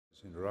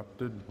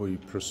Interrupted. We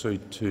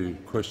proceed to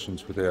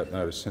questions without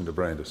notice. Senator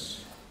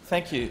Brandis.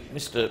 Thank you,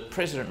 Mr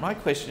President. My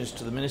question is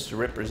to the Minister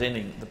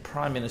representing the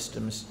Prime Minister,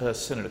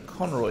 Senator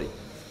Conroy.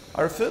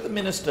 I refer the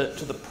Minister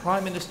to the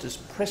Prime Minister's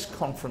press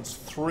conference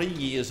 3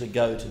 years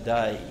ago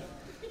today,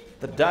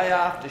 the day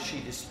after she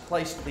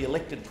displaced the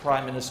elected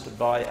Prime Minister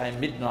by a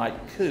midnight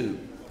coup,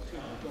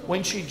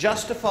 when she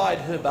justified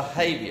her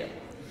behaviour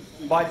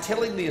by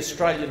telling the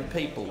Australian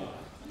people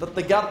that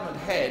the government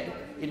had,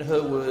 in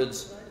her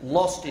words,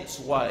 lost its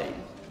way,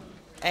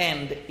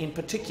 and, in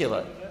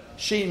particular,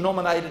 she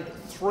nominated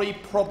 3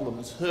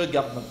 problems her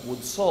government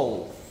would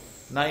solve,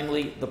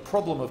 namely the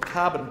problem of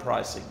carbon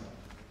pricing,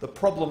 the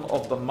problem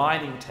of the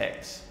mining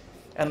tax,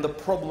 and the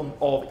problem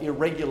of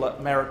irregular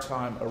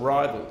maritime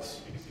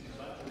arrivals.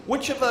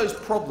 Which of those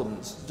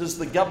problems does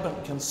the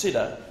government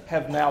consider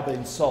have now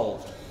been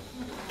solved?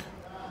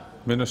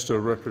 Minister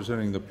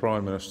representing the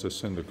Prime Minister,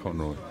 Senator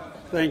Conroy.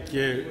 Thank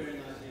you.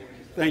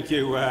 Thank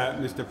you,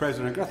 Mr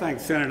President. I thank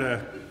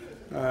Senator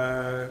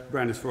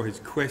Brandis for his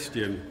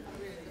question.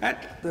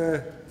 At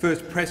the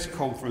first press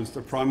conference,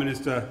 the Prime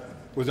Minister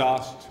was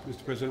asked,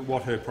 Mr President,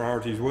 what her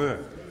priorities were.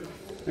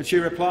 And she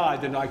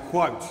replied, and I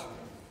quote,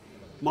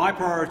 "My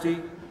priority,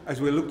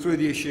 as we look through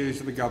the issues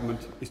of the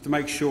government, is to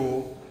make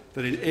sure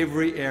that in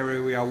every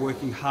area we are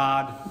working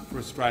hard for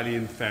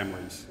Australian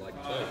families.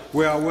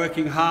 We are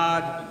working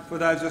hard for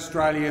those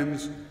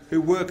Australians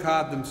who work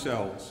hard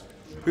themselves,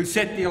 who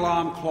set the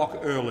alarm clock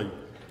early,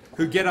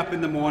 who get up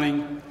in the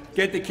morning,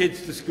 get the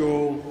kids to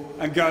school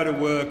and go to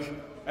work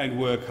and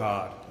work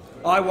hard.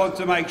 I want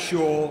to make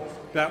sure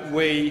that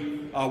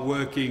we are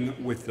working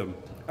with them."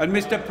 And,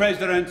 Mr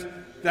President,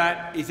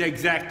 that is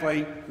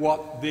exactly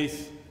what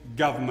this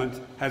government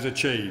has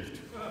achieved.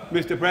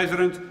 Mr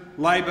President,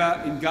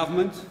 Labor in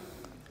government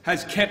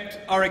has kept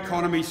our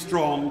economy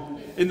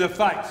strong in the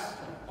face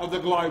of the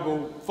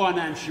global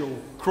financial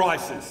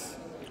crisis.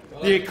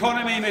 The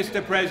economy,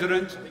 Mr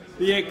President,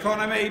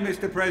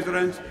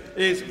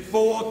 is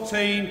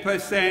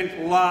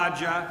 14%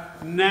 larger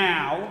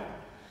now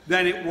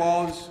than it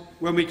was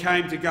when we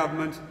came to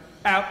government,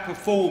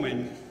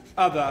 outperforming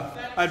other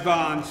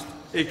advanced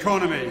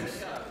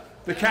economies.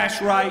 The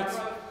cash rate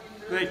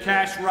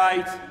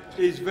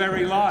is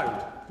very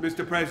low,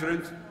 Mr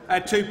President,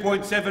 at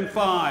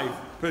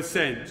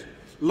 2.75%,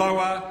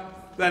 lower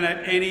than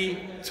at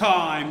any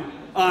time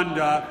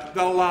under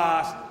the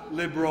last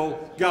Liberal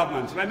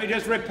government. Let me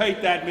just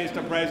repeat that,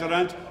 Mr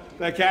President.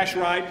 The cash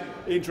rate,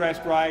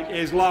 interest rate,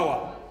 is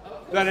lower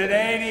than at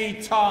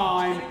any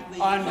time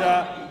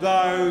under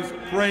those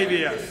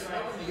previous.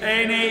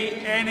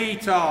 Any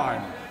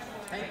time.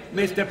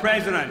 Mr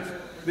President,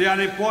 the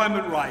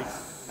unemployment rate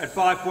at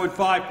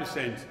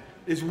 5.5%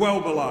 is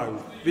well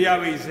below the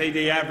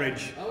OECD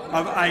average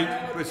of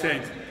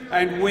 8%,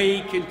 and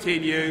we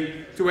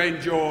continue to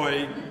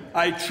enjoy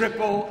a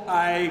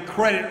AAA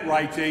credit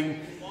rating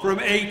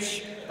from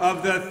each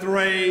of the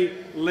 3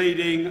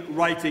 leading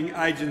rating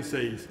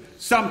agencies,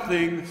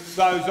 something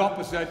those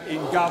opposite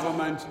in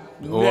government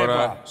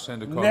never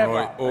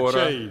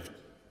achieved.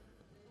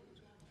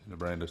 Senator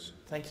Brandis.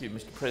 Thank you,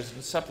 Mr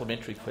President.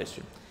 Supplementary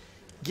question.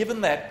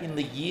 Given that in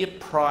the year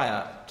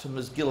prior to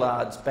Ms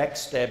Gillard's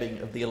backstabbing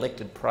of the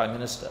elected Prime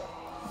Minister,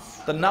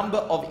 the number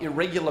of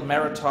irregular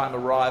maritime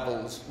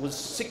arrivals was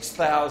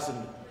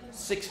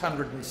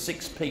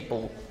 6,606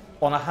 people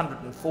on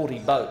 140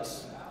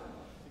 boats,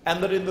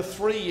 and that in the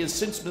 3 years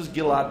since Ms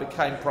Gillard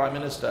became Prime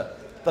Minister,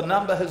 the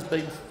number has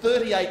been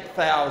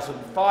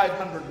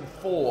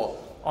 38,504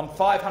 on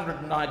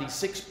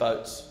 596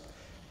 boats,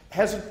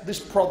 hasn't this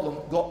problem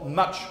got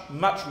much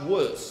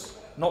worse,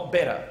 not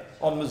better,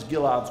 on Ms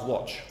Gillard's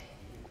watch?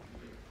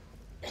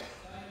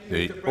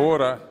 The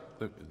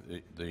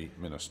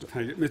Minister.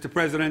 Mr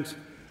President,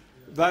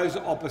 those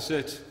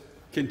opposite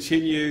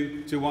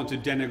continue to want to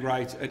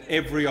denigrate at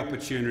every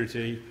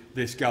opportunity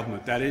this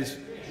government. That is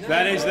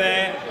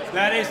their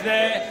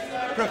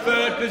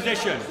preferred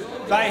position.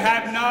 They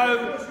have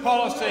no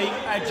policy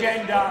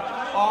agenda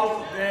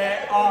of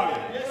their own.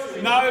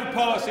 No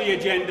policy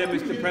agenda,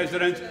 Mr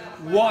President,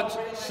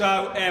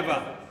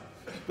 whatsoever.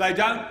 They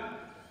don't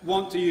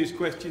want to use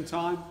question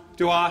time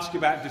to ask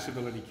about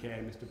disability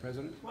care, Mr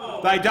President.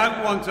 They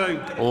don't want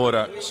to—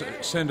 Order.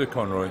 Senator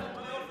Conroy.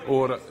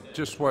 Order.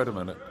 Just wait a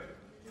minute.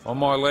 On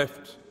my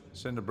left,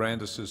 Senator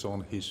Brandis is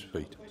on his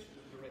feet.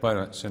 Wait a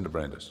minute, Senator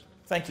Brandis.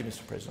 Thank you,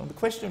 Mr President. On the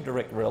question of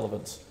direct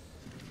relevance,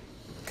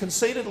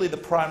 concededly the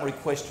primary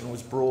question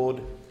was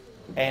broad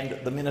and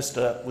the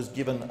minister was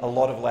given a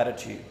lot of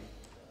latitude.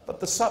 But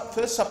the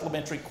first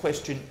supplementary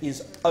question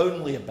is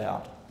only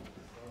about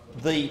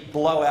the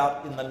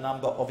blowout in the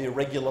number of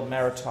irregular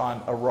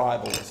maritime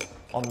arrivals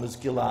on Ms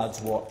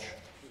Gillard's watch.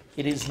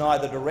 It is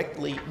neither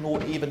directly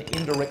nor even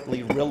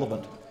indirectly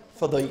relevant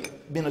for the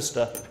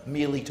minister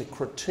merely to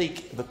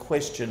critique the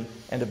question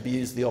and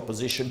abuse the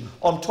opposition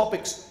on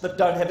topics that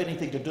don't have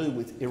anything to do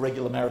with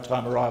irregular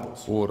maritime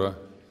arrivals. Order.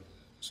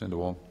 Senator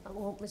Wong.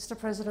 Well, Mr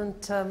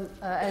President,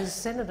 as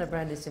Senator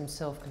Brandis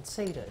himself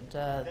conceded,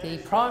 the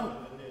Prime—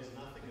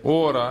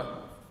 Order.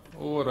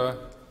 Order.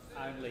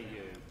 Only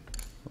you.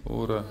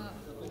 Order.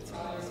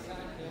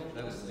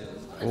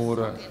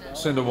 Order.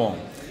 Senator Wong.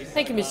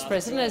 Thank you, Mr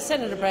President. As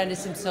Senator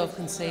Brandis himself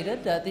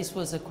conceded, this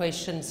was a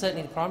question,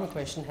 certainly the primary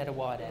question, had a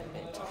wide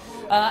ambit.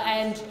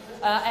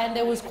 And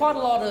there was quite a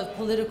lot of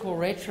political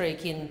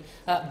rhetoric in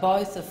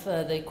both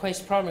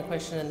the primary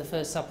question and the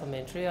first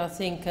supplementary. I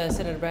think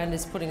Senator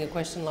Brandis putting a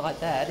question like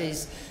that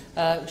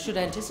should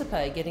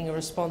anticipate getting a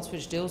response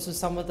which deals with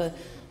some of the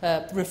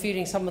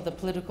refuting some of the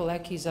political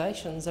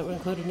accusations that were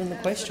included in the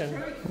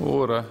question.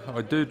 Order.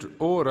 I do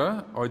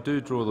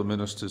draw the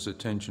minister's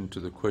attention to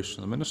the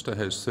question. The minister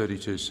has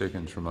 32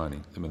 seconds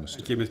remaining. The minister.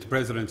 Thank you, Mr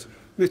President.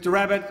 Mr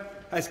Abbott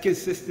has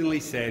consistently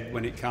said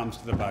when it comes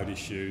to the vote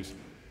issues,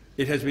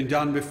 it has been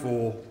done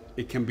before,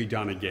 it can be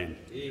done again.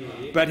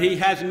 But he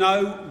has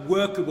no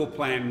workable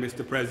plan,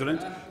 Mr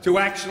President, to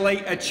actually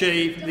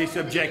achieve this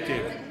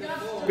objective.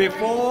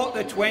 Before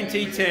the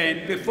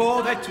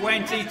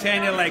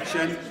 2010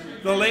 election,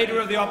 the Leader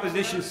of the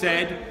Opposition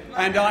said,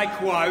 and I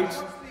quote,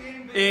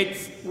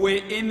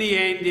 in the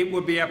end it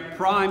would be a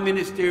prime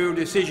ministerial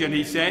decision,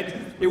 he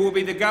said. It will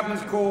be the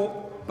government's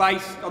call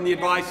based on the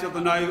advice of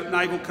the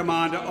naval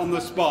commander on the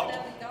spot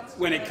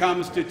when it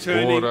comes to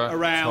turning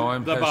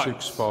around the boat. Time has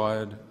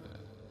expired.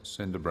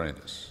 Senator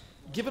Brandis.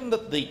 Given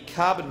that the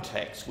carbon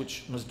tax,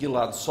 which Ms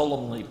Gillard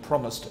solemnly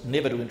promised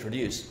never to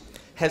introduce,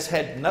 has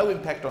had no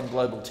impact on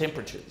global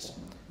temperatures,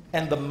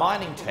 and the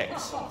mining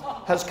tax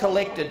has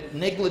collected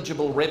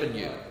negligible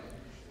revenue,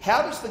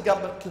 how does the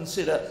government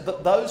consider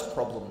that those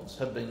problems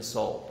have been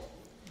solved?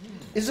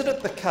 Isn't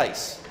it the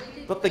case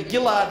that the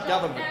Gillard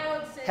government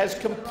has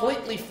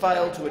completely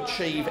failed to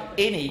achieve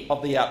any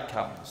of the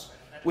outcomes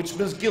which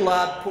Ms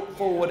Gillard put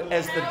forward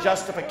as the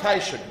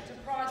justification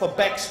for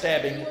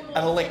backstabbing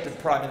an elected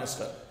Prime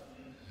Minister?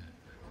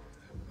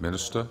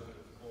 Minister.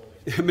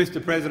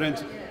 Mr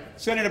President,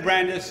 Senator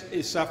Brandis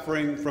is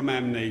suffering from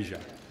amnesia.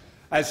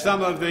 As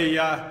some of the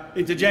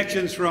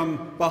interjections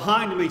from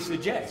behind me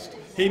suggest,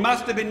 he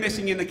must have been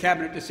missing in the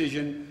Cabinet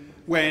decision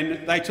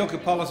when they took a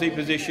policy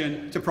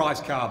position to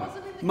price carbon.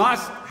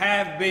 Must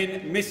have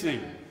been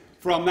missing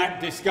from that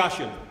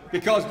discussion,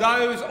 because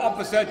those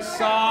opposite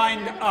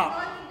signed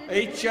up,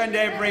 each and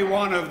every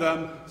one of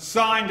them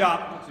signed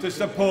up to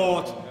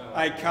support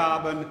a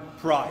carbon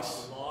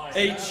price.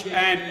 Each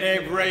and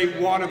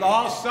every one of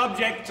them.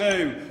 Subject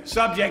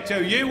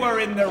to. You were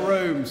in the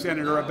room,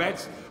 Senator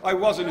Abetz. I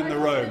wasn't in the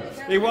room.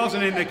 He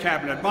wasn't in the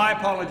Cabinet. My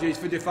apologies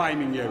for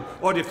defaming you,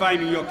 or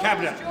defaming your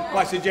Cabinet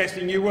by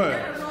suggesting you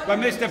were. But,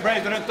 Mr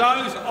President,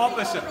 those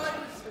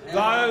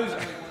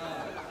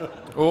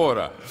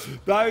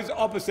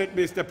opposite,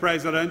 Mr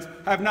President,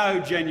 have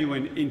no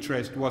genuine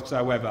interest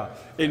whatsoever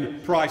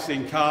in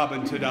pricing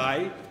carbon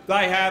today.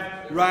 They have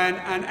ran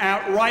an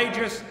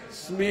outrageous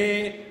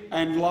smear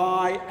and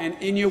lie and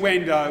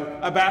innuendo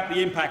about the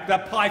impact. The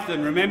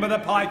python, remember the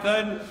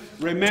python?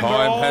 Remember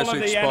all of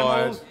the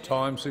animals?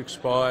 Time's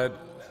expired.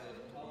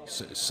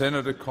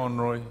 Senator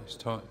Conroy,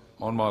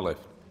 on my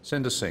left.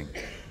 Senator Singh.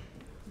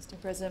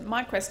 Mr President,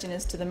 my question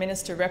is to the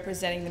Minister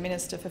representing the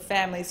Minister for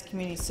Families,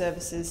 Community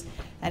Services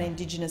and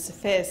Indigenous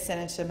Affairs,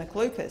 Senator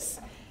McLucas.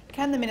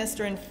 Can the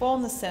Minister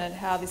inform the Senate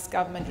how this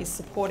government is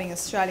supporting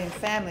Australian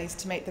families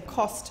to meet the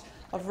cost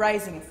of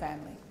raising a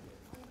family?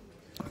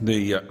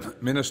 The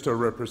Minister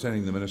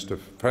representing the Minister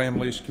for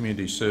Families,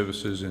 Community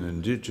Services and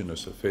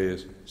Indigenous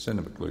Affairs,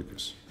 Senator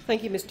McLucas.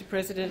 Thank you, Mr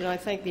President, and I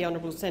thank the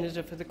honourable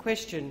senator for the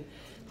question.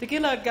 The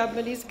Gillard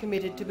government is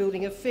committed to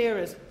building a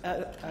fairer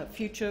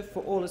future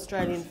for all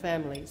Australian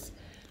families.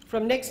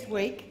 From next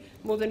week,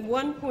 more than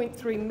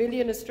 1.3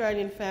 million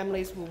Australian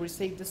families will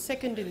receive the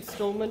second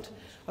instalment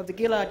of the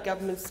Gillard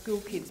government's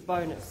School Kids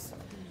bonus.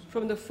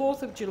 From the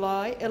 4th of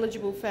July,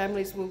 eligible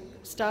families will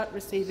start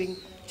receiving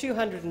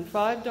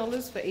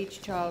 $205 for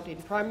each child in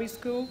primary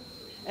school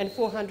and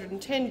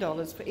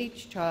 $410 for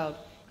each child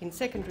in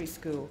secondary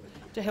school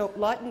to help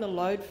lighten the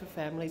load for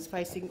families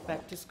facing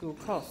back-to-school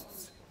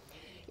costs.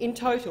 In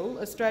total,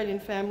 Australian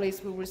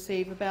families will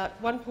receive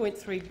about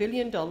 $1.3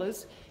 billion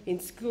in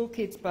School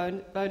Kids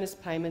bonus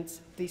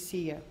payments this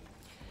year.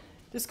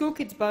 The School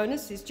Kids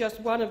bonus is just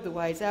one of the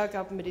ways our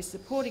government is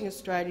supporting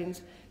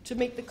Australians to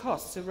meet the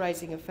costs of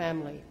raising a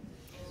family.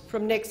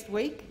 From next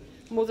week,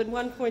 more than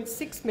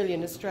 1.6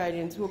 million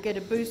Australians will get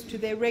a boost to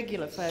their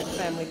regular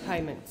family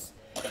payments.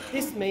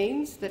 This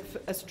means that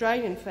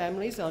Australian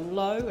families on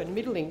low and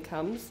middle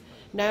incomes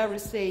now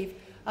receive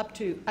up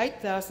to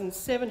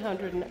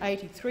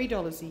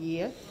 $8,783 a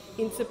year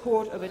in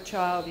support of a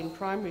child in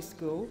primary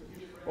school,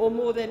 or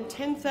more than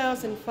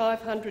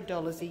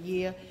 $10,500 a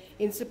year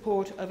in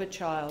support of a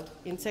child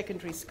in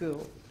secondary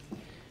school.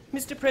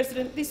 Mr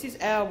President, this is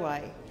our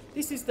way.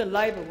 This is the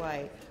Labor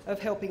way of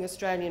helping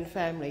Australian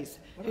families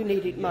who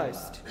need it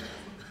most,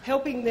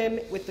 helping them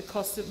with the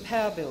costs of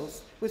power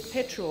bills, with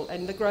petrol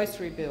and the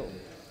grocery bill.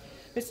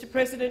 Mr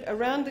President,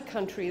 around the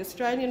country,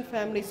 Australian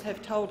families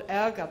have told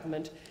our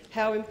government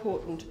how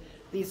important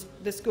the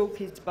School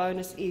Kids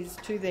bonus is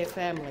to their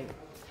family.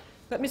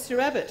 But Mr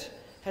Abbott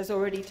has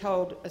already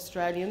told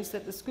Australians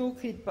that the School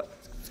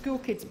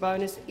Kids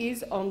bonus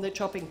is on the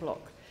chopping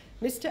block.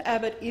 Mr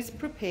Abbott is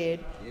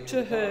prepared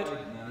to hurt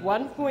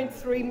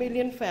 1.3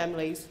 million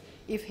families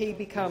if he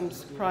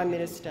becomes Prime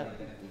Minister.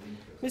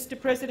 Mr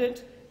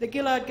President, the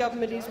Gillard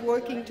government is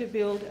working to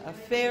build a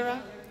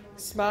fairer,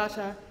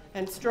 smarter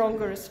and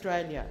stronger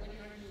Australia,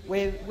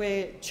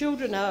 where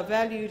children are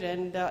valued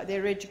and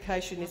their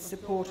education is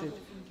supported,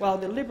 while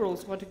the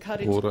Liberals want to cut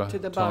it to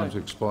the bone. Time's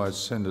expired.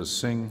 Senator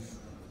Singh.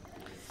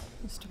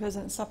 Mr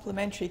President,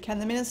 supplementary. Can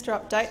the minister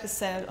update the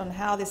Senate on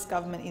how this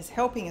government is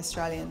helping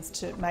Australians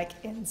to make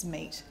ends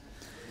meet?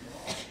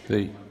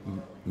 The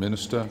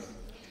Minister.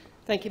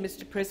 Thank you,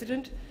 Mr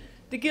President.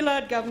 The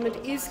Gillard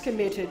government is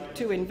committed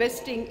to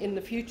investing in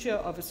the future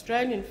of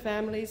Australian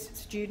families,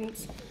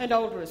 students and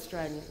older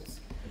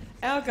Australians.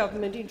 Our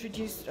government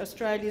introduced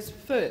Australia's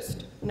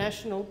first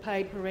national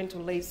paid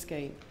parental leave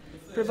scheme,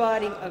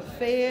 providing a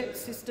fair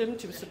system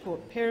to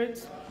support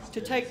parents to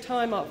take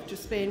time off to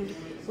spend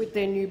with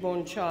their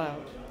newborn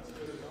child.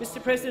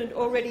 Mr President,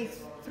 already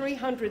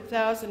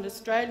 300,000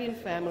 Australian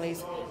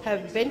families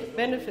have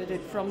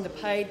benefited from the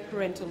paid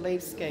parental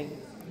leave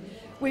scheme.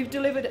 We've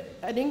delivered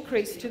an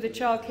increase to the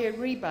childcare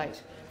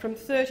rebate from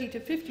 30% to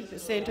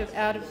 50% of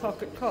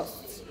out-of-pocket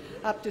costs,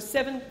 up to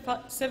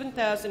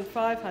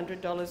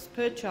 $7,500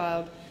 per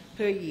child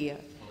per year.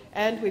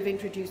 And we've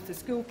introduced the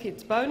School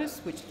Kids bonus,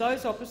 which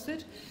those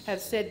opposite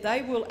have said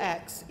they will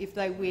axe if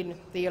they win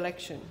the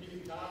election.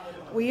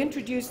 We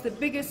introduced the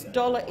biggest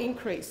dollar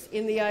increase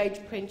in the age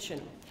pension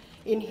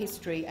in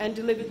history and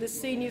delivered the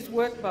Seniors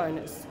Work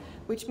Bonus,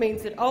 which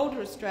means that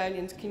older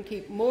Australians can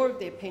keep more of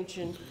their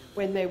pension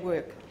when they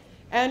work.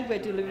 And we're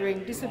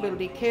delivering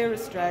Disability Care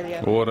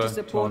Australia to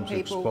support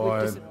people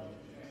with disabilities.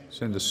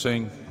 Senator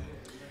Singh.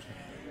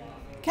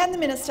 Can the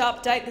minister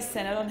update the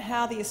Senate on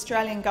how the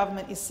Australian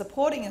government is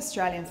supporting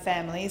Australian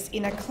families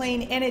in a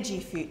clean energy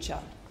future?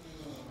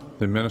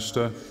 The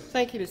Minister.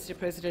 Thank you, Mr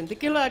President. The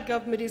Gillard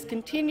government is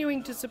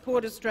continuing to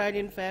support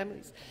Australian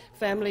families,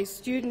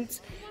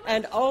 students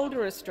and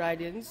older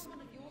Australians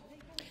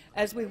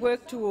as we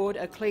work toward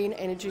a clean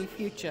energy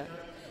future.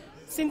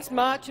 Since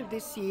March of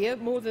this year,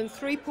 more than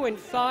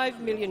 3.5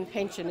 million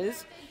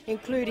pensioners,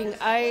 including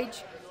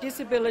age,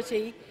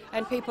 disability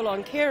and people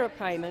on carer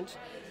payment,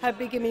 have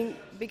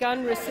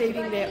begun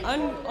receiving their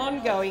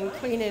ongoing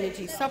clean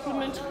energy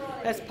supplement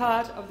as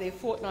part of their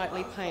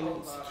fortnightly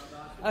payments.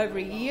 Over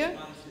a year,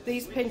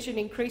 these pension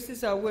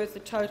increases are worth a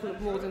total of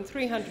more than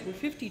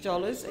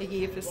 $350 a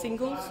year for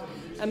singles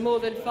and more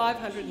than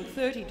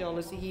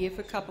 $530 a year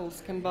for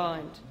couples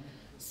combined.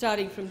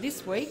 Starting from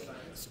this week,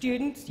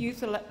 students,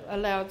 youth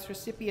allowance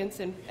recipients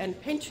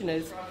and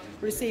pensioners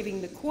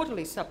receiving the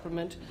quarterly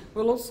supplement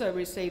will also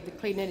receive the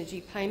clean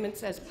energy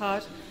payments as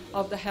part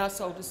of the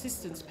household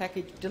assistance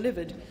package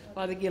delivered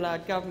by the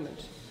Gillard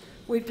government.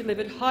 We've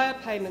delivered higher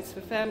payments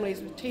for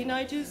families with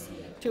teenagers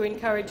to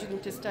encourage them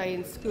to stay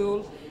in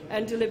school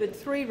and delivered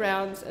 3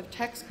 rounds of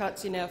tax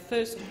cuts in our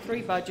first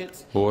 3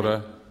 budgets.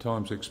 Order.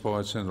 Time's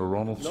expired. Senator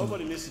Ronaldson.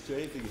 Nobody listened to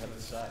anything you have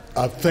to say.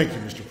 Thank you,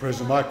 Mr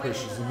President. My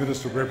question is to the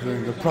Minister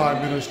representing the Prime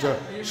Minister,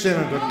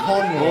 Senator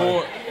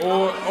Conroy.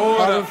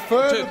 I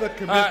refer to the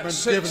commitment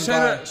given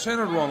by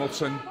Senator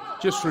Ronaldson,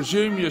 just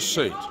resume your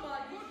seat.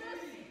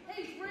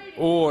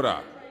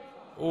 Order.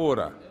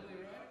 Order.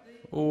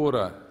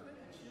 Order.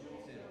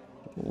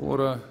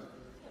 Order.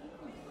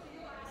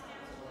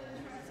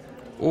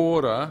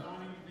 Order.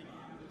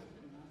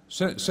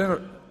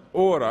 Senator.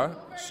 Order.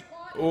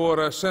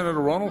 Order. Senator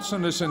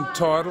Ronaldson is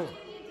entitled.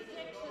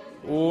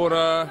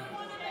 Order.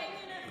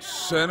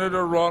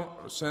 Senator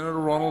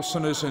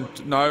Ronaldson is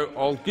no.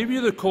 I'll give you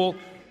the call.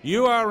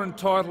 You are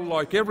entitled,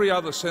 like every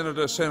other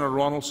senator, Senator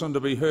Ronaldson, to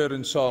be heard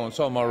in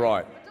silence. Am I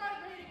right?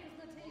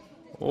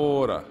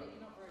 Order.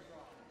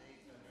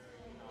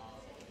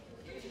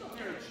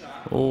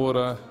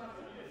 Order.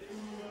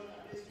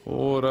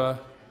 Order.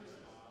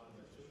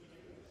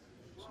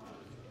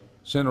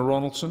 Senator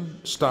Ronaldson,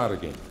 start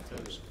again.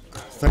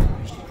 Thank you,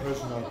 Mr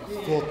President. I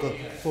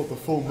thought the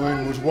full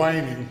moon was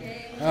waning.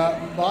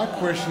 My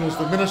question is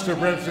the Minister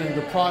representing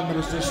the Prime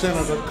Minister,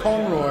 Senator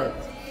Conroy.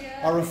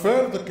 I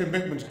refer to the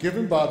commitments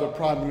given by the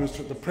Prime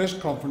Minister at the press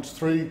conference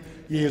 3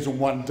 years and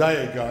 1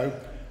 day ago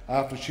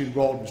after she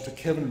enrolled Mr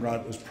Kevin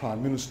Rudd as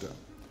Prime Minister.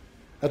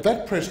 At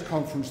that press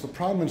conference, the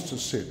Prime Minister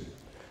said,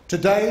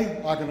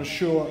 "Today I can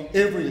assure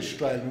every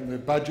Australian their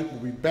budget will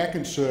be back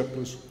in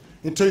surplus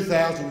in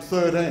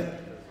 2013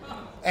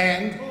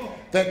 and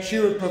that she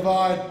would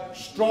provide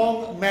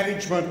strong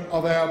management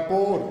of our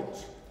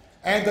borders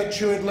and that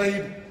she would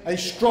lead a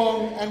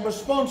strong and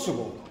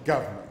responsible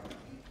government.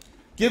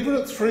 Given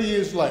that 3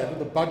 years later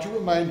the budget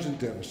remains in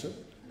deficit,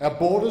 our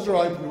borders are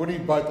open to any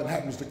boat that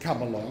happens to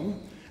come along,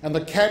 and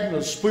the Cabinet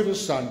is split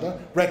asunder,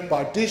 wrapped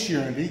by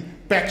disunity,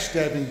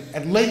 backstabbing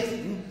and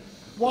leaking,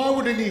 why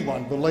would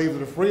anyone believe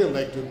that if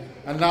re-elected,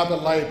 another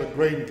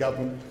Labor-Green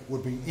government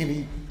would be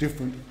any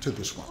different to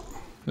this one?"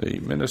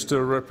 The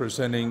Minister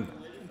representing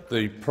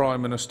the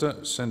Prime Minister,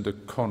 Senator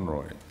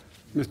Conroy.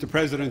 Mr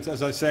President,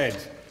 as I said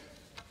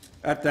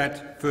at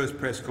that first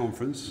press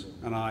conference,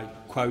 and I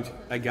quote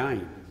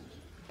again,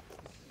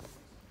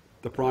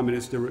 the Prime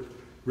Minister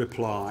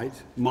replied,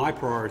 my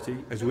priority,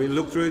 as we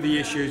look through the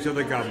issues of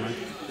the government,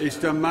 is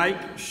to make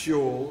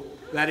sure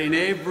that in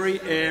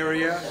every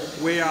area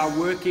we are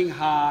working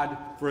hard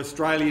for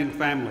Australian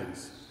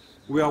families.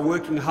 We are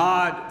working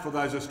hard for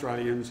those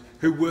Australians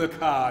who work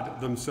hard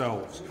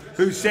themselves,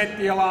 who set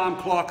the alarm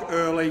clock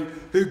early,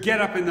 who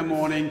get up in the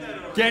morning,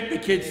 get the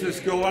kids to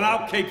school, and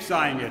I'll keep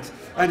saying it,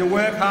 and to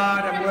work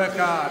hard and work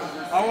hard.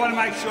 I want to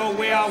make sure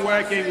we are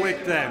working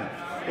with them.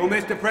 Well,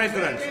 Mr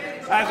President,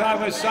 as I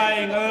was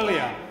saying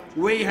earlier,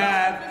 we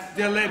have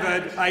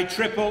delivered a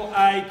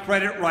AAA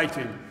credit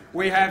rating.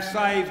 We have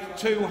saved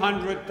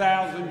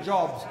 200,000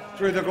 jobs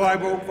through the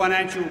global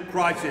financial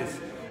crisis.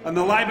 And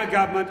the Labor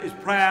government is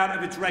proud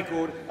of its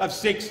record of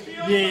 6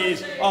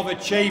 years of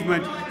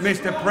achievement,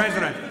 Mr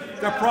President.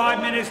 The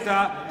Prime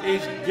Minister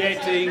is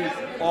getting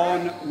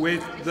on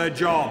with the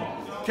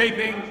job,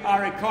 keeping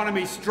our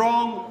economy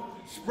strong,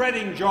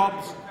 spreading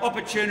jobs,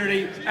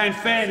 opportunity and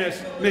fairness,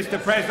 Mr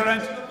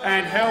President,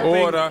 and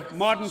helping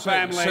modern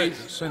families.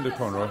 Senator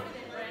Conroy.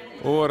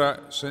 Order.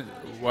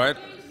 Wait.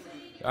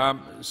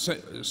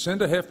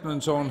 Senator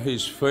Heffernan on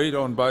his feet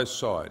on both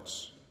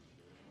sides.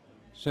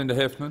 Senator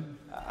Heffernan.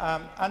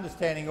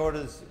 Understanding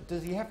orders.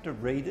 Does he have to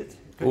read it?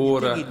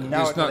 Order.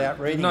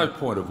 There's no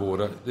point of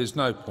order. There's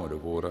no point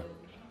of order.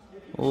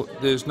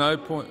 There's no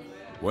point.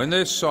 When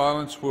there's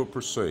silence, we'll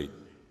proceed.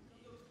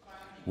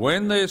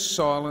 When there's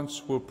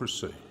silence, we'll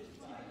proceed.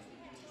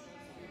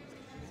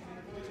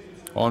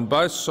 On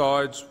both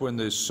sides, when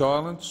there's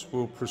silence,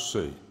 we'll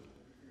proceed.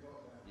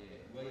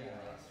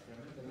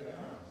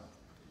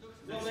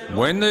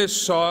 When there's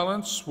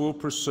silence, we'll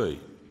proceed.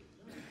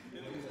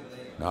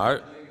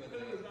 No.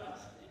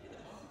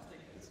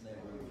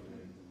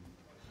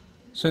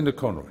 Senator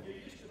Conroy.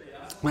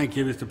 Thank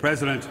you, Mr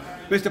President.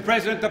 Mr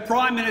President, the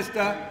Prime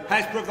Minister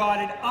has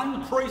provided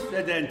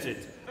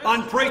unprecedented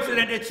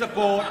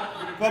support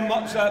for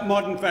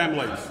modern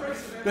families.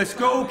 The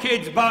school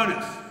kids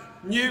bonus,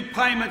 new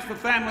payments for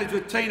families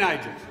with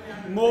teenagers,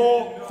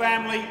 more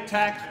family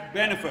tax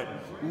benefit,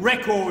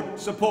 record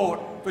support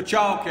for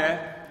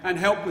childcare and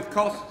help with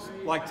costs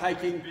like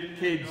taking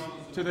kids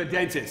to the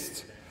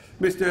dentist.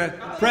 Mr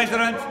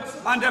President,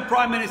 under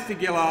Prime Minister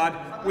Gillard,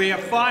 we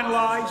have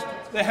finalised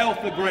the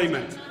health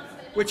agreement,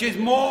 which is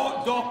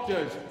more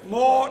doctors,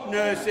 more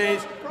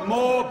nurses,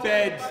 more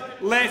beds,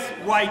 less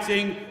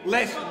waiting,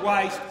 less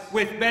waste,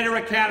 with better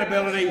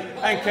accountability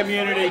and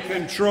community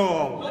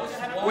control.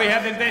 We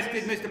have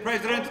invested, Mr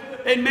President,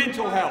 in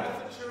mental health.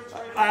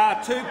 Our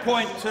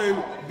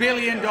 $2.2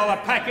 billion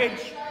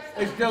package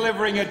is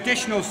delivering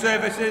additional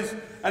services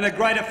and a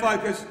greater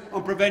focus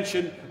on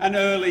prevention and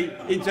early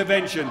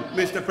intervention,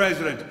 Mr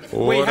President.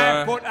 Order. We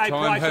have put a Time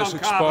price has on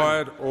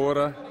expired. carbon.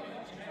 Order.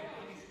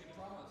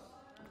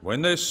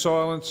 When there's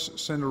silence,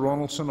 Senator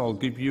Ronaldson, I'll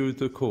give you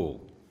the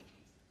call.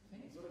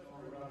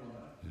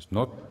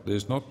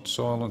 There's not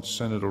silence,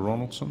 Senator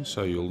Ronaldson,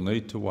 so you'll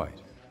need to wait.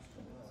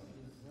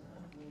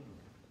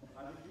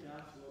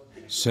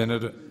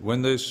 Senator,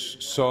 when there's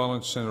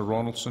silence, Senator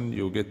Ronaldson,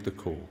 you'll get the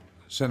call.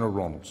 Senator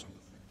Ronaldson.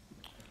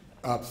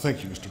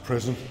 Thank you, Mr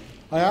President.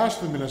 I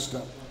ask the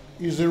Minister,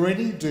 is there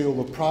any deal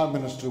the Prime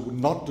Minister would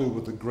not do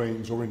with the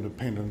Greens or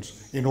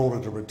Independents in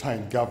order to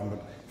retain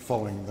government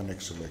following the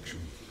next election?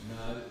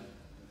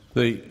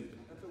 The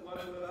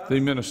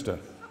Minister.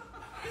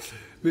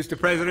 Mr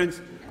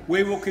President,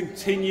 we will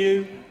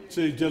continue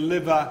to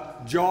deliver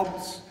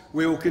jobs.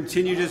 We will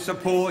continue to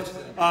support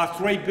our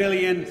 $3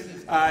 billion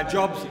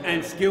jobs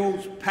and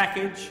skills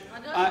package.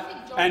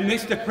 And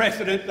Mr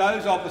President,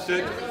 those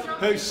opposite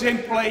who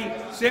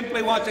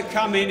simply want to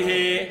come in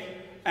here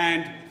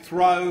and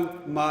throw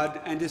mud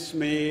and to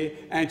smear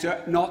and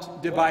to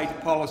not debate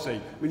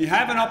policy. When you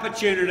have an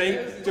opportunity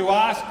to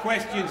ask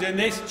questions in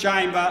this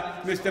chamber,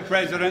 Mr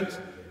President,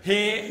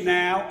 here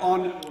now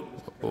on...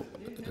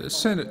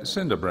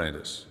 Senator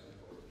Brandis.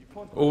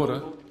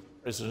 Order.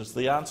 President,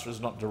 the answer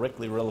is not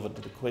directly relevant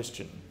to the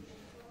question.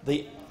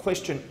 The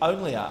question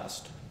only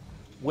asked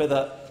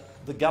whether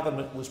the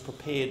government was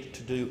prepared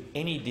to do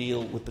any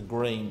deal with the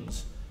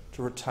Greens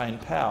to retain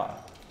power.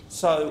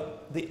 So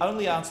the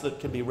only answer that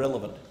can be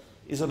relevant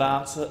is an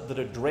answer that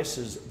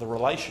addresses the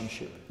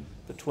relationship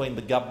between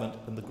the government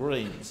and the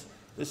Greens.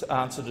 This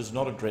answer does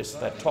not address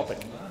that topic.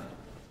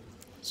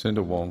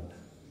 Senator Wong.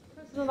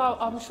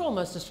 I'm sure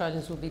most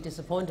Australians will be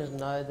disappointed to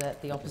know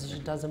that the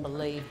opposition doesn't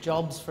believe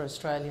jobs for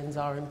Australians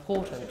are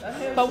important.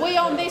 But we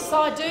on this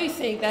side do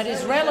think that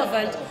is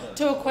relevant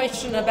to a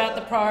question about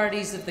the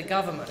priorities of the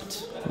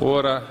government.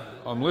 Order.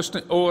 I'm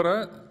listening.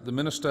 Order. The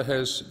minister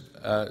has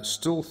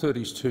still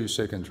 32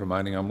 seconds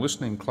remaining. I'm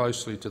listening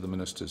closely to the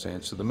minister's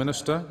answer. The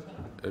minister,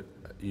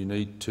 you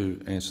need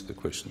to answer the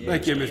question.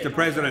 Thank you, Mr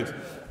President.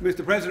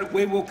 Mr President,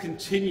 we will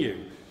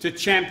continue to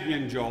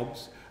champion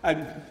jobs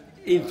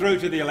through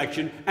to the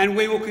election, and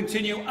we will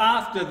continue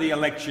after the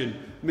election,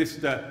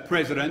 Mr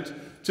President,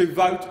 to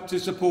vote to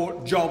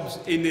support jobs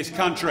in this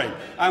country.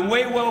 And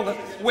we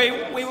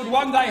would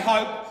one day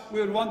hope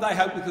we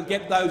could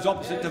get those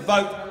opposite to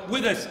vote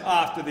with us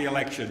after the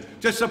election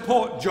to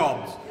support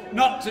jobs.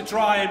 not to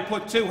try and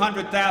put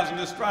 200,000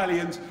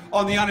 Australians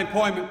on the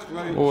unemployment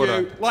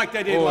queue like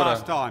they did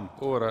last time.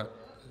 Order.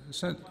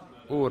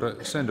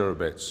 Senator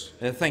Abetz.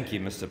 Thank you,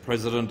 Mr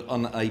President.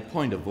 On a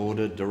point of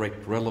order,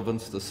 direct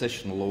relevance, the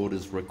sessional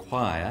orders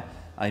require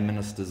a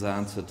minister's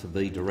answer to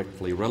be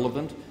directly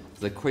relevant.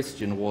 The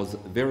question was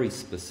very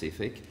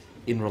specific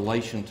in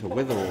relation to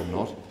whether or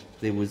not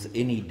there was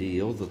any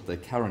deal that the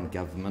current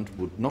government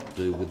would not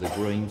do with the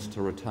Greens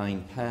to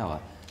retain power.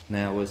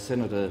 Now,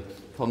 Senator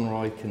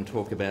Conroy can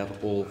talk about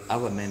all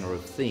other manner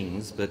of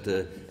things, but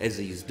as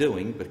he's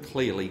doing, but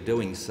clearly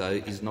doing so,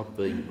 is not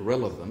being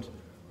relevant,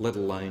 let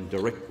alone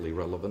directly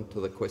relevant to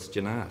the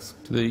question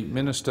asked. The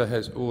minister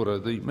has order.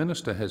 The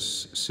minister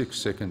has 6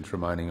 seconds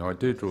remaining. I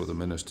do draw the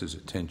minister's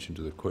attention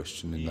to the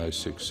question in those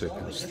 6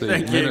 seconds.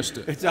 Thank you.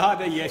 It's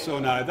either yes or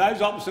no.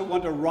 Those opposite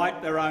want to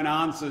write their own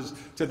answers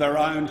to their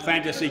own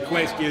fantasy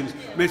questions,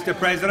 Mr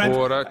President.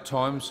 Order.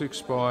 Time's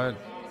expired.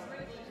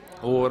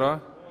 Order.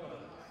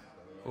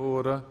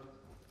 Order.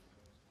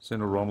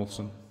 Senator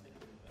Ronaldson.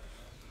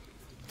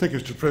 Thank you,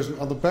 Mr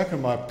President. On the back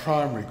of my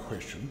primary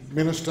question,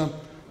 Minister,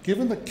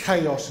 given the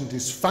chaos and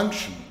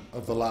dysfunction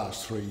of the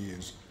last 3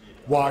 years,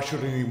 why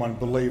should anyone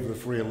believe that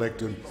if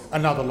re-elected,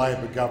 another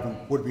Labor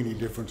government would be any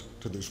different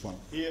to this one?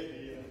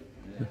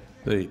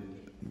 The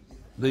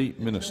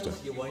minister.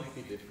 You won't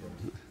be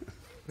different.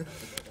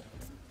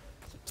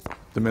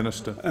 The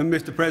minister.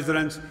 Mr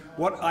President,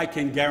 what I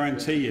can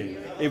guarantee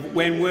you,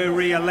 when we're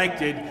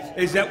re-elected,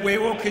 is that we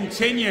will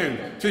continue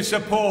to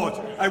support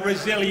a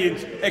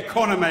resilient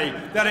economy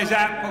that is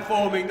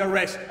outperforming the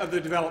rest of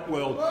the developed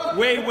world.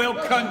 We will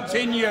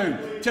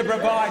continue to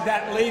provide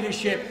that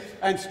leadership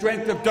and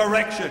strength of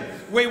direction.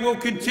 We will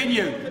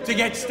continue to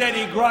get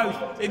steady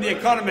growth in the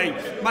economy,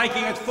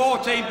 making us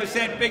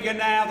 14% bigger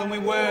now than we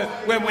were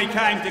when we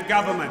came to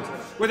government,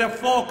 with a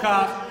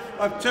forecast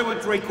of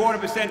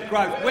 2.75%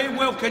 growth. We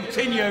will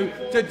continue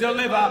to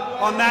deliver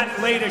on that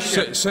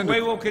leadership. Senator,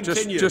 we will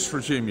continue. Just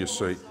resume your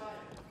seat.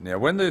 Now,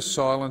 when there's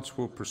silence,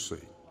 we'll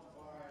proceed.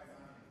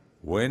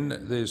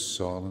 When there's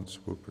silence,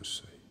 we'll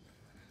proceed.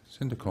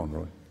 Senator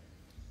Conroy.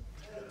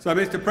 So,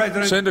 Mr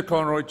President— Senator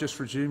Conroy, just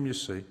resume your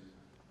seat.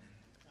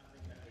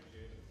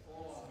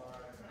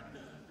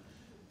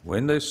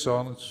 When there's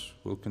silence,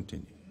 we'll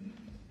continue.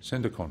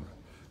 Senator Conroy.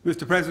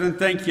 Mr President,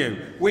 thank you.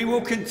 We will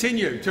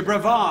continue to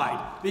provide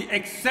the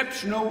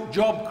exceptional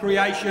job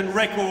creation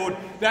record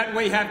that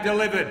we have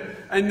delivered.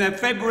 And the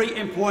February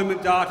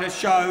employment data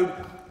showed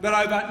that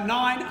over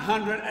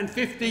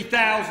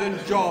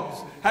 950,000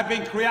 jobs have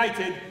been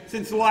created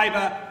since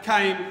Labor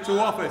came to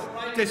office,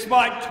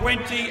 despite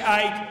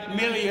 28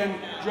 million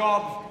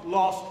jobs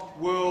lost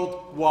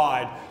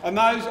worldwide. And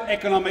those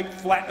economic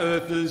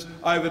flat-earthers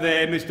over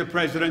there, Mr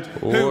President,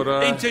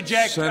 Order. who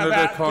interject Senator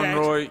about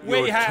Conroy, debt,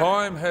 your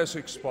time has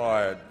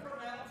expired.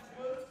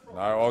 No,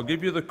 I'll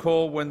give you the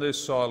call when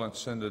there's silence.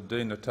 Senator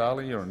Di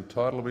Natale, you're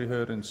entitled to be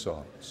heard in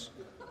silence.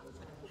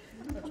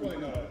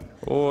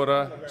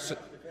 Order.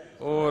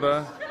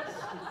 Order.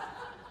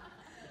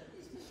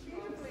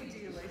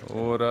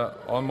 Order.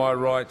 On my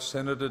right,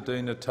 Senator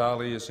Di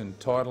Natale is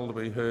entitled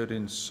to be heard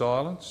in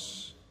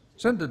silence.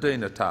 Senator Di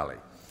Natale.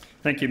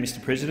 Thank you,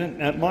 Mr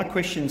President. My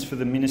question is for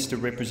the Minister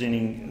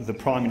representing the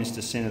Prime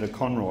Minister, Senator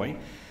Conroy,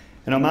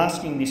 and I'm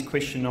asking this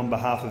question on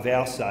behalf of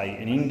ALSE,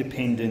 an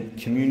independent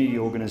community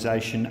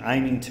organisation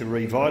aiming to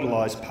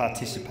revitalise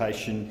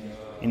participation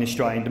in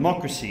Australian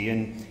democracy,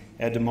 and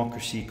our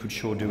democracy could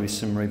sure do with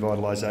some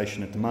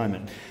revitalisation at the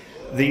moment.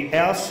 The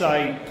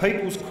ALSE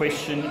People's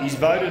Question is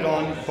voted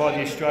on by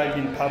the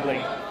Australian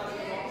public.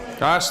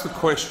 Ask the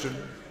question.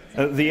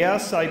 The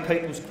ALSE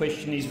People's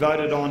Question is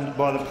voted on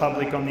by the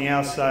public on the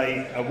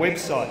ALSE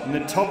website, and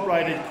the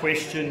top-rated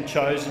question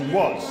chosen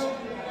was,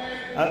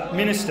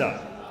 Minister,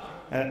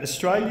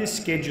 Australia's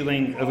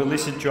scheduling of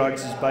illicit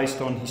drugs is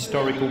based on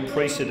historical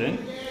precedent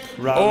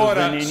rather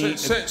than any—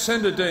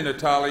 Senator Di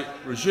Natale,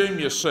 resume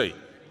your seat.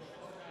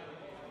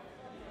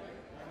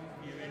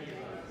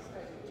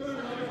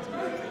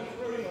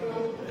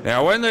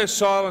 Now, when there's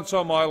silence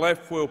on my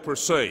left, we'll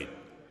proceed.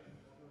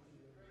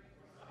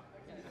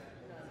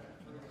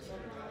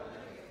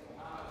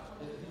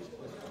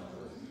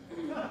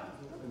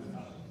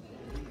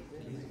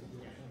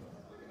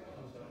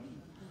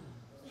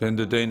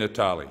 Senator Di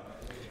Natale.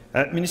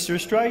 Minister,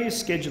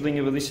 Australia's scheduling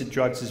of illicit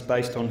drugs is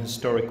based on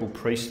historical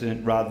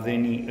precedent rather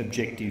than any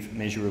objective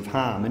measure of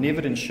harm, and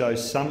evidence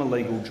shows some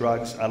illegal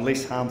drugs are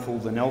less harmful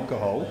than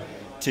alcohol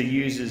to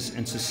users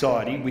and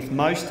society, with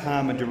most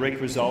harm a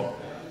direct result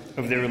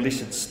of their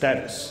illicit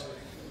status.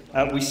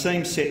 We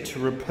seem set to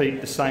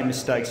repeat the same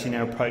mistakes in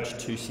our approach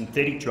to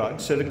synthetic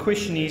drugs. So the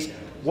question is,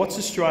 what's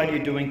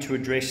Australia doing to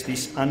address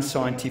this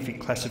unscientific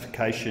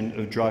classification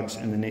of drugs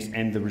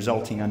and the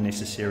resulting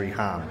unnecessary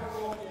harm?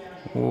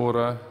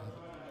 Order.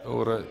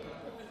 Order.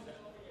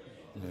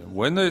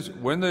 When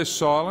there's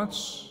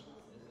silence,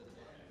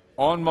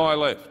 on my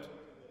left.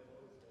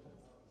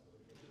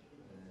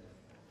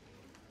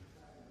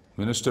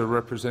 Minister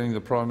representing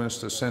the Prime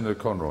Minister, Senator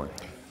Conroy.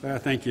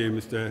 Thank you,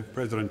 Mr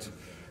President.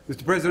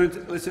 Mr.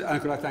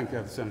 President, could I thank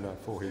the Senator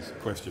for his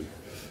question?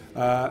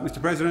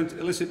 Mr. President,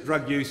 illicit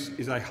drug use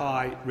is a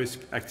high-risk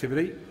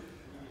activity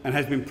and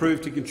has been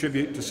proved to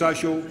contribute to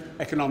social,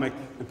 economic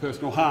and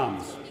personal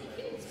harms.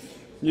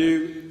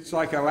 New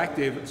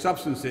psychoactive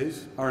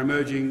substances are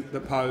emerging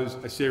that pose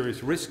a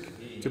serious risk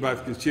to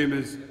both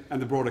consumers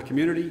and the broader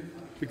community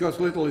because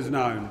little is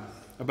known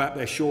about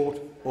their short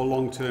or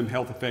long-term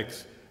health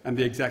effects, and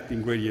the exact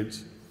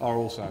ingredients are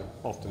also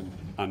often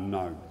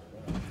unknown.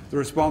 The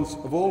response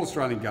of all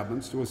Australian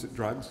governments to illicit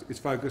drugs is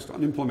focused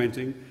on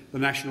implementing the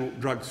National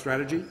Drug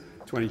Strategy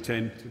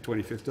 2010 to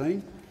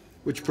 2015,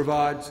 which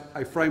provides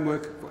a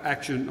framework for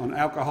action on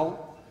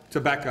alcohol,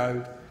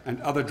 tobacco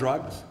and other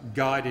drugs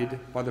guided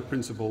by the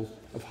principle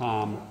of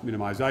harm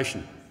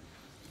minimisation.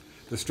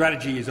 The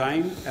strategy is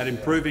aimed at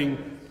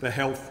improving the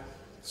health,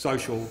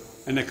 social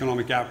and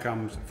economic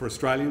outcomes for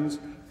Australians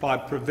by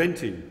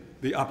preventing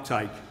the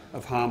uptake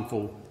of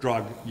harmful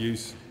drug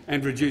use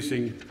and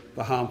reducing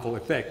the harmful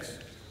effects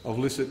of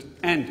licit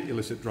and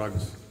illicit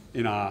drugs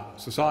in our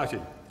society.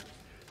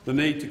 The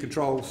need to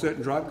control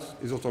certain drugs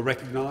is also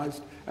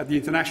recognised at the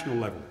international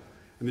level,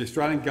 and the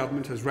Australian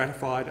government has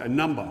ratified a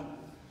number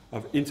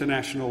of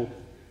international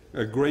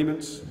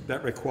agreements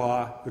that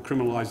require the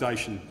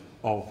criminalisation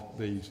of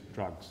these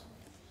drugs.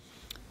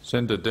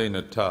 Senator Di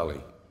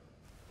Natale.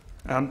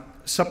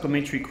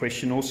 Supplementary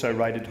question also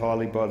rated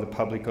highly by the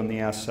public on the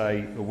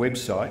RSA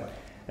website.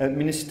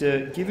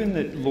 Minister, given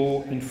that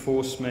law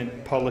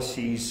enforcement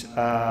policies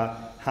are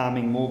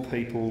harming more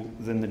people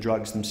than the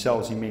drugs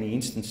themselves in many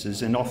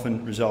instances and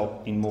often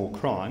result in more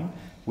crime,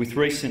 with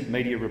recent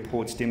media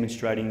reports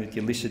demonstrating that the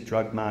illicit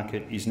drug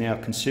market is now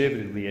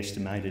conservatively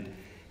estimated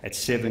at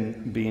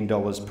 $7 billion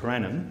per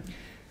annum,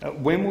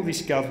 when will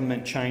this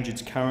government change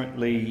its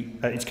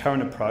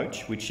current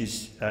approach, which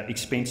is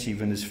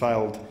expensive and has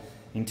failed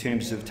in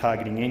terms of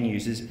targeting end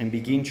users, and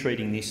begin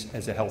treating this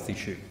as a health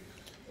issue?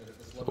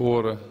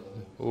 Order.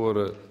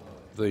 Order.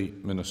 The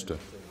Minister.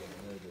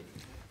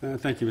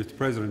 Thank you, Mr.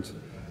 President.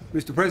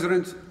 Mr.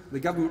 President, the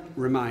government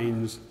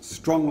remains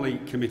strongly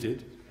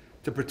committed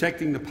to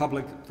protecting the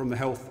public from the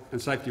health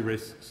and safety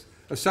risks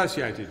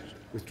associated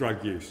with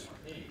drug use,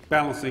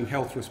 balancing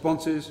health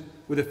responses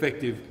with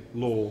effective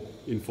law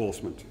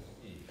enforcement.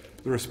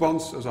 The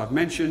response, as I've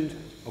mentioned,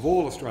 of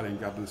all Australian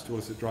governments to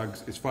illicit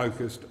drugs is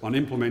focused on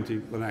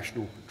implementing the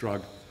National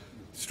Drug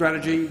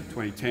Strategy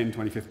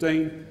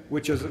 2010-2015,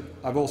 which, as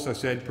I've also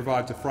said,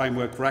 provides a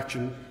framework for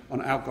action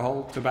on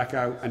alcohol,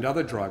 tobacco and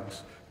other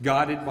drugs,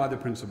 guided by the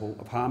principle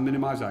of harm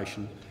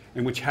minimisation,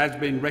 and which has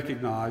been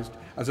recognised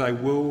as a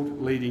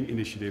world-leading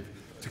initiative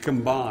to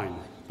combine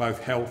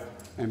both health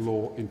and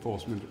law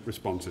enforcement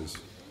responses.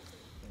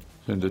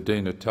 Senator Di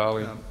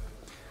Natale.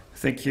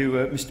 Thank you,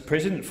 Mr.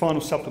 President.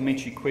 Final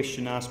supplementary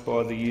question asked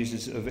by the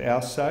users of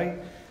Our Say.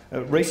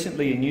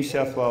 Recently, a New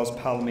South Wales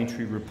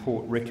parliamentary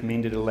report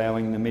recommended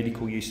allowing the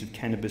medical use of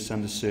cannabis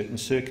under certain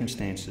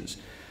circumstances.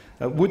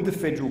 Would the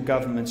federal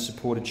government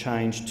support a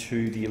change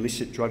to the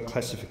illicit drug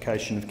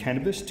classification of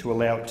cannabis to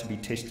allow it to be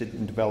tested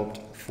and developed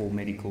for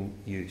medical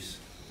use?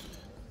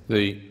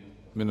 The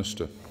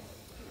Minister.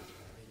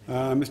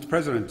 Mr.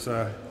 President,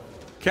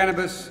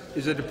 cannabis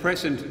is a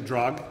depressant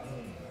drug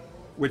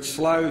which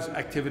slows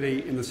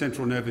activity in the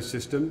central nervous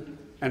system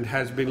and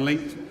has been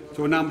linked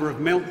to a number of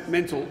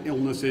mental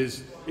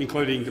illnesses,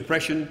 including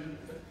depression,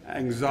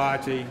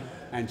 anxiety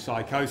and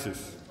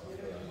psychosis.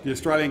 The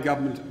Australian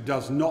government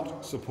does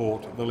not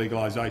support the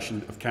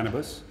legalisation of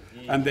cannabis,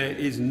 and there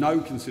is no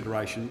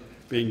consideration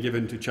being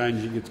given to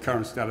changing its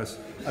current status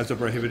as a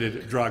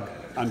prohibited drug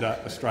under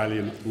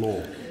Australian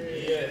law.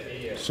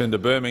 Senator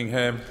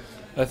Birmingham.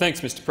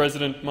 Thanks, Mr.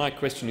 President. My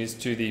question is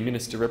to the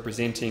Minister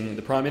representing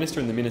the Prime Minister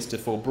and the Minister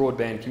for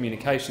Broadband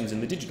Communications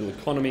and the Digital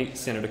Economy,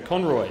 Senator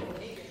Conroy.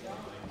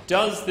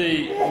 Does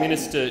the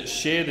Minister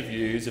share the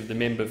views of the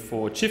member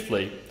for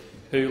Chifley,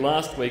 who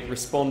last week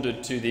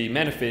responded to the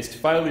manifest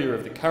failure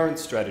of the current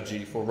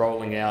strategy for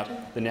rolling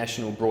out the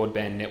national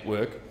broadband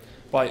network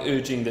by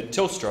urging that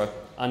Telstra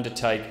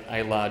undertake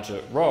a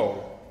larger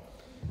role?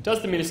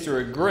 Does the Minister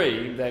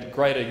agree that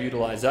greater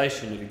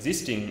utilisation of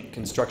existing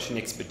construction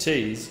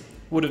expertise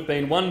would have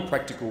been one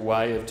practical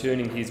way of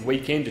turning his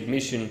weekend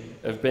admission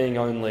of being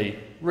only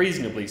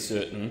reasonably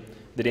certain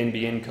that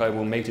NBN Co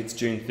will meet its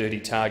June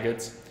 30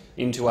 targets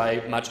into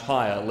a much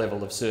higher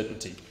level of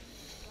certainty?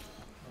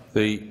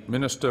 The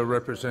Minister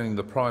representing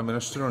the Prime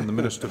Minister and the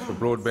Minister for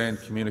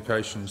Broadband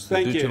Communications,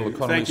 the Digital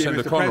Economy,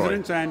 Senator Conroy. Thank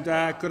you, Mr. President,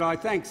 and could I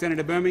thank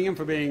Senator Birmingham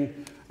for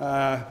being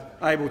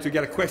able to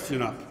get a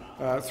question up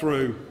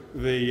through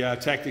the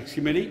Tactics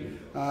Committee.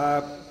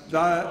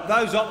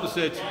 Those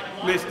opposite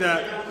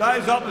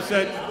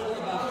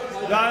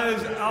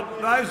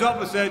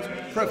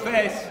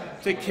profess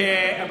to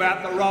care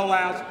about the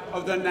rollout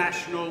of the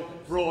national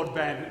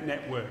broadband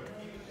network.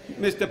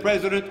 Mr.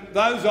 President,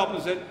 those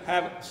opposite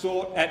have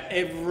sought at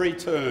every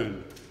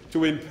turn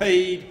to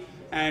impede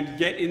and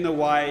get in the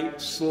way,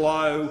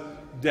 slow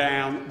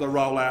down the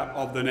rollout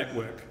of the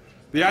network.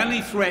 The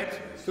only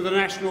threat to the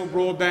national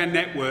broadband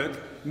network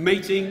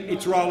meeting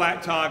its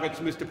rollout targets,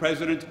 Mr.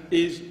 President,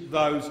 is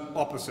those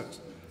opposite.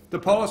 The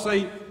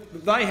policy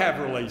that they have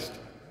released,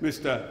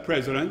 Mr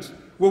President,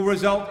 will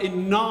result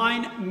in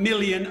 9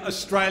 million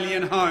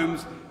Australian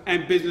homes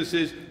and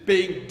businesses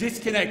being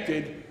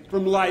disconnected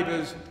from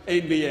Labor's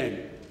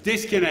NBN.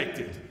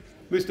 Disconnected.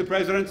 Mr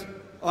President,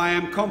 I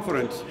am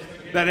confident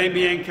that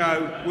NBN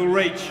Co will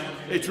reach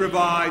its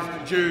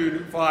revised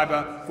June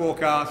fibre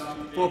forecast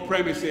for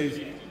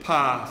premises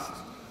passed.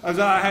 As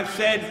I have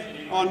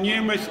said on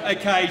numerous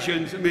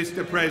occasions,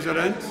 Mr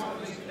President,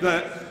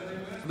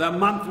 the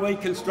monthly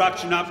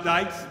construction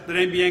updates that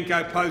NBN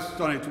Co posts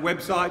on its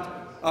website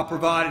are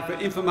provided for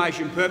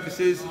information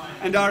purposes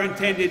and are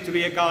intended to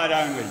be a guide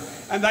only.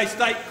 And they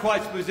state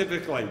quite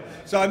specifically.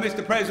 So,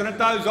 Mr President,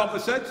 those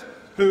opposite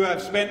who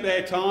have spent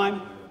their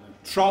time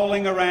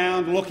trolling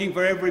around looking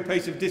for every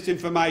piece of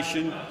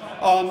disinformation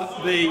on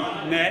the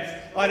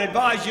net, I'd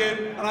advise you,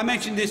 and I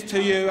mentioned this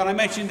to you, and I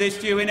mentioned this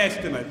to you in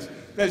estimates,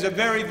 there's a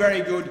very,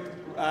 very good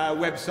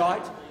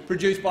website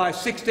produced by a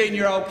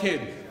 16-year-old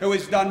kid who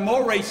has done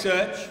more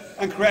research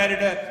and created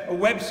a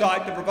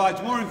website that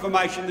provides more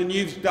information than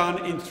you've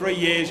done in 3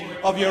 years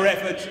of your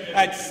efforts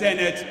at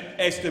Senate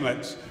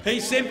estimates.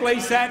 He simply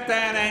sat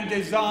down and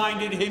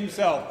designed it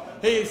himself.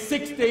 He is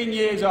 16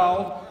 years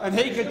old, and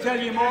he could tell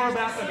you more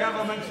about the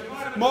government's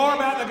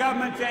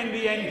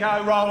NBN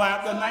Co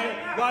rollout than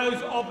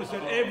those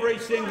opposite, every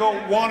single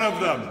one of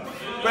them.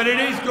 But it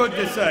is good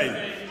to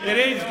see. It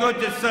is good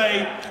to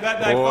see that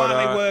they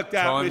finally worked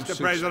out, Mr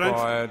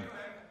President.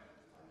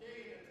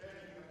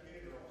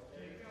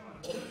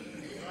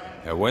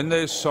 Now, when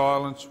there's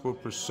silence, we'll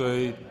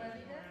proceed.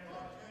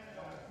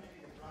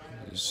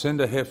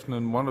 Senator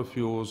Heffernan, one of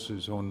yours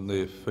is on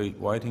their feet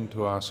waiting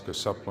to ask a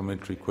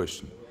supplementary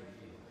question.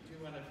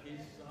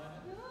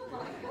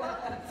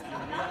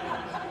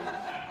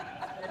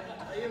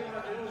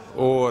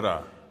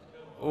 Order.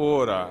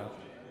 Order.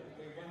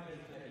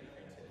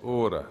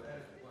 Order.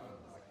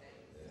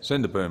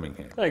 Senator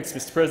Birmingham. Thanks,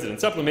 Mr President.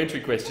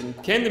 Supplementary question.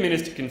 Can the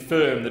minister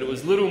confirm that it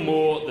was little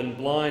more than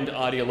blind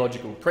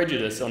ideological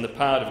prejudice on the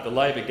part of the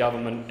Labor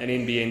government and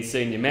NBN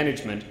senior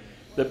management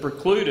that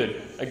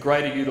precluded a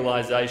greater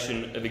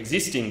utilisation of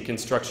existing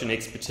construction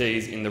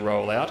expertise in the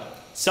rollout,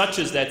 such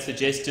as that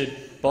suggested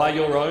by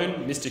your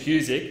own Mr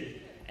Husic,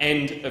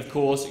 and, of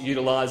course,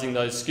 utilising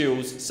those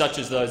skills, such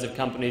as those of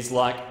companies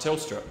like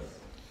Telstra?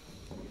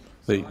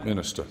 The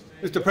Minister.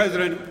 Mr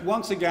President,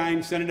 once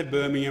again Senator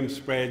Birmingham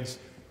spreads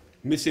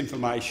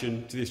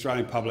misinformation to the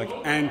Australian public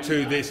and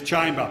to this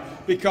chamber,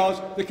 because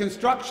the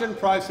construction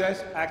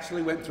process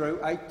actually went through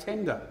a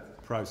tender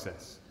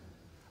process.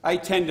 And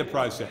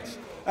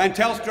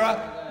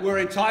Telstra were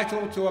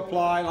entitled to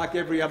apply like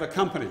every other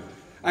company.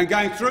 And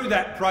going through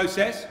that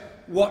process,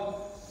 what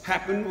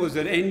happened was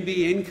that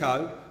NBN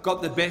Co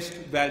got the best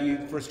value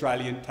for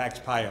Australian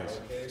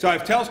taxpayers. So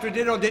if Telstra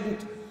did or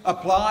didn't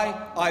apply,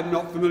 I'm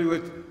not familiar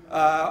with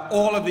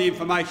all of the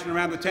information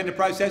around the tender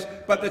process,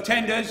 but the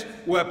tenders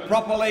were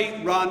properly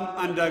run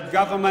under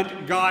government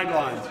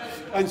guidelines.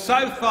 And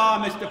so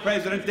far, Mr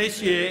President,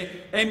 this year,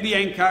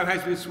 NBN Co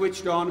has been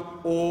switched on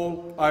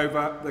all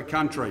over the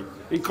country,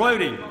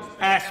 including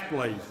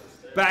Aspley,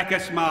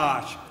 Bacchus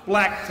Marsh,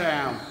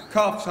 Blacktown,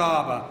 Coffs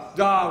Harbour,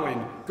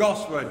 Darwin,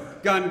 Gosford,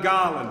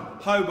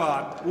 Gungahlin,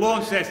 Hobart,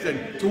 Launceston,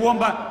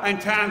 Toowoomba and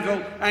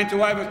Townsville, and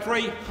to over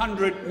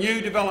 300 new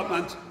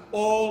developments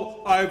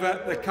all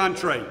over the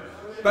country.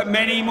 But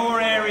many more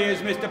areas,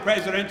 Mr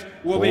President,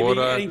 will be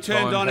getting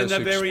turned on in the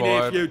very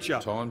near future.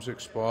 Time's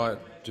expired.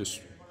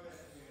 Just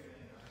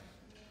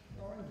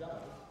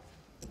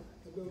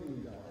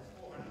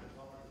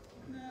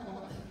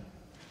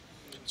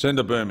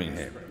Senator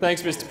Birmingham.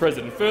 Thanks, Mr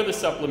President. Further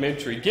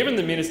supplementary. Given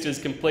the minister's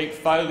complete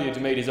failure to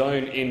meet his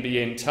own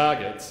NBN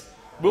targets,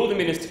 will the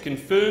minister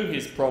confirm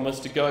his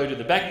promise to go to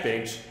the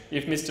backbench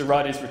if Mr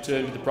Rudd is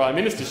returned to the Prime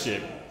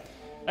Ministership?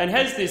 And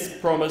has this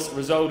promise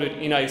resulted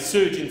in a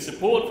surge in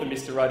support for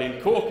Mr Rudd in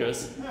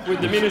caucus,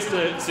 with the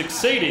minister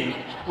succeeding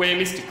where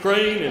Mr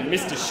Crean and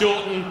Mr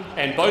Shorten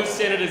and both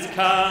Senators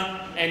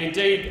Carr and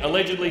indeed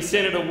allegedly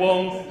Senator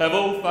Wong have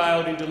all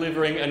failed in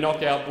delivering a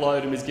knockout blow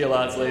to Ms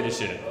Gillard's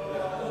leadership?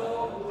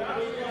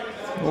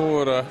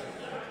 Order.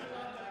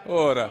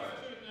 Order.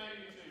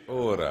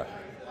 Order.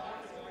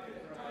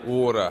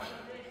 Order.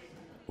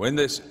 When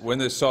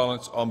there's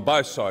silence on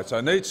both sides,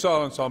 I need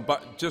silence on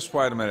both. Just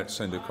wait a minute,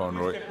 Senator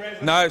Conroy.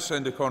 No,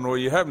 Senator Conroy,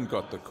 you haven't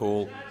got the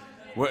call.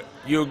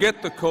 You'll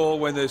get the call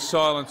when there's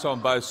silence on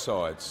both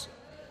sides.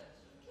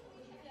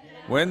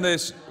 When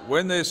there's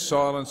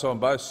silence on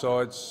both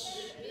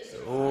sides,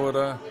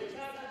 order,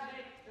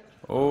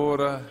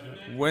 order.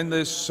 When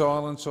there's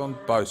silence on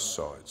both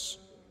sides.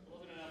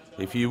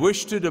 If you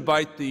wish to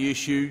debate the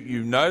issue,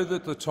 you know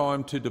that the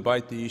time to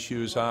debate the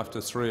issue is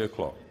after 3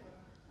 o'clock.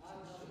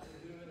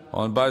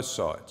 On both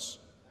sides.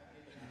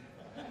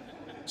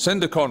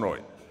 Senator Conroy.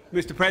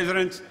 Mr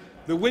President,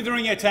 the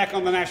withering attack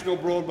on the national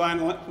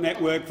broadband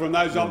network from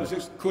those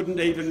opposites couldn't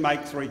even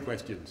make 3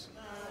 questions.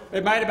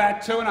 It made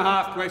about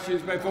 2.5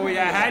 questions before you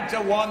had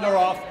to wander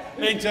off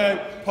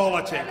into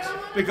politics,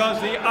 because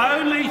the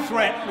only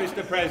threat,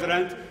 Mr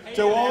President,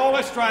 to all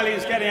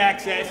Australians getting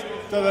access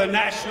to the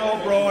national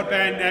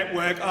broadband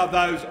network of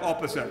those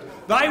opposite.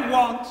 They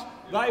want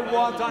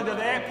under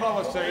their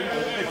policy,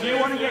 if you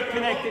want to get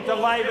connected to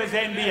Labor's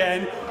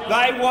NBN,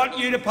 they want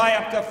you to pay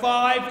up to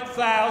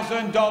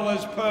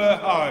 $5,000 per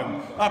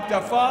home, up to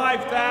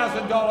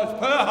 $5,000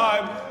 per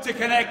home to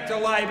connect to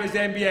Labor's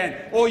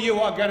NBN, or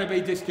you are going to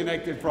be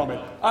disconnected from it,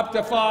 up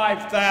to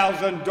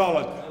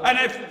 $5,000.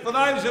 And for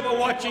those who were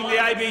watching the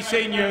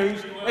ABC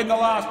News in the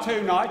last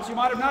 2 nights, you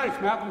might have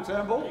noticed Malcolm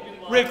Turnbull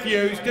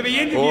refused to be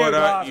interviewed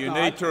last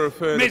night. Need to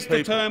refer to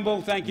Mr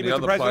Turnbull, thank you,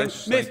 Mr President.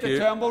 Mr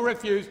Turnbull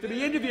refused to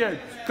be interviewed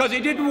because he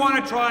didn't want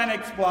to try and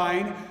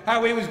explain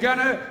how he was going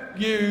to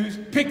use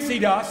pixie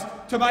dust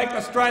to make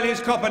Australia's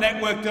copper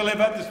network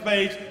deliver the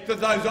speeds that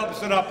those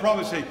opposite are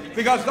promising,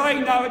 because they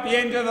know at the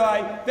end of the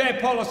day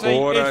their policy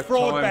is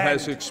fraud. Time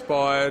has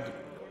expired.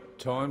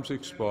 Time's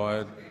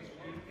expired.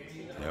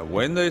 Now,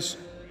 when there's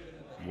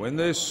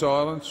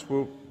silence,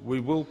 we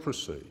will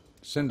proceed.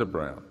 Senator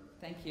Brown.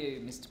 Thank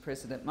you, Mr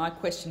President. My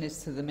question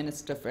is to the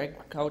Minister for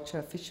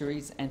Agriculture,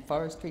 Fisheries and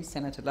Forestry,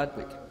 Senator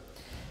Ludwig.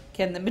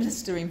 Can the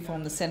minister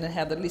inform the Senate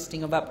how the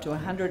listing of up to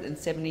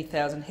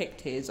 170,000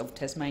 hectares of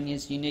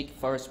Tasmania's unique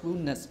forest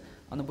wilderness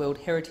on the World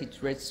Heritage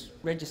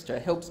Register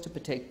helps to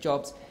protect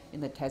jobs in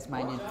the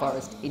Tasmanian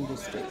forest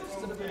industry?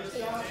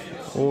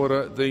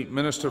 Order. The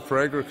Minister for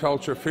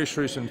Agriculture,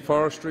 Fisheries and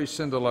Forestry,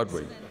 Senator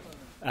Ludwig.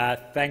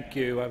 Thank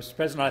you, Mr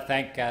President. I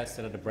thank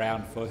Senator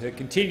Brown for her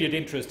continued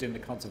interest in the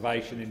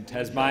conservation in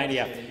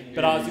Tasmania.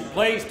 But I was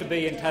pleased to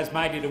be in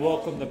Tasmania to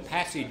welcome the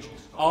passage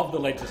of the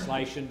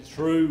legislation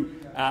through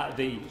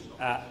the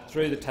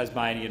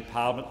Tasmanian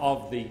Parliament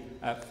of the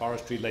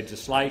forestry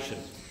legislation.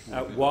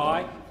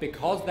 Why?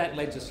 Because that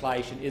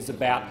legislation is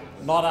about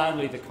not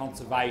only the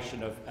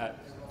conservation of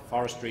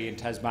forestry in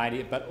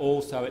Tasmania, but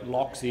also it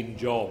locks in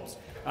jobs.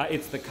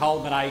 It's the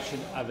culmination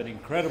of an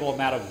incredible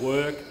amount of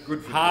work,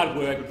 hard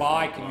work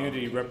by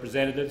community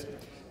representatives,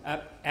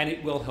 and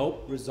it will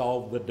help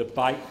resolve the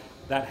debate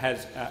that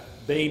has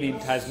been in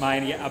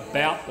Tasmania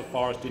about the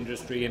forest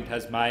industry in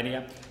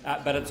Tasmania.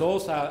 But it's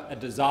also a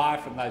desire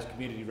from those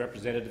community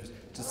representatives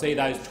to see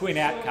those twin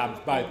outcomes,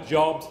 both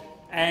jobs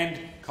and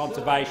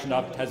conservation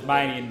of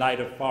Tasmanian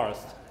native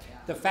forests.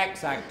 The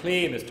facts are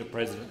clear, Mr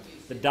President.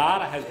 The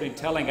data has been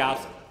telling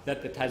us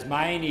that the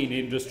Tasmanian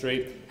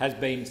industry has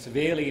been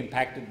severely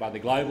impacted by the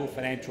global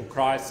financial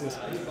crisis,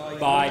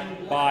 by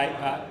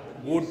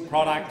wood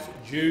products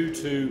due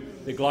to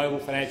the global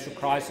financial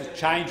crisis,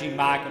 changing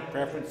market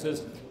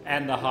preferences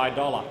and the high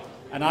dollar.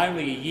 And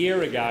only a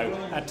year ago,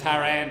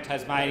 Taran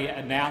Tasmania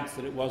announced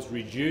that it was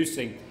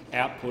reducing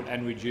output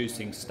and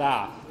reducing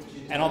staff.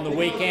 And on the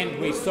weekend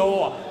we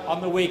saw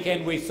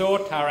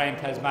Taran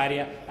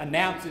Tasmania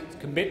announce its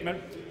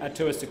commitment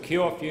to a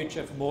secure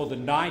future for more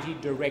than 90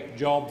 direct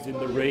jobs in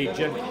the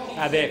region.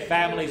 Their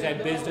families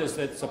and business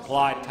that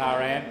supply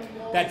Taran.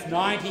 That's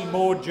 90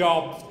 more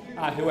jobs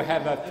who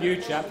have a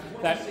future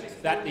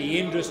that the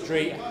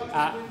industry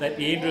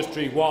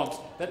wants,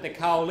 that the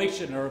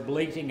coalition are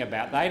bleating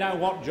about. They don't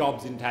want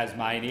jobs in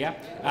Tasmania.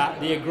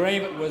 The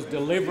agreement was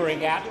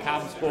delivering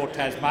outcomes for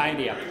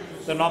Tasmania.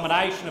 The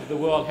nomination of the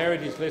World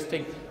Heritage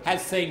listing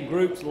has seen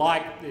groups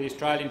like the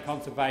Australian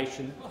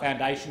Conservation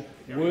Foundation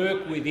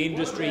work with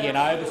industry in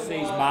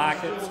overseas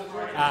markets,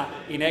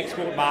 in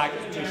export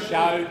markets, to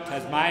show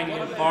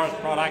Tasmanian forest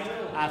products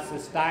are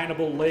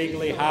sustainable,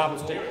 legally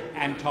harvested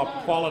and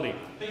top quality.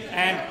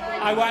 And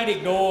I won't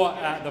ignore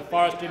the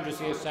Forest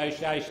Industry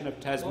Association of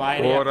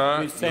Tasmania, Order.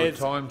 who says—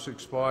 Your time's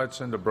expired.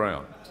 Senator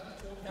Brown.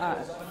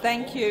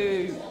 Thank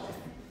you,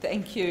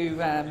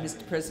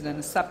 Mr President.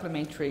 A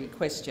supplementary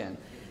question.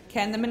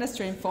 Can the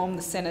minister inform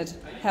the Senate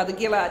how the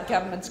Gillard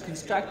government's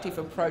constructive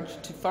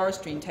approach to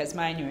forestry in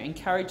Tasmania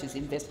encourages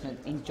investment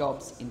in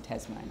jobs in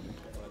Tasmania?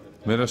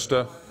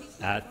 Minister.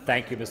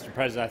 Thank you, Mr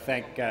President.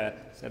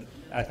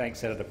 I thank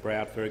Senator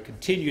Brown for her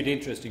continued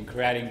interest in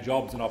creating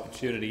jobs and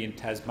opportunity in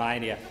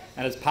Tasmania.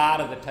 And as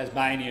part of the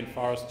Tasmanian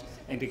Forest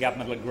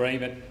Intergovernmental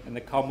Agreement, and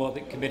the Commonwealth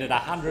it committed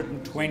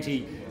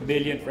 $120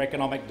 million for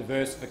economic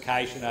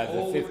diversification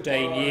over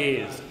 15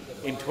 years.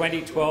 In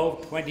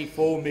 2012,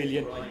 $24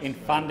 million in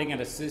funding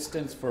and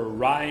assistance for a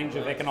range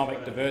of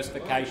economic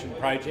diversification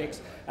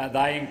projects.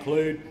 They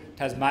include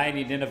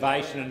Tasmanian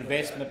Innovation and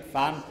Investment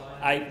Fund,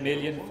 $8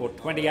 million for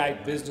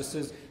 28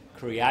 businesses,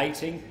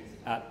 creating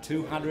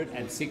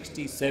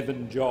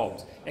 267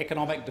 jobs.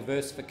 Economic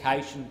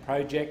diversification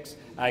projects,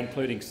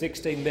 including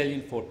 $16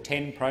 million for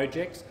 10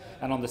 projects.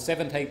 And on the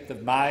 17th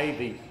of May,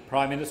 the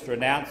Prime Minister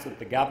announced that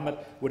the government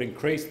would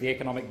increase the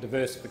economic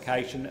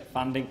diversification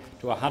funding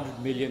to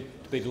 $100 million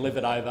to be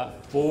delivered over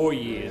 4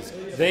 years.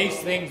 These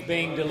things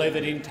being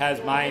delivered in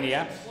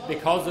Tasmania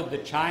because of the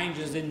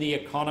changes in the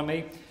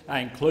economy,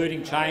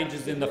 including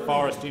changes in the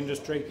forest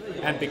industry,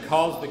 and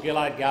because the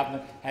Gillard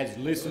government has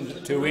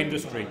listened to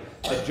industry.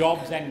 The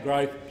Jobs and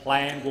Growth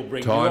Plan will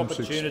bring new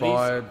opportunities.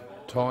 Expired.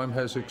 Time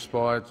has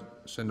expired.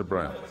 Senator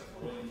Brown.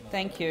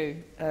 Thank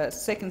you.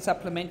 Second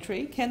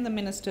supplementary. Can the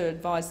minister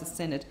advise the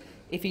Senate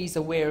if he is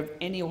aware of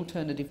any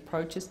alternative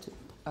approaches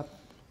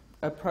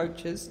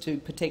approaches to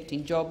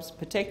protecting jobs,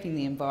 protecting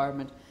the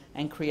environment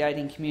and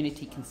creating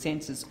community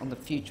consensus on the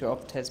future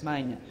of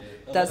Tasmania.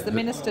 Does the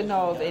minister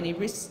know of any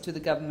risks to the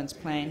government's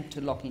plan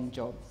to lock in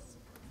jobs?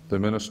 The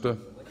Minister.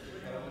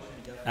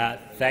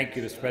 Thank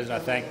you, Mr.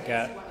 President. I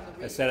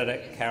thank Senator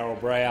Carol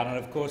Brown. And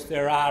of course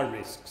there are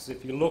risks.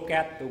 If you look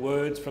at the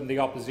words from the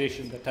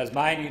opposition, the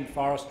Tasmanian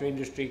forestry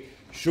industry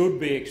should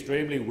be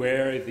extremely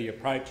wary of the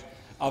approach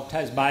of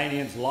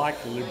Tasmanians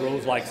like the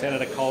Liberals, like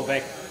Senator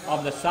Colbeck.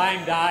 On the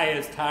same day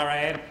as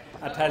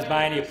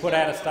Tasmania put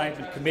out a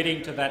statement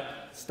committing to that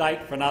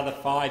state for another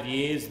 5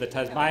 years, the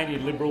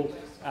Tasmanian Liberal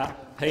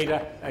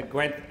Peter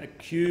Gwent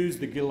accused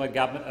the Gillard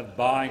government of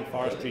buying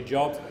forestry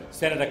jobs.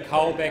 Senator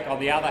Colbeck, on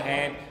the other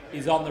hand,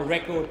 is on the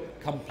record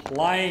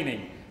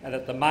complaining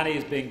that the money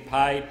is being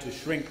paid to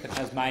shrink the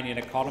Tasmanian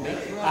economy.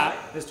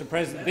 Mr.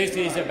 President, this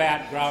is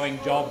about growing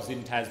jobs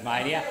in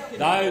Tasmania.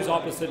 Those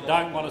opposite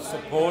don't want to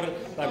support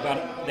it.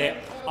 They're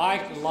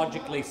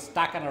ideologically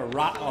stuck in a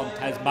rut on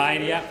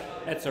Tasmania.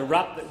 It's a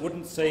rut that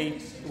would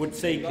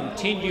see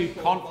continued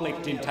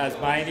conflict in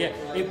Tasmania.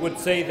 It would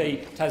see the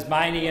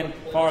Tasmanian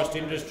forest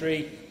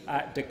industry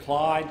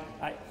decline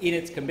in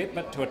its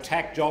commitment to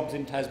attack jobs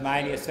in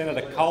Tasmania.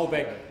 Senator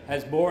Colbeck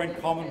has more in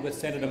common with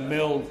Senator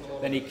Mills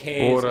than he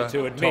cares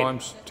to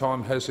admit.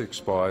 Time has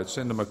expired.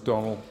 Senator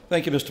McDonald.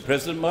 Thank you, Mr.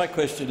 President. My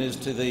question is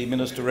to the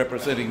Minister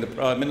representing the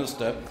Prime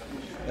Minister.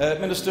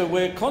 Minister,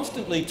 we're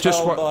constantly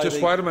told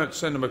Just wait a minute,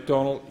 Senator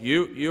McDonald.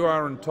 You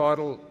are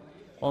entitled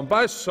on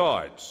both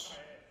sides.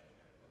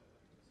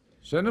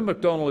 Senator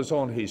McDonald is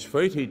on his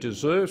feet. He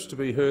deserves to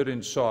be heard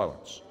in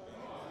silence.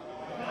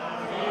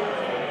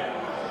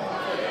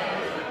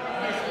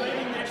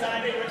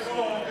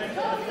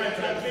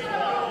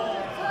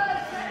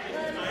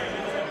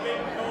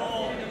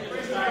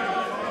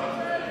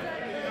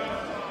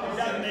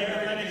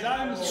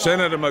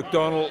 Senator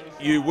McDonald,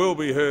 you will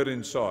be heard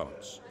in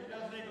silence.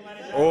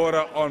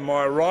 Order on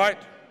my right.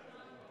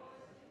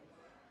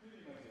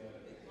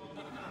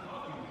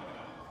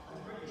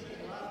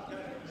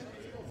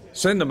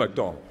 Senator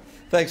McDonald.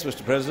 Thanks,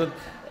 Mr. President.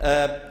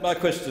 My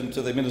question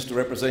to the Minister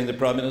representing the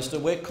Prime Minister.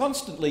 We're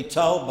constantly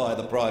told by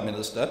the Prime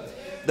Minister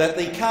that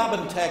the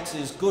carbon tax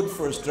is good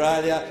for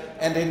Australia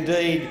and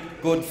indeed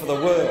good for the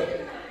world.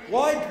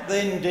 Why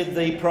then did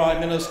the Prime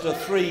Minister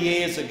 3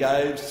 years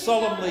ago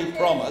solemnly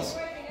promise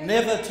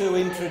never to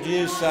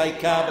introduce a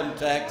carbon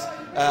tax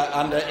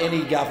under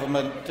any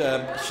government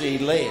she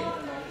led?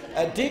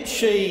 Did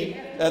she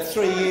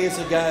 3 years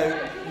ago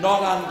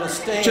not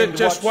understand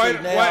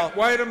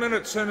wait a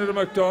minute, Senator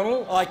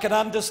McDonald. I can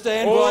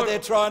understand why they're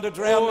trying to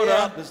drown me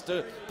out,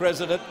 Mr.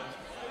 President.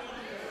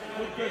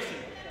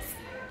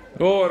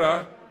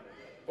 Order.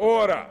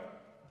 Order.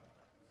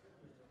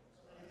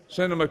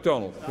 Senator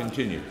McDonald,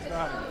 continue.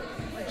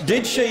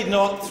 Did she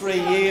not 3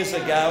 years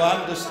ago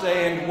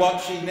understand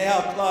what she now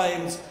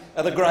claims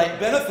are the great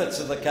benefits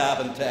of the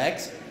carbon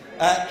tax?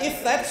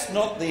 If that's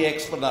not the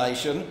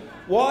explanation,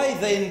 why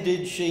then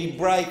did she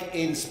break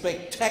in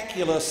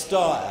spectacular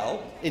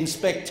style, in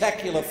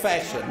spectacular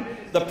fashion,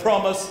 the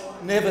promise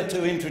never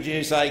to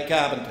introduce a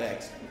carbon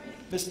tax?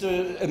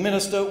 Mr.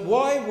 Minister,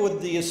 why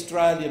would the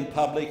Australian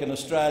public and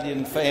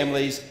Australian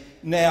families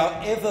now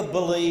ever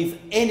believe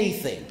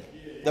anything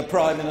the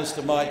Prime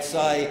Minister might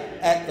say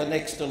at the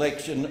next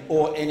election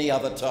or any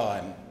other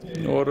time?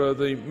 Order.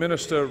 The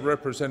Minister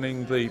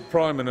representing the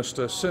Prime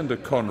Minister, Senator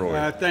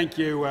Conroy. Thank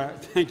you,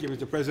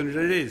 Mr. President.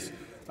 It is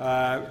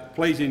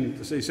pleasing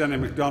to see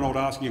Senator McDonald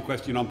asking a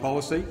question on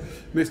policy,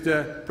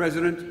 Mr.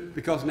 President,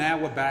 because now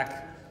we're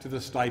back to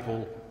the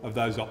staple of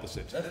those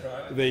opposites. That's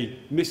right. The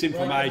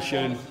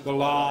misinformation, the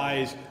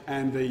lies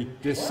and the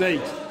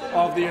deceit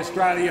of the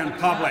Australian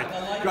public.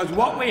 Because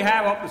what we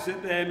have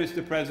opposite there,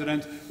 Mr.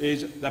 President,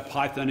 is the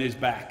python is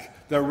back,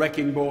 the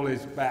wrecking ball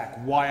is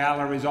back,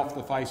 Whyalla is off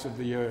the face of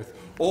the earth.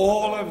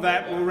 All of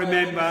that we'll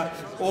remember,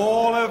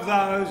 all of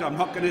those. I'm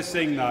not going to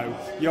sing though.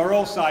 You're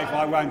all safe,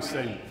 I won't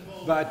sing.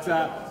 But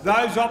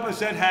those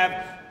opposite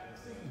have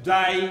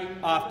day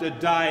after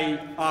day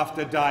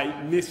after day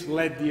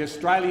misled the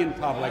Australian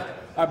public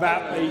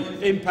about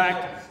the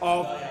impact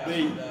of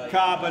the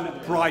carbon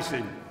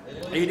pricing.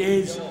 It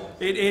is,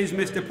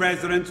 Mr.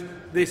 President,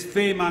 this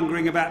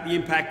fear-mongering about the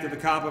impact of the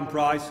carbon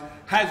price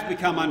has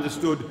become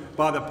understood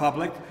by the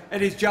public.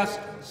 It is just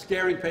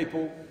scaring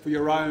people for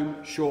your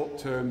own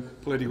short-term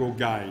political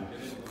gain.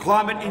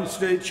 Climate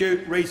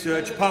Institute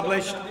research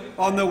published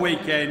on the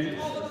weekend,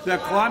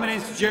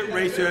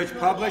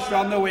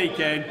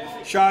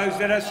 shows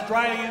that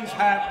Australians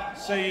have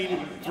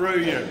seen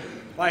through you.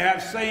 They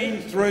have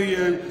seen through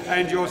you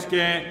and your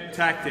scare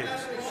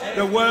tactics.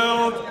 The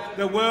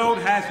world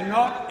has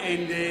not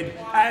ended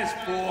as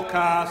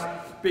forecast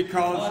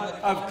because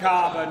of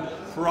carbon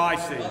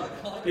pricing.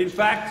 In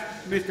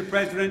fact, Mr.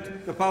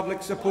 President, the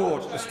public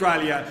support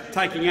Australia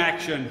taking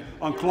action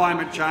on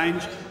climate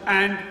change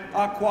and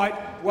are quite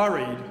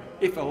worried,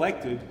 if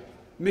elected,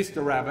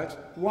 Mr. Abbott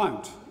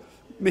won't.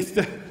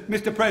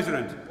 Mr.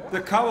 President,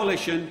 the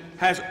coalition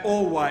has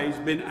always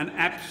been an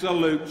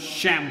absolute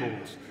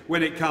shambles.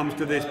 when it comes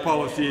to this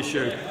policy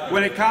issue.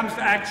 When it comes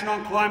to action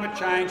on climate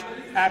change,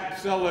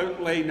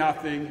 absolutely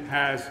nothing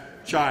has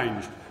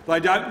changed. They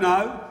don't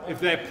know if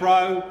they're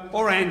pro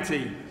or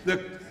anti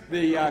the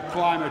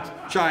climate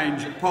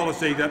change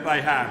policy that they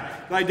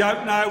have. They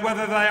don't know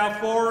whether they are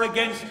for or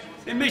against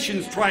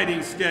emissions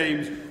trading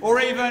schemes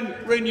or even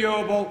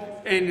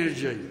renewable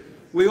energy.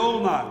 We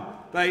all know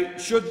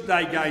should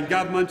they gain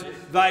government,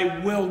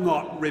 they will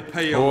not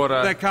repeal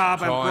the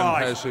carbon price.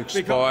 Time has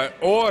expired.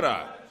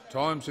 Order.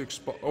 Time's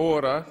expired.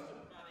 Order.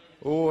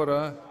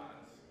 Order.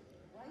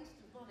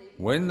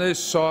 When there's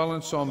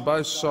silence on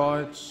both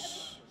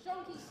sides,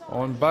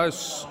 on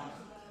both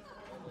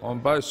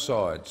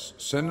sides,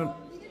 Senator.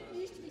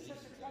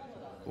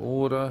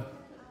 Order.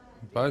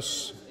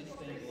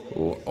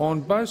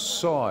 On both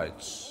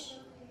sides.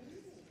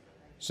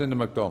 Senator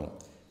McDonald.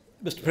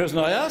 Mr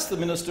President, I ask the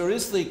Minister,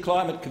 is the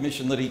Climate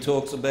Commission that he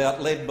talks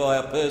about led by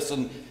a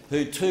person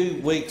who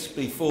 2 weeks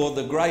before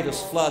the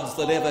greatest floods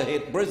that ever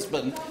hit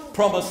Brisbane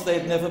promised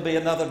there'd never be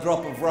another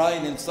drop of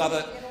rain in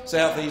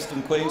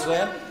south-eastern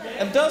Queensland?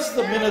 And does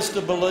the Minister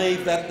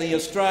believe that the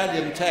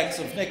Australian tax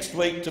of next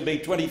week to be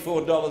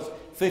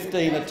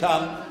 $24.15 a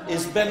tonne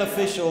is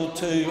beneficial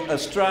to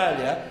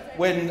Australia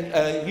when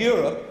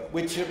Europe,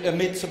 which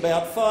emits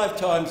about 5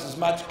 times as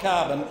much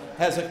carbon,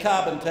 has a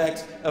carbon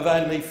tax of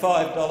only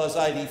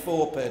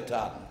 $5.84 per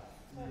tonne?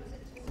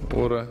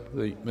 Order.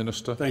 The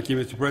Minister. Thank you,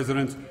 Mr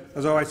President.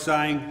 As I was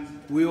saying,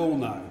 we all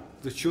know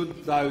that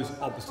should those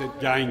opposite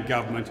gain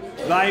government,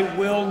 they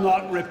will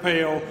not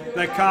repeal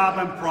the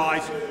carbon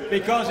price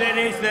because it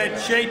is the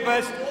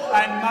cheapest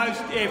and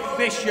most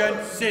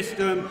efficient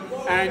system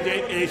and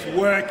it is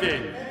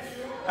working.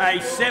 A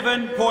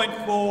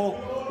 7.4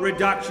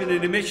 reduction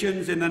in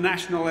emissions in the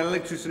national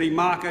electricity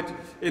market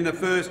in the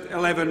first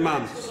 11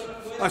 months.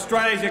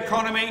 Australia's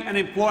economy and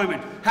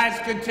employment has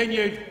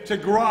continued to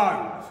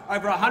grow.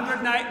 Over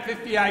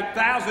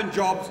 158,000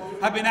 jobs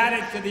have been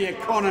added to the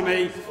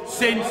economy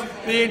since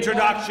the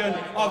introduction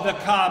of the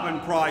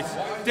carbon price,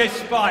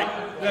 despite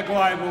the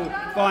global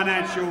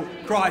financial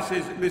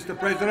crisis, Mr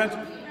President.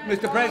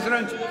 Mr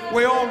President,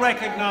 we all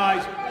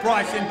recognise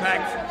price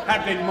impacts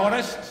have been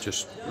modest.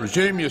 Just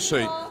resume your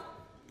seat.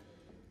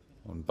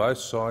 On both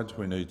sides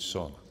we need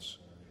silence.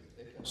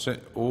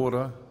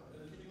 Order.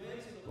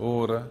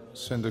 Order.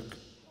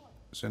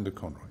 Senator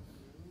Conroy.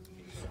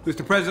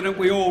 Mr President,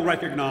 we all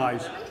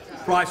recognise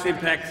price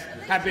impacts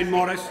have been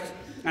modest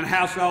and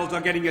households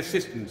are getting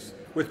assistance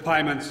with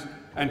payments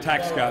and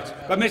tax cuts.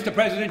 But, Mr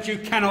President, you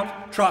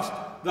cannot trust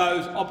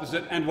those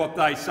opposite and what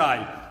they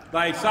say.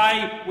 They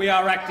say we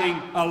are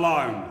acting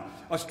alone.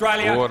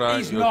 Australia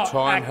is not acting alone. Order. Your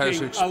time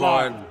has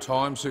expired.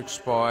 Time's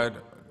expired.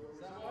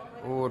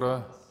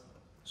 Order.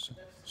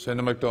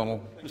 Senator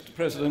McDonald. Mr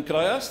President, could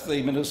I ask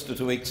the Minister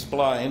to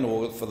explain,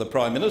 or for the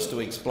Prime Minister to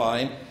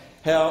explain,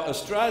 how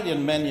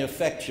Australian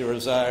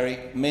manufacturers are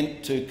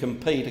meant to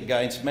compete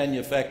against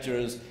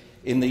manufacturers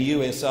in the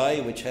USA,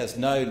 which has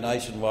no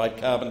nationwide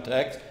carbon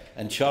tax,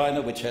 and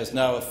China, which has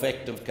no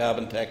effective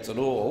carbon tax at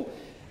all?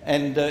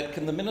 And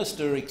can the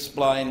Minister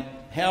explain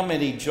how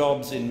many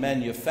jobs in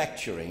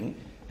manufacturing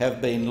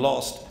have been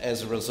lost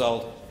as a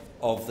result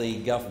of the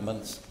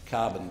government's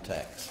carbon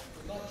tax?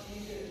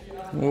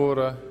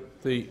 Order.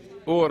 The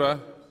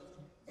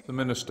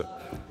Minister.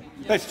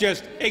 Let's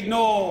just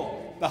ignore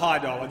the high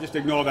dollar. Just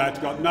ignore that. It's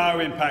got no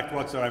impact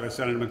whatsoever,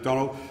 Senator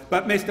McDonald.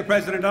 But, Mr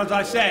President, as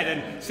I said,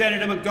 and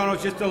Senator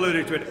McDonald just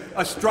alluded to it,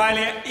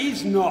 Australia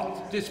is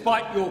not,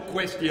 despite your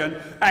question,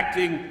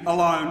 acting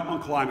alone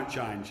on climate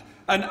change.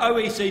 An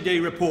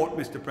OECD report,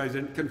 Mr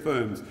President,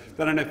 confirms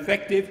that an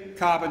effective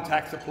carbon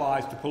tax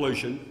applies to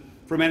pollution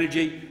from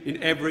energy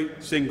in every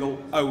single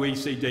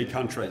OECD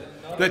country.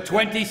 The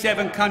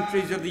 27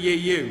 countries of the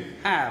EU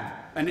have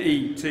an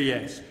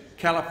ETS.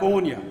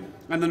 California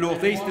and the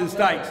northeastern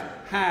states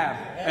have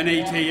an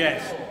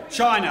ETS.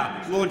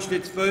 China launched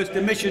its first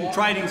emission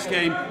trading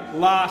scheme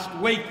last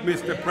week,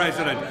 Mr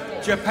President.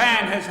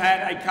 Japan has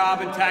had a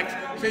carbon tax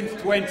since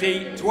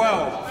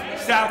 2012.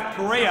 South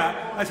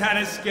Korea has had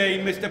a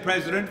scheme, Mr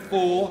President,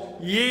 for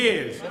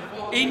years.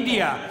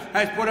 India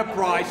has put a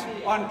price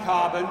on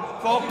carbon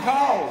for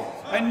coal.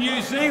 And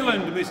New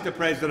Zealand, Mr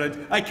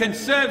President, a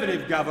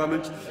Conservative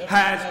government,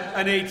 has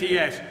an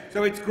ETS.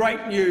 So it's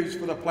great news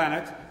for the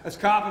planet as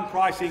carbon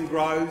pricing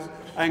grows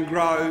and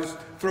grows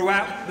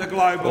throughout the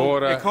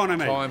global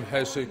economy. Time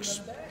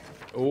has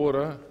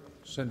Order.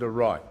 Senator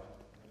Wright.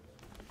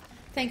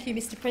 Thank you,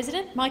 Mr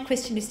President. My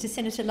question is to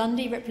Senator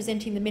Lundy,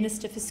 representing the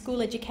Minister for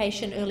School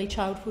Education, Early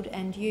Childhood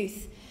and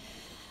Youth.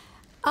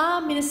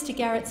 Are Minister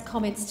Garrett's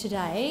comments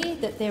today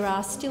that there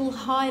are still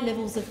high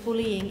levels of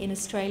bullying in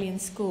Australian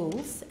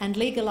schools and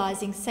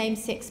legalising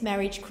same-sex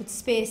marriage could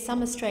spare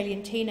some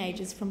Australian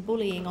teenagers from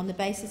bullying on the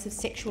basis of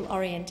sexual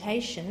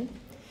orientation,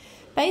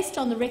 based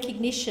on the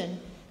recognition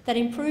that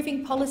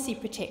improving policy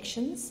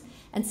protections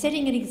and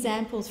setting an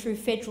example through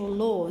federal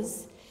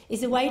laws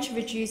is a way to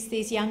reduce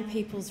these young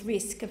people's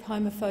risk of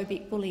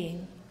homophobic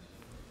bullying?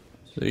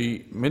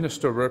 The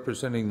Minister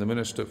representing the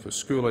Minister for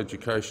School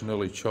Education,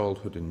 Early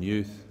Childhood and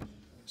Youth,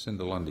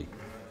 Senator Lundy.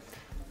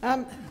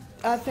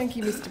 Thank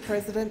you, Mr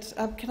President.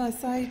 Can I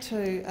say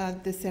to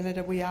the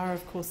Senator, we are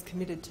of course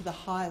committed to the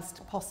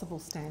highest possible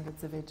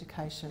standards of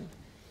education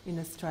in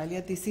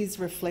Australia. This is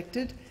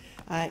reflected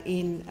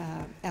in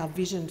our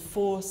vision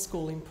for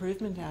school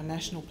improvement, our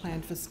national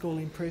plan for school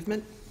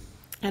improvement,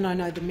 and I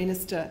know the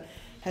minister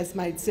has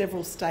made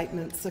several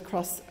statements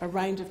across a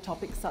range of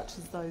topics such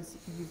as those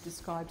you've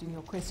described in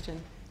your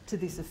question to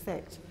this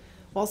effect.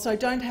 Whilst I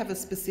don't have a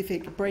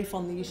specific brief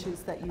on the issues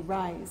that you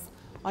raise,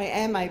 I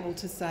am able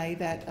to say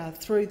that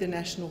through the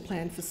National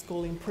Plan for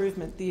School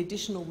Improvement, the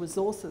additional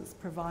resources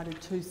provided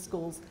to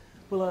schools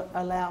will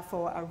allow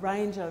for a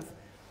range of,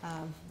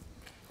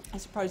 I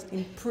suppose,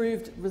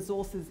 improved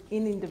resources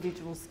in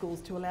individual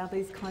schools to allow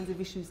these kinds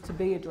of issues to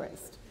be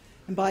addressed.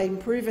 And by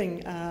improving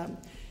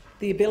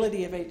the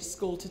ability of each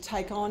school to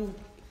take on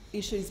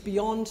issues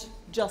beyond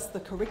just the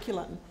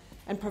curriculum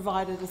and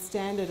provided a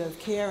standard of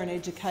care and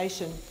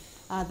education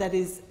that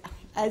is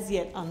as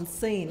yet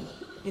unseen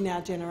in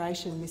our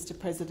generation, Mr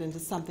President,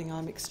 is something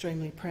I'm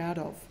extremely proud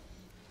of.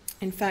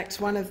 In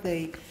fact, one of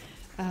the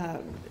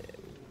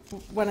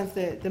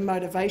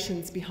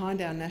motivations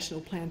behind our National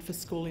Plan for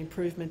School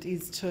Improvement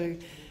is to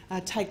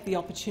take the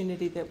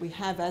opportunity that we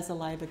have as a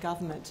Labor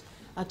government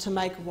to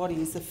make what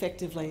is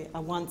effectively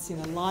a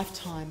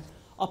once-in-a-lifetime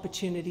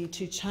opportunity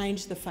to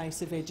change the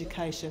face of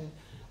education,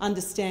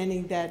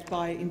 understanding that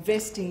by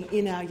investing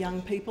in our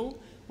young people,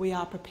 we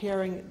are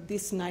preparing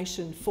this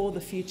nation for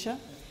the future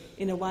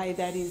in a way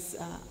that is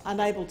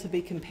unable to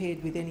be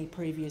compared with any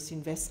previous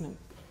investment.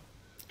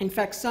 In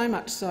fact, so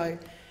much so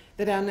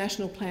that our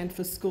National Plan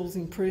for Schools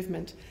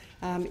Improvement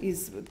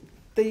is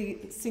the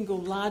single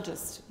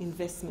largest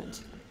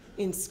investment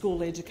in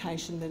school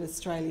education that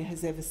Australia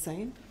has ever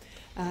seen.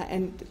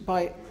 And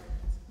by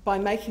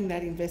making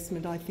that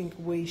investment, I think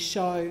we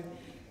show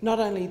not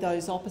only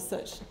those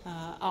opposite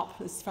up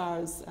as far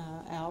as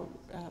our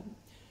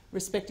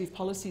respective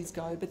policies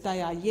go, but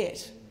they are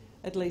yet,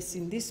 at least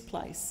in this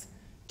place,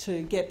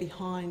 to get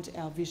behind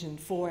our vision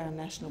for our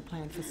National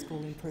Plan for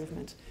School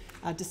Improvement,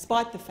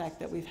 despite the fact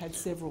that we've had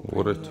several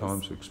Order.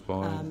 Time's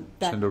expired.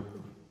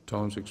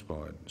 Time's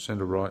expired.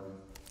 Senator Wright.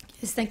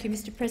 Yes, thank you,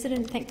 Mr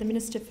President. Thank the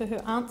Minister for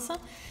her answer.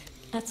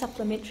 A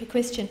supplementary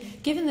question.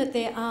 Given that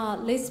there are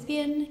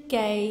lesbian,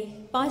 gay,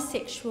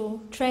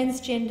 bisexual,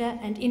 transgender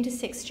and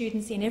intersex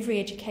students in every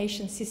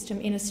education system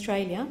in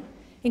Australia,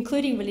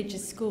 including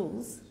religious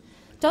schools,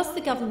 does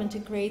the government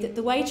agree that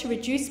the way to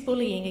reduce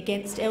bullying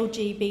against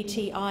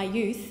LGBTI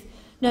youth,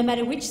 no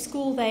matter which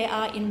school they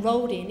are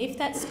enrolled in, if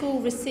that school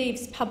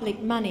receives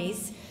public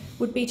monies,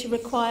 would be to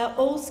require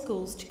all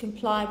schools to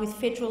comply with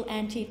federal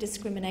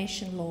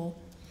anti-discrimination law?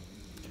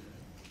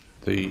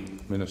 The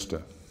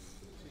Minister.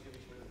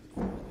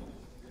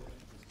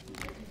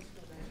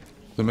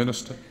 The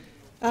Minister.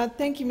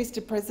 Thank you,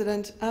 Mr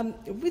President.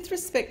 With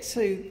respect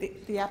to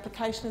the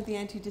application of the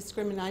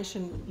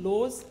anti-discrimination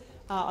laws,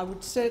 I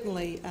would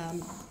certainly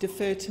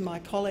defer to my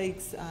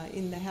colleagues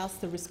in the House,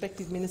 the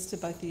respective minister,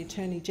 both the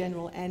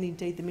Attorney-General and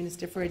indeed the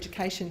Minister for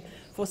Education,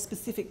 for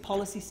specific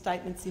policy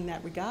statements in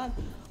that regard.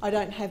 I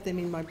don't have them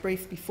in my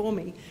brief before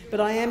me, but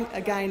I am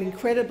again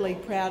incredibly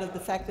proud of the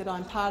fact that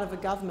I'm part of a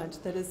government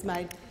that has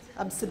made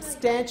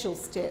substantial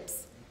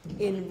steps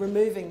in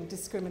removing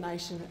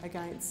discrimination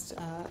against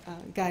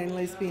gay and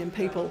lesbian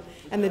people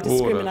and the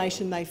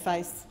discrimination they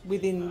face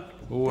within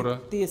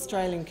the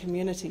Australian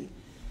community.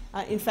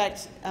 In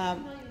fact,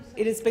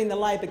 it has been the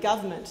Labor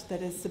government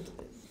that has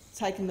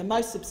taken the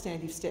most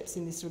substantive steps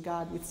in this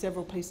regard, with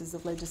several pieces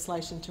of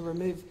legislation to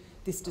remove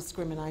this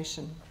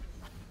discrimination.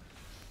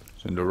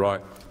 Senator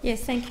Wright.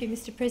 Yes, thank you,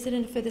 Mr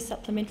President. For the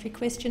supplementary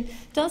question,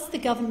 does the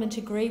government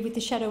agree with the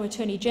Shadow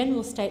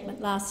Attorney-General's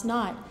statement last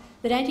night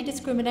that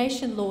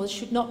anti-discrimination laws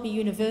should not be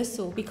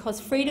universal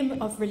because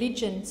freedom of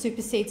religion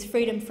supersedes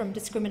freedom from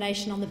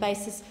discrimination on the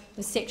basis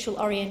of sexual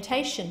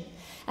orientation?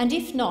 And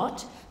if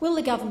not, will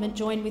the government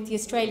join with the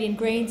Australian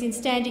Greens in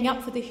standing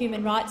up for the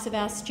human rights of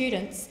our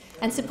students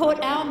and support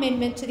our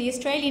amendment to the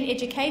Australian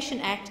Education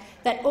Act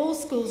that all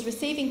schools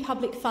receiving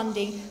public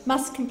funding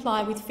must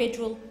comply with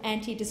federal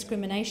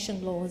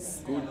anti-discrimination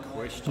laws? Good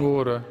question.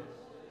 Order.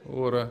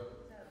 Order.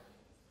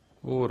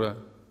 Order.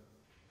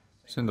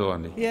 Senator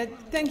Lundy. Yeah,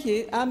 thank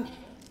you.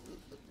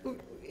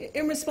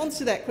 In response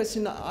to that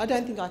question, I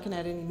don't think I can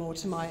add any more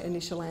to my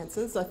initial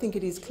answers. I think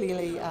it is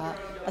clearly a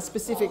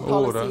specific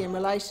policy in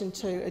relation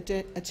to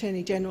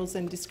Attorney-Generals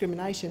and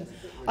discrimination.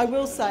 I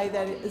will say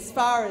that as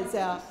far as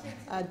our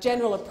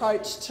general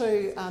approach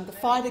to the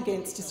fight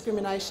against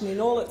discrimination in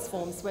all its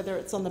forms, whether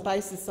it's on the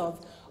basis of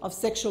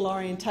sexual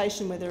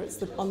orientation, whether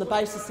it's on the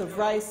basis of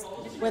race,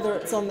 whether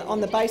it's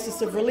on the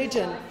basis of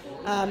religion,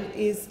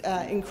 is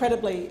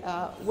incredibly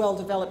well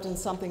developed and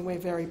something we're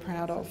very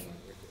proud of.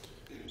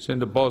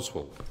 Senator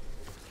Boswell.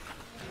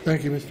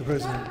 Thank you, Mr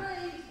President.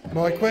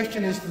 My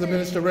question is to the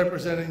Minister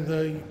representing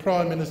the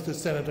Prime Minister,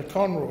 Senator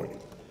Conroy.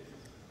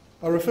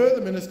 I refer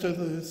the Minister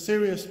to the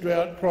serious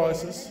drought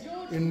crisis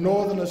in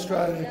Northern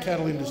Australian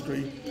cattle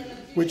industry,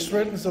 which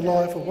threatens the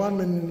life of 1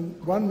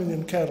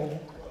 million cattle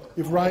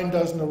if rain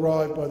doesn't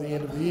arrive by the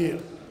end of the year.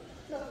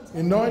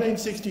 In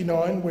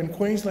 1969, when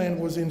Queensland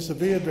was in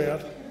severe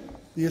drought,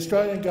 the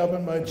Australian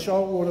government made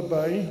Shoalwater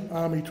Bay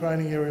Army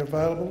Training Area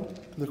available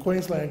to the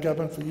Queensland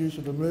government for use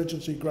of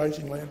emergency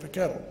grazing land for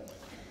cattle.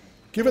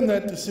 Given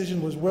that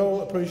decision was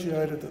well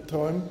appreciated at the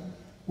time,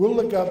 will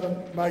the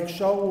government make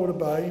Shoalwater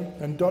Bay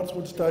and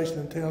Dotswood Station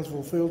and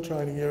Townsville Field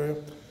Training Area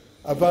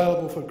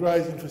available for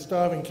grazing for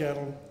starving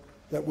cattle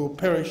that will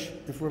perish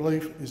if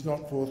relief is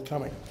not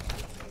forthcoming?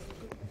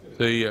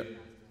 The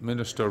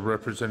Minister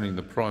representing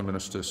the Prime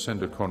Minister,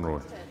 Senator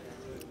Conroy.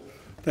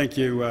 Thank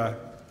you,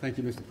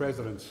 Mr.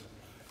 President.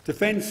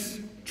 Defence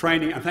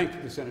training, and thank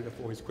the Senator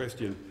for his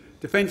question.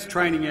 Defence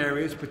training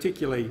areas,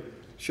 particularly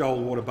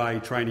Shoalwater Bay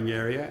Training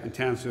Area and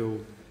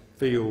Townsville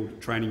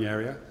Field Training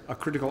Area, are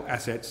critical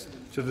assets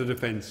to the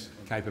defence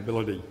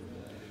capability.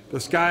 The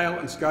scale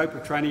and scope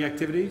of training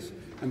activities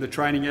and the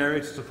training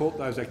area to support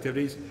those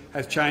activities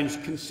has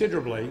changed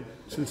considerably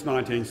since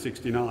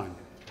 1969.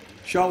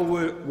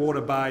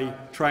 Shoalwater Bay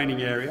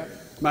Training Area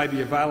may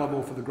be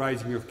available for the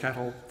grazing of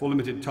cattle for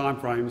limited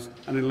timeframes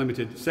and in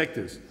limited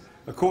sectors.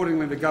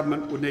 Accordingly, the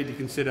government would need to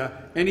consider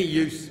any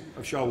use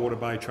of Shoalwater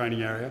Bay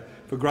Training Area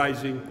for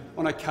grazing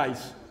on a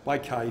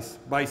case-by-case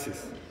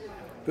basis.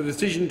 The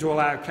decision to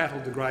allow cattle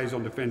to graze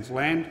on defence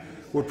land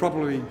would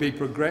probably be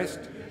progressed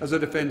as a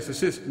defence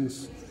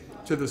assistance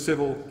to the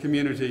civil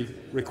community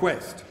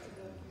request.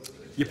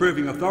 The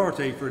approving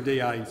authority for a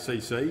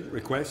DACC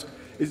request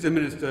is the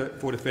Minister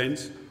for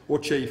Defence or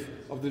Chief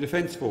of the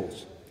Defence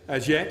Force.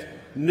 As yet,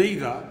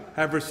 neither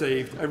have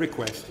received a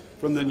request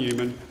from the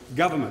Newman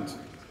government.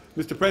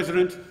 Mr.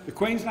 President, the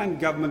Queensland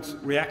Government's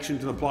reaction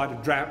to the plight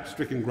of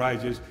drought-stricken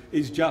graziers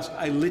is just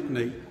a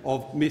litany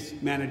of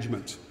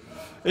mismanagement.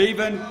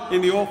 Even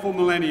in the awful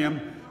millennium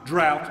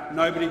drought,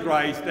 nobody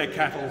grazed their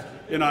cattle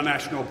in our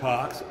national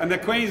parks, and the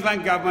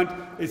Queensland Government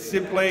is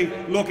simply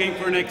looking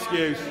for an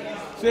excuse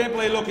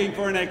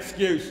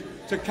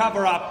to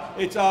cover up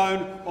its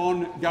own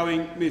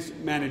ongoing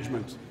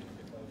mismanagement.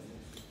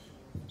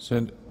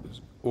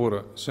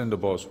 Order. Senator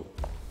Boswell.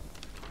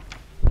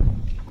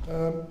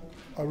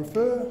 I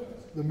refer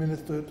the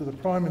Minister to the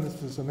Prime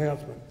Minister's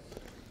announcement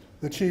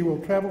that she will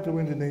travel to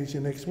Indonesia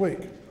next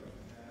week.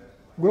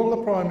 Will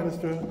the Prime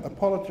Minister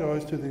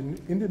apologise to the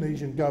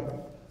Indonesian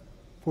government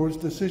for its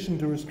decision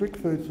to restrict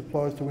food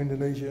supplies to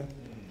Indonesia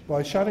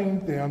by shutting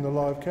down the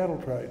live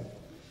cattle trade,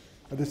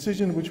 a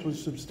decision which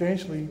was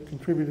substantially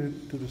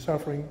contributed to the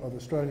suffering of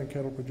Australian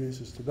cattle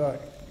producers today?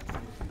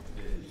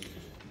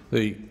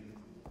 The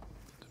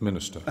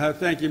Minister.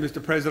 Thank you,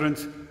 Mr.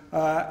 President.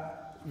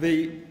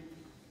 The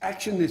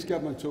action this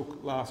government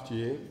took last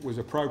year was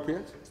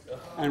appropriate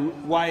and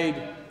weighed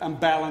and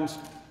balanced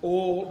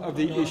all of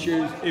the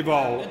issues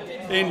involved.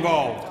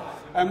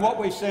 And what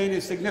we've seen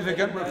is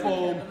significant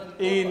reform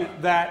in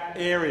that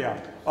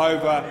area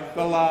over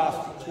the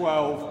last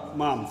 12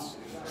 months.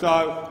 So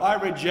I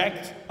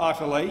reject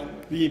utterly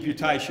the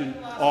imputation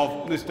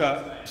of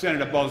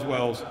Senator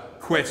Boswell's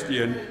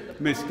question,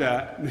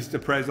 Mr.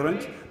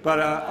 President,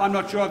 but I'm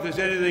not sure if there's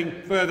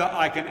anything further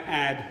I can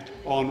add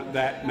on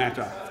that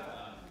matter.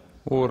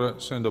 Order.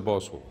 Senator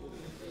Boswell.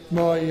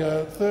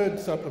 My third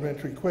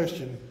supplementary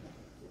question.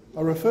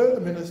 I refer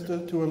the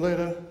Minister to a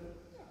letter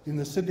in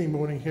the Sydney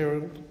Morning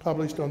Herald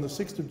published on the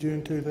 6th of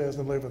June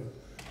 2011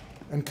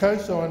 and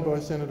co-signed by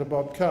Senator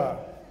Bob Carr,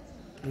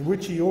 in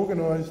which an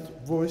organisation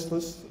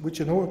Voiceless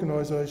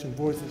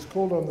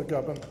called on the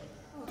government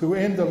to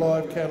end the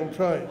live cattle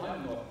trade.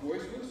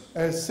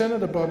 As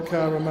Senator Bob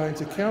Carr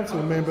remains a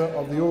council member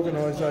of the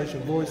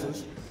organisation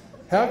Voiceless,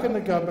 how can the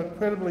government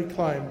credibly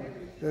claim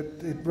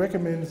that it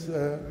remains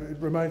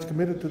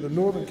committed to the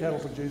northern cattle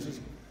producers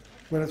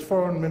when its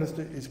foreign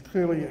minister is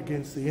clearly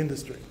against the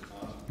industry?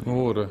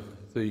 Order.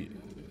 The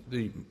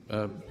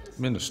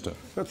Minister.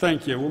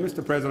 Thank you. Well,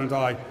 Mr. President,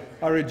 I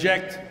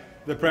reject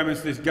the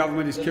premise this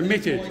government is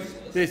committed.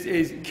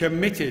 This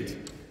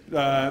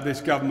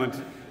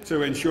government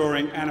to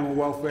ensuring animal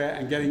welfare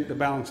and getting the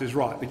balances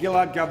right. The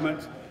Gillard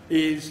government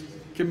is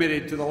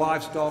committed to the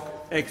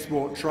livestock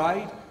export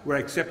trade, where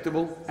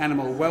acceptable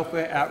animal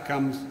welfare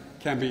outcomes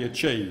can be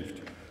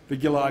achieved. The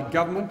Gillard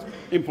government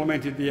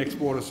implemented the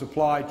Exporter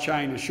Supply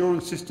Chain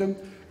Assurance System,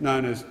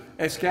 known as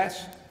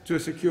ESCAS, to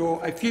secure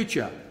a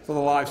future for the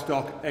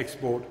livestock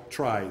export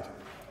trade.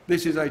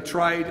 This is a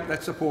trade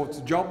that supports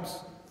jobs,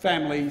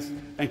 families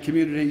and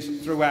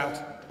communities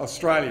throughout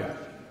Australia.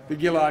 The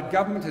Gillard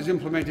government has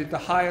implemented the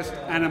highest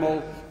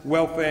animal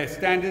welfare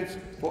standards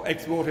for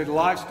exported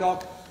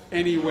livestock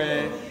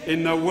anywhere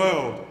in the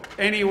world.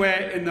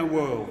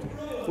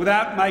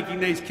 Without making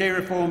these key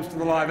reforms to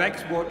the live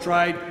export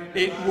trade,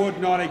 it would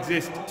not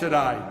exist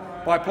today.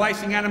 By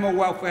placing animal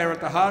welfare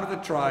at the heart of the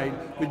trade,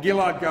 the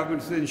Gillard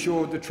government has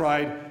ensured the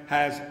trade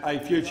has a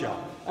future.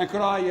 And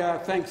could I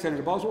thank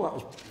Senator Boswell? That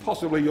was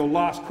possibly your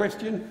last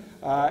question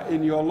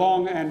in your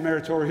long and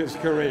meritorious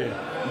career.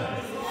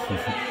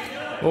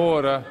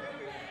 Order.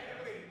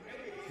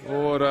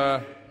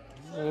 Order.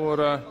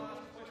 Order.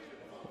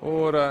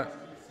 Order.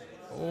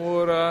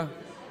 Order.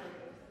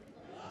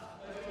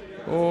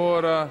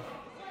 Order.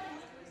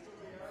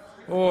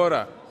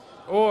 Order.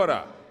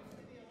 Order.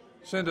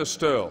 Senator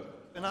Sterle.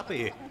 Been up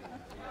here.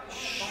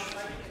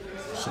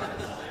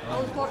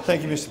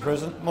 Thank you, Mr.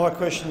 President. My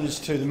question is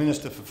to the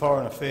Minister for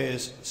Foreign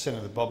Affairs,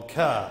 Senator Bob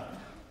Carr.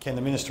 Can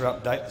the minister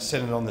update the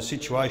Senate on the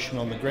situation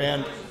on the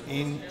ground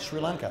in Sri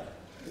Lanka?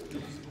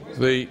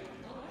 The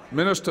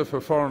Minister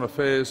for Foreign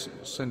Affairs,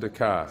 Senator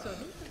Carr.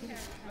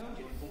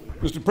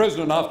 Mr.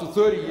 President, after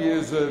 30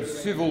 years of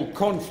civil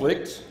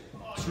conflict,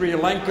 Sri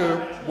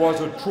Lanka was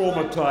a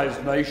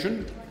traumatised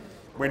nation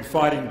when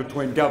fighting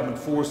between government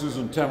forces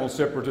and Tamil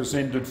separatists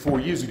ended 4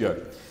 years ago.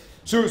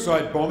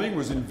 Suicide bombing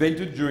was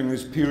invented during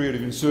this period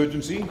of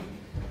insurgency.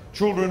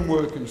 Children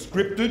were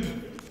conscripted.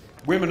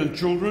 Women and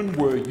children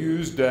were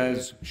used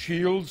as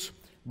shields.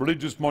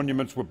 Religious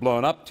monuments were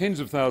blown up. Tens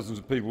of thousands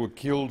of people were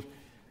killed.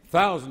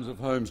 Thousands of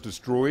homes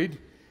destroyed.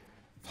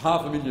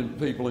 500,000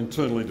 people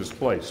internally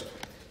displaced.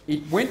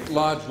 It went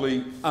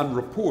largely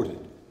unreported,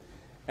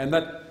 and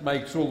that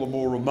makes all the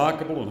more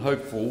remarkable and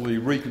hopeful the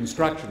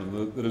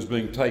reconstruction that is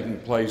being taking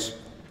place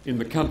in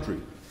the country.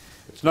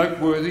 It's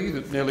noteworthy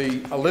that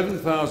nearly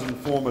 11,000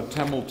 former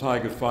Tamil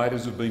Tiger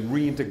fighters have been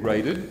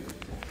reintegrated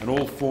and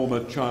all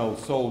former child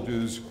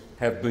soldiers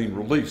have been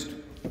released.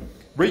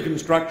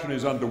 Reconstruction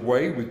is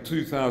underway with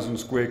 2,000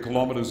 square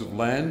kilometres of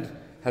land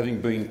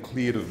having been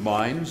cleared of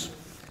mines.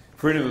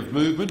 Freedom of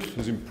movement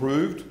has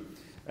improved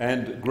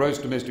and gross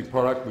domestic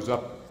product was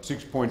up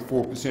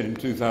 6.4% in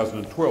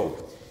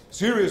 2012.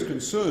 Serious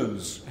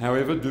concerns,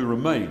 however, do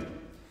remain.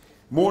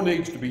 More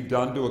needs to be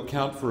done to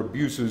account for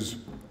abuses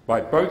by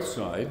both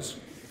sides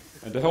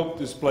and to help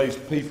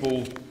displaced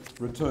people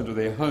return to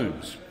their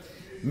homes.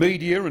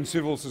 Media and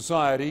civil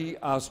society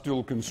are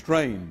still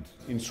constrained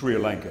in Sri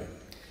Lanka,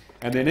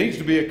 and there needs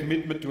to be a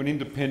commitment to an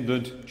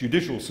independent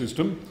judicial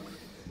system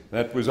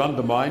that was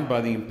undermined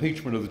by the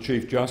impeachment of the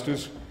Chief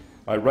Justice.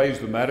 I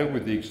raised the matter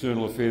with the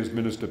External Affairs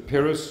Minister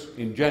Peris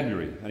in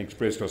January and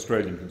expressed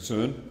Australian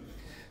concern.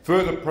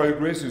 Further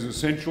progress is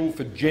essential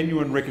for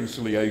genuine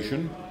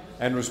reconciliation,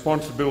 and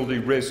responsibility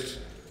rests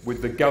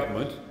with the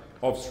government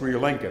of Sri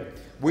Lanka.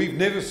 We've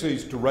never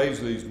ceased to raise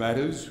these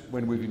matters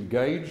when we've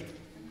engaged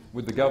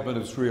with the government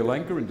of Sri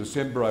Lanka. In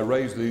December I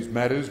raised these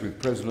matters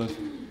with President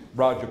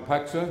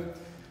Rajapaksa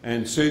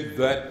and said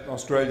that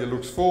Australia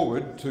looks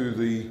forward to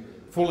the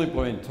full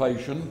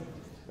implementation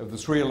of the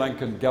Sri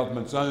Lankan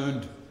government's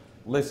own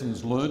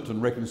Lessons Learnt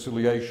and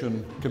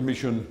Reconciliation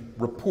Commission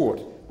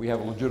report. We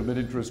have a legitimate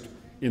interest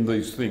in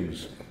these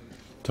things.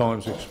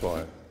 Time's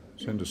expired.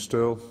 Senator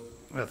Sterle.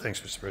 Well,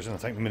 thanks, Mr. President.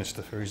 I thank the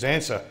minister for his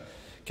answer.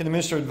 Can the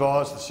minister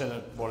advise the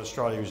Senate what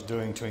Australia is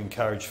doing to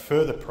encourage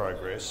further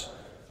progress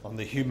on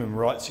the human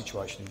rights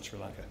situation in Sri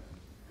Lanka?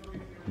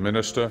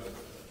 Minister.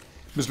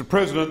 Mr.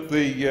 President,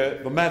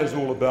 the matter is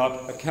all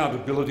about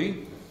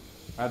accountability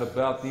and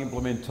about the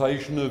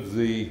implementation of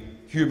the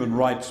human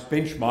rights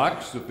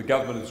benchmarks that the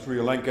government of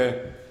Sri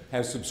Lanka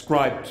has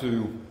subscribed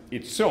to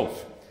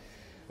itself.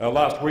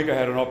 Last week I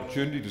had an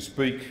opportunity to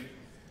speak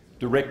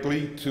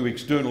directly to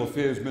External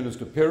Affairs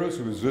Minister Peris,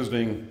 who was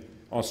visiting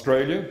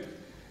Australia.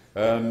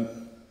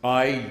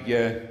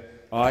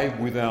 I,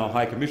 with our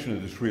High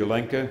Commissioner to Sri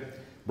Lanka,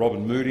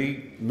 Robin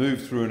Moody,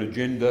 moved through an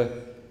agenda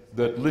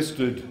that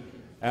listed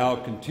our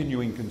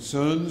continuing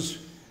concerns.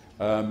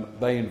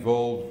 They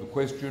involved the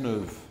question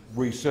of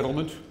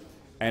resettlement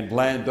and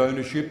land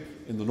ownership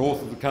in the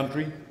north of the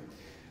country.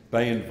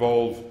 They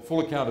involve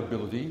full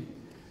accountability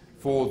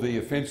for the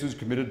offences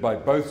committed by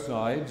both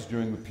sides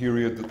during the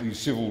period that the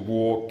civil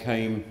war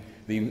came,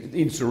 the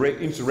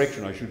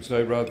insurrection, I should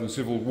say, rather than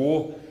civil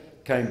war,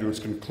 came to its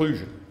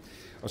conclusion.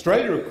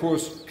 Australia, of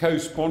course,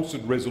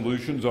 co-sponsored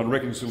resolutions on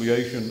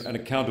reconciliation and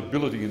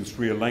accountability in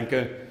Sri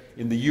Lanka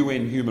in the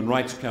UN Human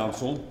Rights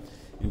Council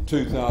in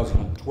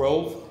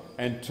 2012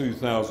 and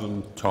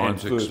 2013.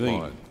 Time's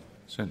expired.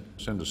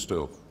 Senator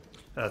Sterle.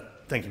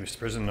 Thank you, Mr.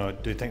 President. I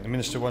do thank the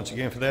minister once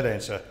again for that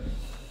answer.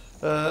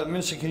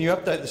 Minister, can you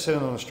update the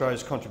Senate on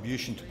Australia's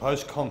contribution to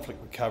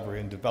post-conflict recovery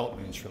and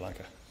development in Sri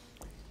Lanka?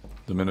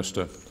 The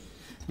Minister.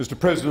 Mr.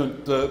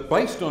 President,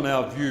 based on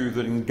our view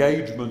that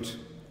engagement,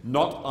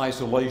 not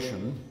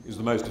isolation, is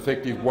the most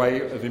effective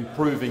way of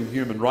improving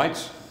human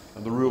rights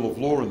and the rule of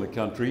law in the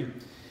country,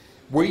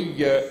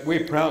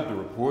 we're proud to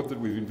report that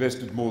we've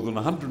invested more than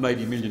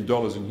 $180 million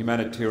in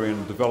humanitarian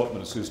and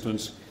development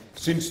assistance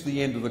since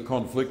the end of the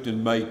conflict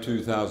in May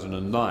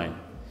 2009.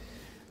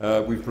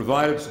 We've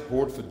provided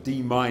support for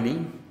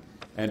demining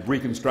and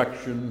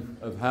reconstruction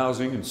of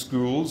housing and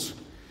schools.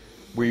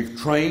 We've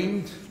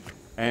trained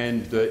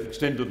and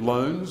extended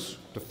loans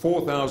to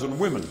 4,000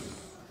 women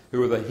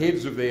who are the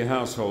heads of their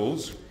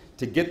households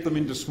to get them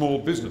into small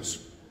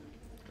business,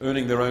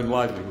 earning their own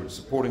livelihood,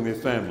 supporting their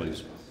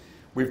families.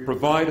 We've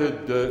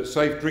provided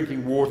safe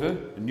drinking water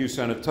and new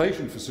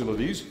sanitation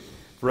facilities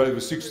for over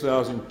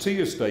 6,000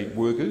 tea estate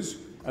workers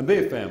and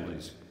their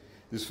families.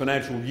 This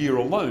financial year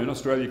alone,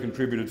 Australia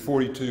contributed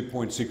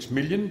 $42.6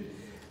 million,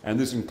 and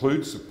this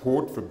includes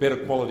support for better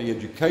quality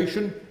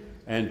education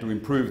and to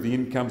improve the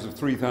incomes of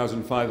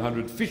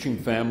 3,500 fishing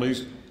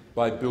families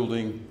by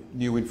building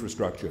new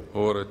infrastructure.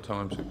 Order.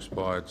 Time's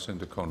expired.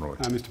 Senator Conroy.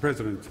 Mr.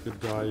 President,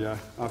 could I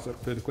ask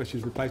that further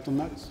questions be placed on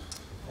notice?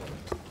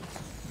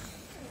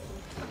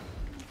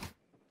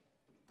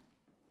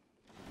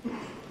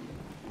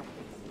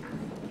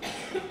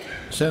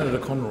 Senator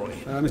Conroy.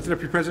 Mr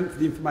Deputy President, for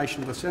the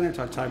information of the Senate,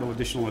 I table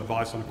additional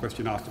advice on a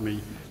question asked to me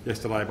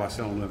yesterday by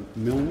Senator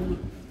Milne.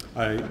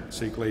 I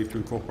seek leave to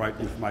incorporate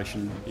the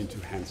information into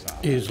Hansard.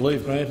 Is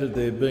leave granted?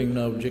 There being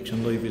no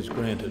objection, leave is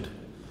granted.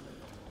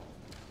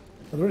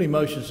 Are there any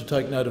motions to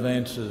take note of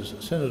answers?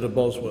 Senator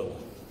Boswell.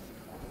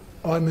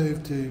 I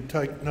move to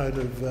take note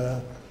of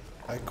a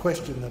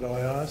question that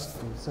I asked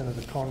from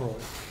Senator Conroy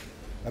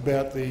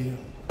about the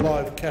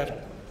live cattle.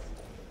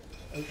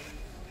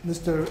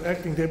 Mr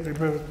Acting Deputy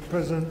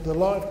President, the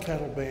live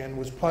cattle ban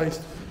was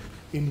placed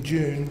in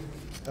June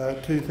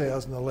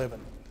 2011.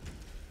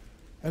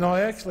 And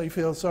I actually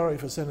feel sorry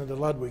for Senator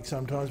Ludwig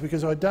sometimes,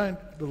 because I don't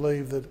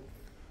believe that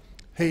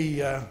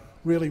he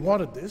really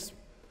wanted this,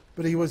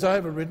 but he was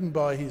overridden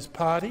by his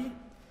party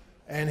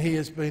and he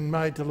has been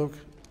made to look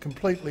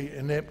completely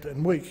inept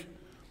and weak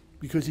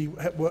because he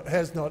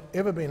has not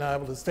ever been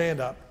able to stand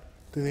up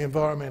to the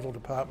Environmental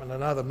Department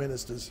and other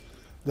ministers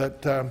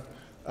that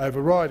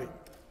override him.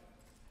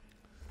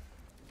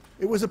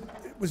 It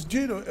was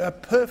due to a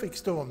perfect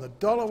storm. The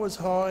dollar was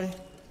high,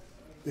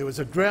 there was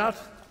a drought,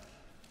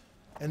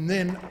 and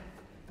then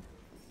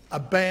a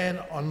ban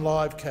on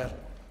live cattle.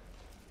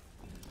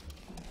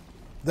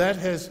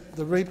 The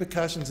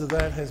repercussions of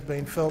that has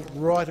been felt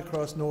right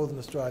across northern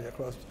Australia,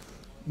 across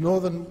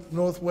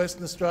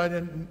northwestern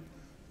Australia,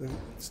 the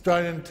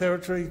Australian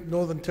Territory,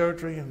 Northern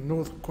Territory and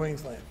North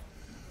Queensland.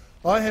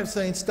 I have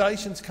seen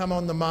stations come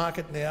on the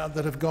market now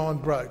that have gone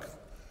broke.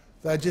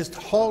 They're just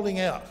holding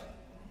out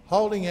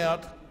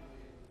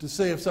to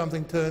see if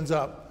something turns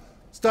up.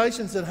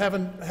 Stations that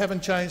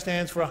haven't changed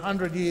hands for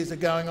 100 years are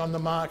going on the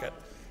market,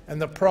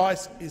 and the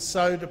price is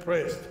so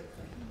depressed.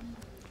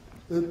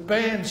 The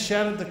ban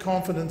shattered the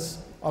confidence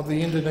of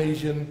the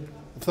Indonesian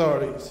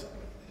authorities.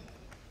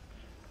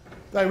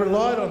 They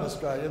relied on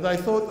Australia. They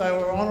thought they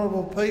were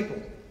honourable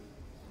people.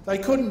 They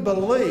couldn't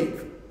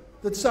believe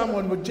that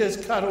someone would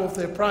just cut off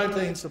their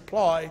protein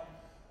supply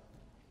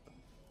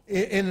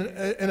in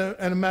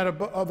a matter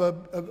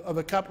of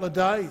a couple of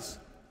days.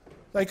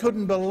 They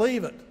couldn't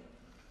believe it.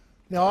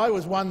 Now, I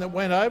was one that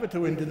went over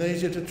to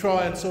Indonesia to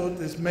try and sort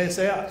this mess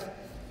out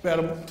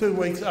about 2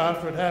 weeks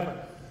after it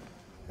happened.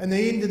 And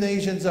the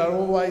Indonesians are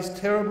always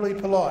terribly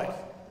polite,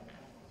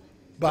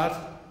 but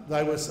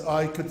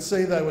I could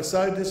see they were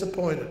so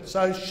disappointed,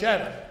 so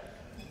shattered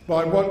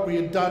by what we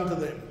had done to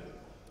them.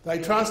 They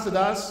trusted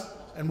us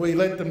and we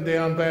let them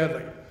down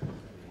badly.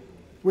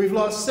 We've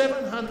lost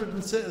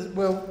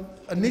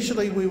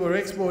initially we were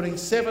exporting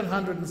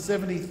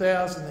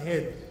 770,000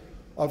 head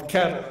of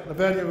cattle, a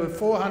value of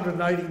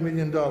 $480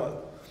 million.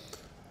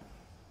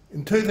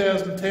 In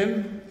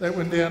 2010, that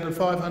went down to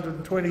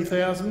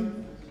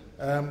 520,000,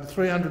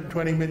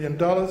 $320 million.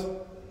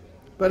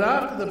 But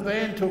after the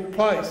ban took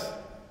place,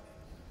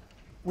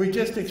 we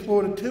just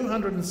exported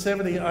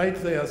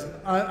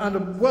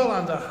 278,000, well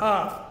under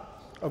half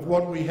of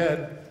what we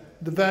had,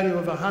 the value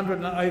of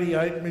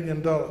 $188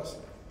 million.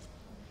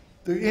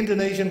 The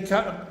Indonesian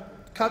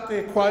cut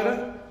their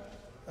quota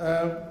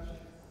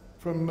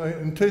from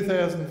in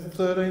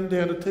 2013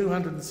 down to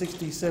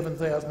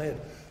 267,000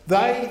 head.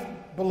 They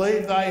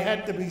believed they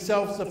had to be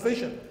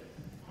self-sufficient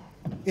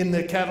in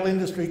the cattle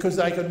industry because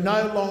they could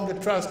no longer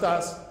trust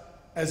us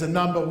as a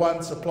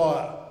 #1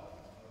 supplier.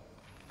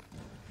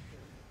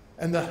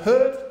 And the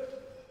hurt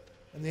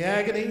and the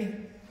agony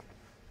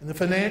and the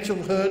financial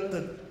hurt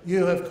that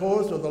you have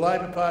caused, or the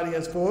Labor Party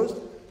has caused,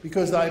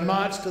 because they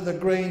marched to the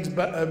Greens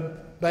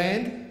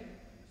band,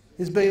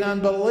 has been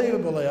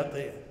unbelievable out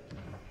there.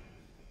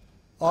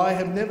 I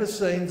have never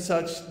seen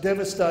such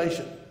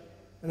devastation.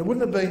 And it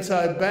wouldn't have been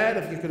so bad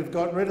if you could have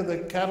got rid of the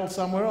cattle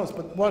somewhere else.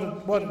 But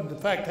what in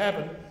fact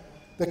happened,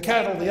 the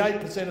cattle, the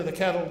 8% of the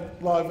cattle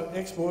live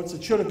exports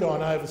that should have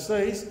gone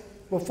overseas,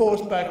 were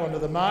forced back onto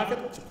the market.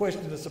 It's a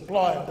question of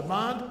supply and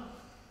demand.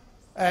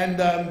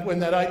 And when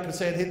that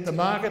 8% hit the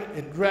market,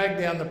 it dragged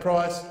down the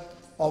price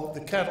of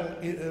the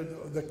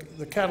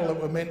cattle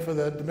that were meant for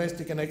the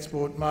domestic and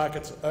export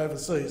markets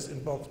overseas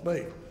in box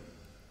beef.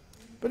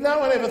 But no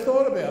one ever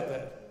thought about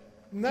that.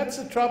 And that's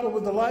the trouble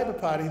with the Labor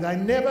Party. They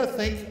never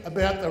think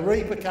about the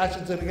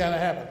repercussions that are going to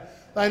happen.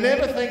 They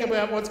never think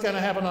about what's going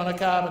to happen on a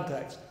carbon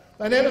tax.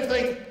 They never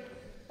think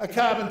a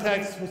carbon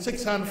tax for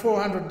 $600,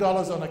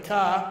 $400 on a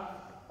car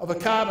of a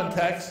carbon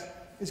tax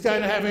is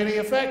going to have any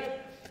effect.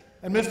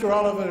 And Mr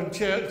Oliver, in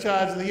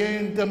charge of the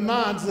union,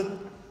 demands that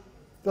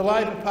the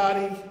Labor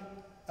Party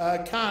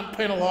can't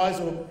penalise,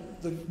 or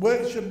the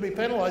workers shouldn't be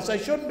penalised. They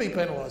shouldn't be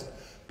penalised.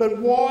 But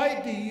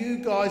why do you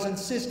guys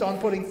insist on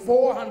putting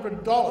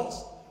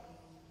 $400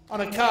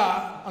 on a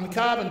car, on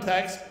carbon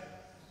tax,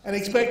 and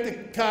expect the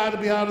car to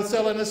be able to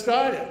sell in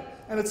Australia?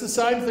 And it's the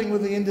same thing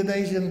with the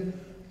Indonesian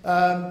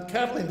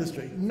cattle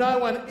industry. No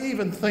one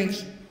even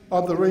thinks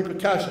of the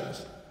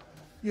repercussions.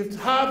 You've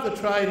halved the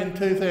trade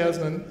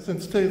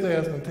since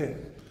 2010.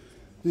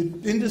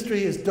 The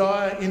industry is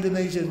dire.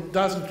 Indonesia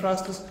doesn't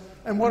trust us.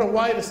 And what a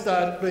way to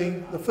start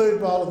being the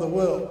food bowl of the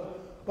world,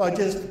 by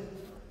just,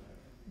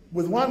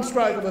 with one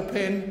stroke of a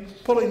pen,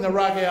 pulling the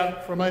rug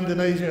out from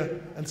Indonesia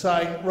and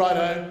saying,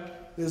 righto,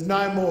 there's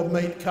no more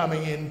meat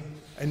coming in,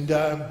 and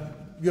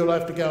you'll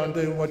have to go and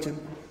do what you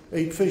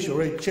eat fish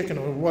or eat chicken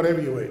or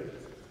whatever you eat.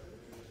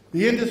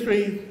 The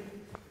industry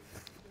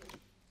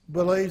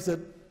believes that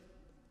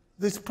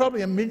there's probably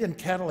 1 million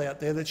cattle out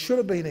there that should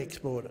have been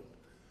exported,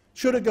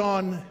 should have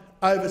gone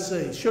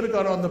overseas, should have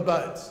got on the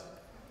boats.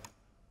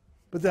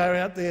 But they're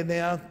out there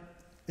now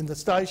in the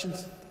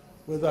stations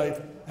where they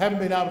haven't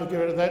been able to get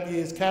rid of that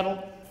year's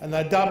cattle, and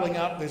they're doubling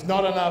up. There's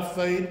not enough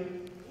feed,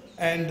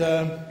 and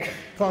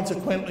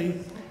consequently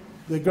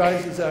the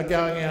graziers are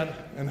going out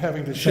and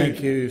having to shoot.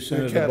 Thank you,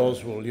 Senator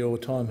Boswell. Your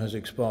time has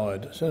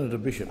expired. Senator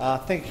Bishop.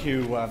 Thank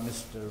you,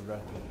 Mr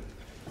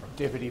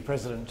Deputy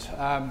President.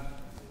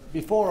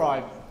 Before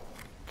I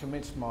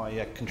commence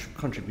my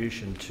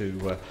contribution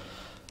to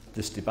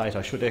this debate,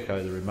 I should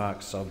echo the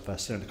remarks of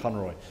Senator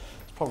Conroy.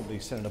 It's probably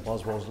Senator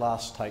Boswell's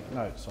last take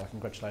note, so I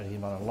congratulate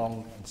him on a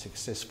long and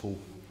successful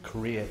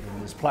career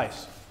in this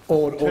place.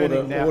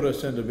 Order,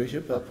 Senator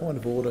Bishop. A point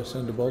of order,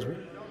 Senator Boswell.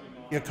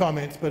 Your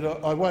comments, but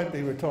I won't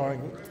be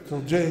retiring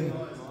until June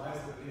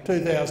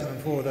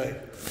 2014.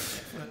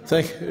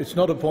 It's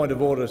not a point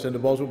of order, Senator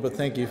Boswell, but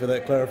thank you for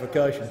that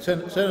clarification.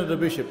 Senator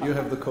Bishop, you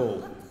have the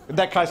call. In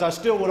that case, I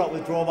still will not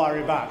withdraw my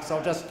remarks.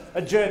 I'll just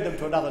adjourn them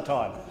to another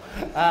time.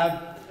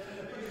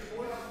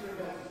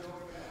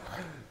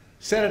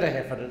 Senator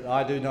Heffernan,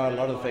 I do know a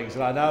lot of things,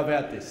 and I know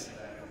about this.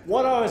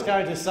 What I was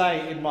going to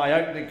say in my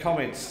opening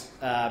comments,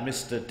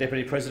 Mr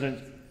Deputy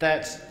President,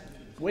 that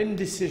when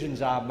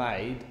decisions are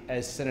made,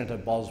 as Senator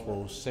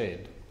Boswell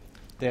said,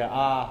 there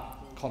are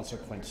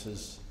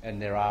consequences and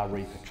there are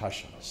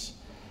repercussions.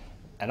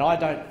 And I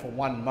don't for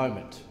one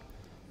moment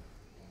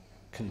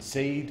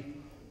concede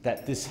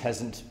that this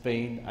hasn't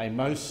been a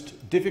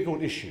most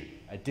difficult issue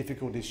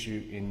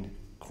in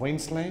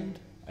Queensland,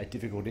 a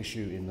difficult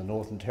issue in the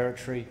Northern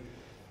Territory,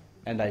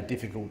 and a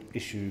difficult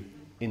issue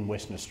in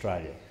Western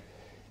Australia.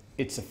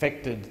 It's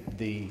affected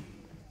the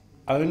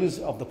owners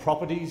of the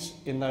properties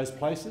in those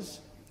places.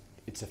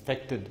 It's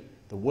affected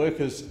the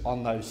workers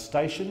on those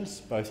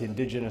stations, both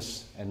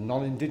Indigenous and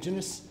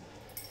non-Indigenous.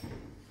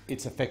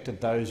 It's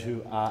affected those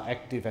who are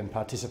active and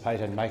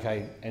participate and make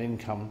an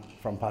income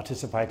from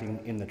participating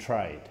in the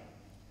trade.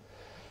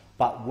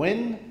 But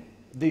when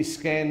the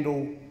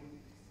scandal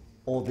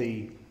or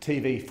the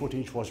TV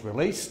footage was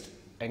released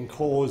and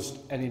caused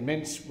an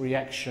immense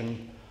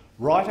reaction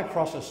right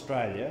across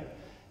Australia,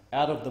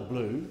 out of the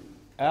blue,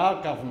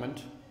 our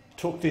government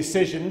took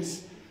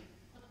decisions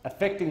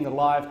affecting the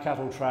live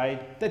cattle trade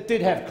that did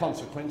have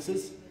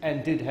consequences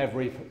and did have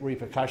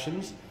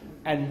repercussions,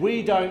 and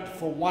we don't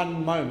for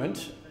one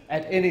moment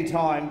at any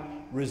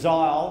time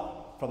resile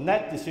from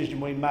that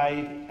decision we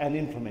made and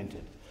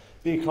implemented,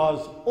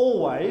 because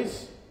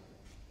always,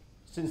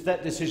 since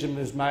that decision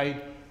was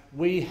made,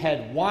 we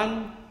had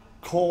one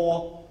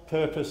core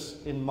purpose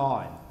in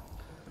mind.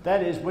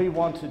 That is, we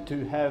wanted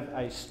to have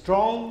a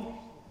strong,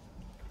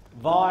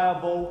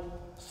 viable,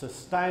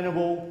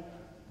 sustainable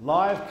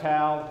live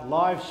cow,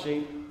 live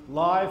sheep,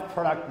 live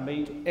product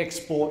meat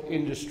export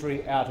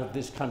industry out of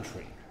this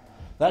country.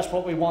 That's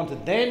what we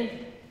wanted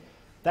then,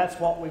 that's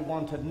what we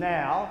wanted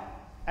now,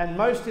 and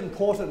most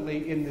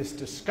importantly in this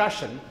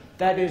discussion,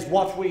 that is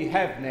what we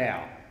have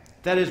now.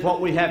 That is what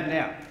we have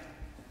now.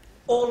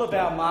 All of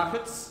our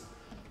markets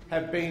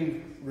have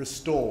been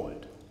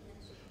restored.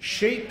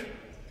 Sheep,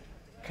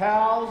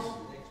 cows,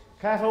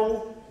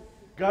 cattle,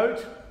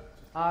 goat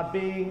are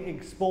being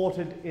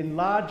exported in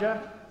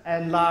larger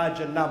and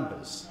larger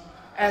numbers.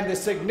 And the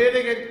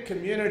significant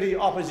community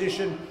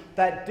opposition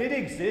that did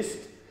exist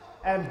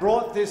and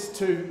brought this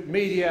to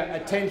media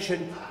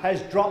attention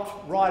has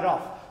dropped right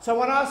off. So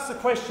when asked the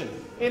question,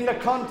 in the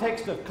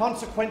context of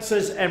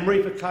consequences and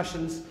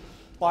repercussions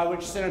by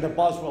which Senator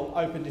Boswell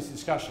opened this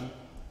discussion,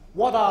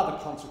 what are the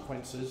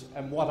consequences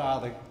and what are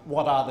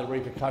the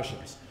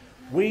repercussions?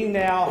 We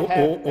now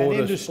have an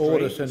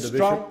industry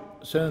strong...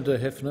 Senator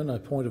Heffernan, a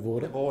point of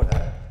order.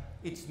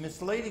 It's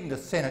misleading the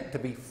Senate to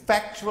be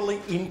factually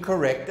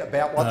incorrect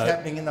about what's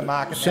happening in the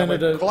market.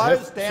 Senator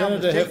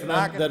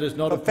Heffernan, that is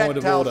not a point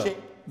of order.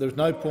 There's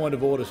no point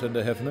of order,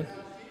 Senator Heffernan.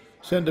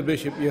 Senator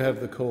Bishop, you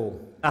have the call.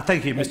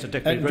 Thank you, Mr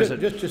Deputy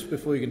President. Just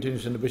before you continue,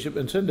 Senator Bishop,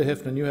 and Senator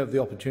Heffernan, you have the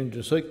opportunity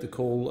to seek the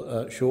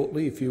call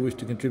shortly if you wish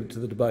to contribute to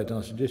the debate, and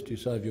I suggest you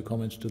save your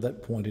comments to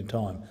that point in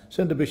time.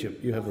 Senator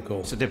Bishop, you have the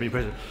call. Mr Deputy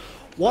President,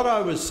 what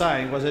I was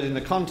saying was that in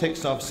the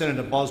context of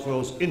Senator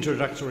Boswell's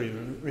introductory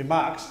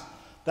remarks,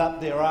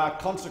 that there are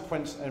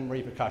consequences and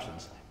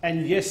repercussions.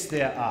 And yes,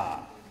 there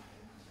are.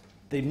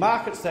 The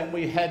markets that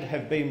we had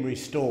have been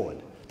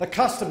restored. The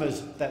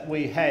customers that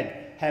we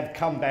had have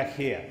come back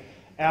here.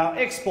 Our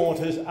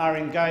exporters are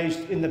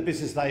engaged in the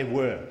business they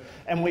were,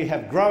 and we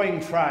have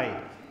growing trade,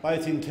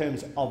 both in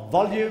terms of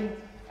volume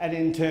and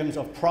in terms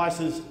of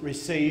prices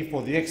received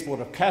for the export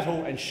of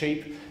cattle and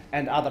sheep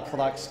and other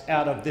products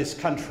out of this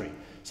country.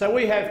 So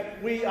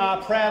we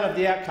are proud of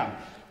the outcome.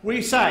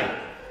 We say,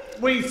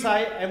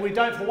 and we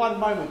don't for one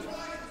moment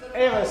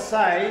ever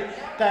say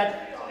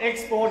that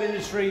export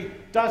industry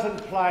doesn't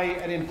play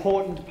an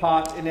important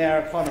part in our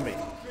economy.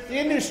 The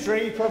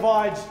industry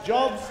provides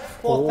jobs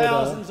for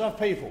thousands of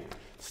people,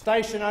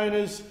 station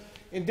owners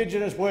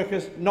Indigenous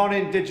workers,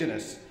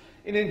 non-Indigenous,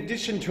 in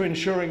addition to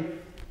ensuring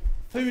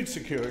food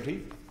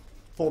security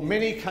for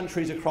many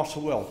countries across the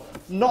world,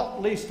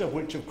 not least of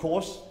which, of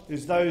course,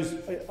 is those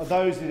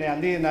in our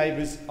near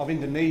neighbours of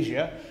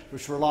Indonesia,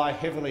 which rely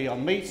heavily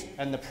on meat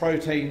and the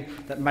protein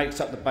that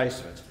makes up the base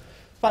of it.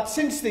 But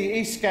since the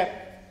ESCAP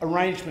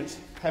arrangements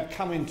have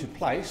come into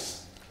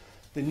place,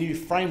 the new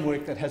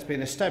framework that has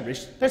been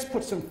established, let's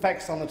put some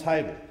facts on the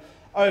table.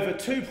 Over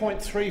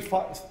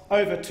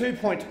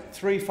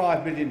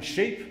 2.35 million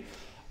sheep,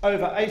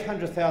 over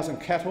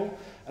 800,000 cattle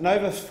and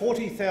over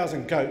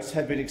 40,000 goats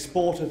have been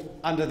exported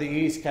under the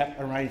ESCAP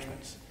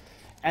arrangements.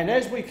 And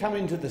as we come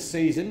into the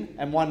season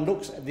and one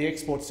looks at the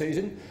export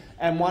season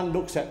and one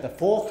looks at the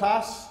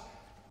forecasts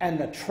and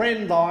the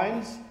trend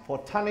lines for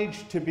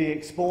tonnage to be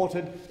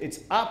exported,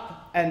 it's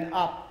up and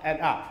up and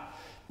up,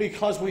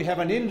 because we have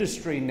an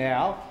industry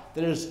now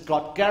that has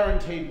got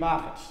guaranteed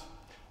markets,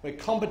 where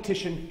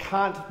competition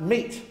can't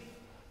meet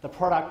the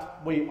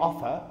product we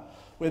offer,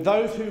 where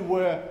those who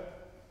were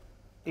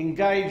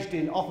engaged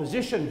in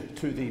opposition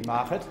to the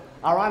market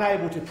are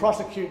unable to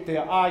prosecute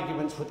their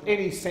arguments with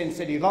any sense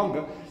any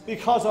longer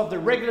because of the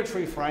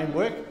regulatory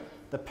framework,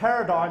 the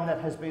paradigm that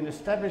has been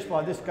established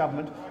by this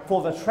government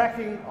for the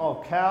tracking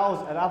of cows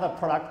and other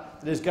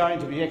product that is going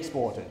to be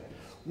exported.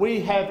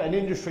 We have an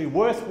industry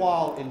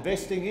worthwhile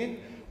investing in.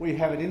 We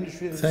have an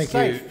industry that is safe.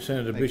 Thank you,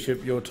 Senator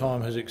Bishop. Your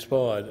time has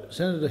expired.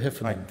 Senator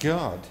Heffernan. My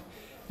God.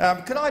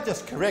 Can I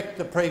just correct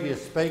the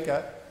previous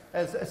speaker?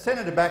 As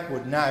Senator Back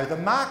would know, the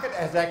market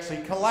has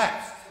actually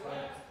collapsed.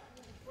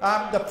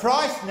 The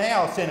price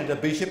now, Senator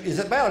Bishop, is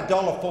about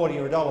 $1.40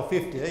 or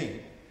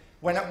 $1.50,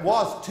 when it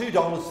was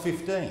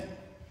 $2.15.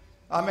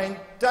 I mean,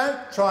 don't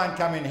try and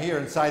come in here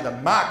and say the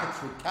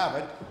market's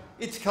recovered.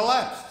 It's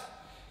collapsed.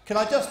 Can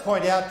I just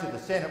point out to the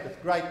Senate with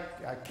great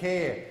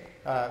care,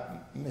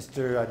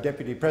 Mr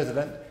Deputy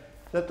President,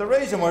 that the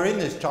reason we're in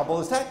this trouble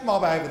is that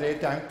mob over there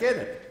don't get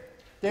it.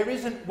 There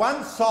isn't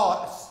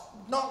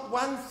not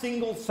one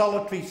single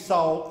solitary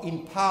soul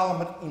in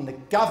Parliament, in the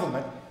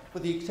government,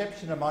 with the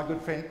exception of my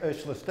good friend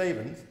Ursula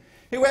Stevens,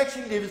 who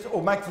actually lives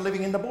or makes a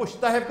living in the bush.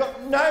 They have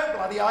got no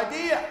bloody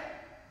idea.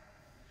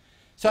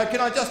 So can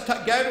I just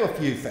go to a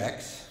few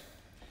facts?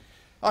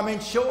 I mean,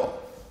 sure,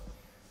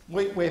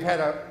 we've had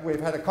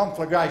a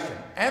conflagration.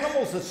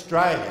 Animals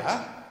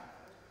Australia,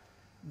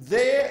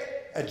 their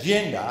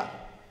agenda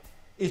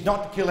is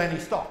not to kill any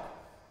stock.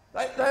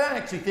 They don't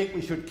actually think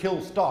we should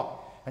kill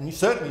stock, and you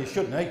certainly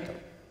shouldn't eat them.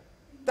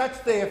 That's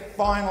their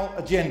final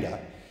agenda.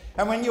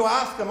 And when you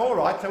ask them, all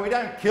right, so we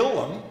don't kill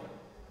them,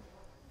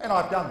 and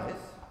I've done this,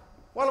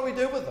 what do we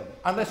do with them?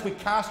 Unless we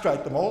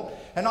castrate them all,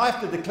 and I have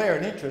to declare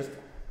an interest.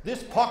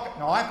 This pocket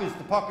knife is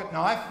the pocket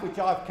knife which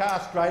I've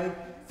castrated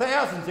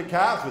thousands of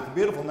calves with, a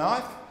beautiful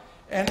knife,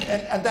 and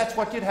that's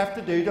what you'd have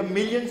to do to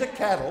millions of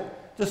cattle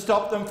to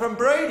stop them from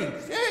breeding.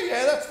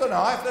 Yeah, that's the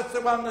knife, that's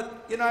the one that,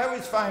 you know,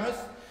 is famous.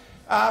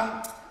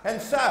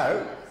 And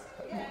so,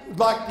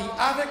 like the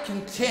utter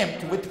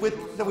contempt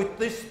with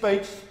this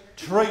speech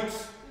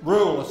treats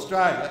rural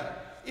Australia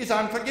is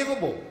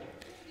unforgivable.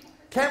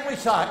 Can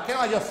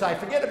I just say,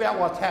 forget about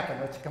what's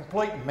happened, it's a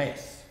complete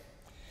mess.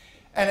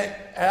 And it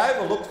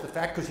overlooks the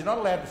fact, because you're not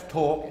allowed to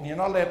talk and you're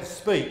not allowed to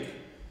speak,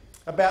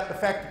 about the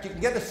fact that you can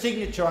get a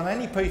signature on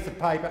any piece of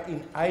paper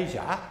in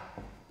Asia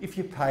if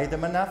you pay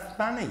them enough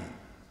money.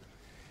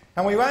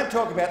 And we won't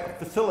talk about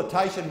the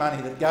facilitation money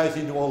that goes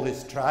into all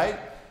this trade,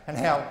 and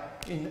how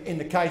in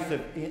the case of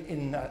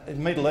in the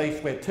Middle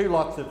East, where two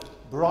lots of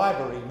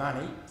bribery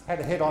money had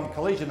a head-on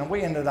collision, and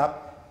we ended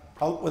up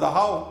with a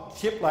whole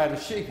shipload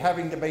of sheep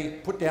having to be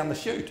put down the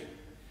chute.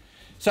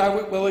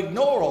 So we'll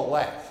ignore all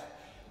that.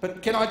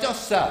 But can I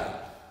just say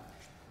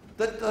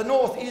that the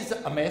North is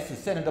a mess, as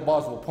Senator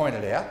Boswell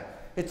pointed out.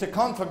 It's a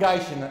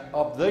conflagration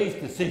of these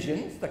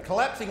decisions, the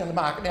collapsing of the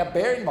market. Now,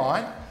 bear in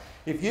mind,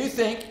 if you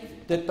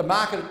think that the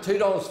market at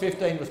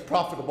 $2.15 was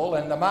profitable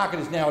and the market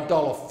is now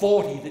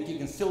 $1.40, that you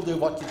can still do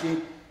what you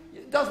did,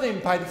 it doesn't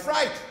even pay the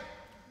freight.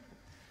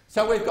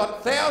 So we've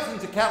got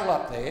thousands of cattle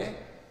up there,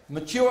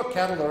 mature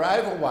cattle that are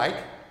overweight,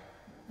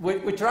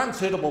 which are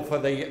unsuitable for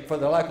the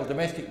local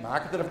domestic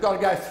market, that have got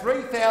to go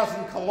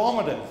 3,000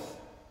 kilometres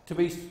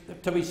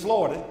to be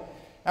slaughtered.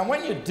 And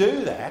when you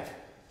do that,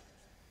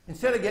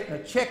 instead of getting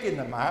a cheque in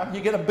the mail,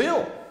 you get a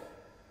bill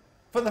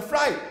for the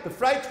freight. The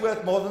freight's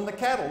worth more than the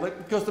cattle,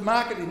 because the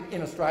market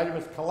in Australia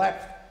has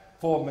collapsed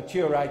for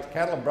mature age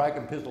cattle and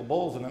broken pistol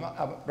bulls and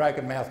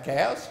broken mouth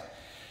cows.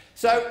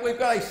 So we've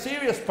got a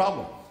serious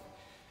problem.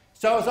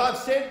 So as I've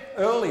said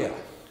earlier,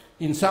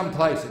 in some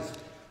places,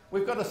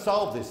 we've got to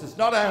solve this. It's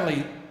not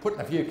only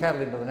putting a few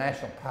cattle into the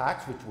national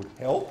parks, which would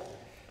help.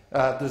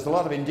 There's a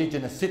lot of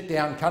Indigenous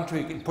sit-down country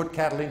you can put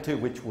cattle into,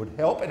 which would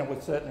help, and it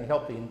would certainly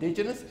help the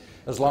Indigenous,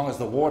 as long as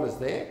the water's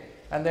there.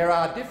 And there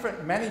are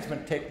different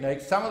management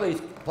techniques. Some of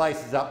these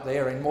places up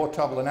there are in more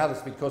trouble than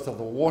others because of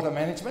the water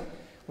management,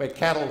 where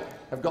cattle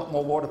have got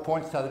more water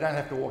points, so they don't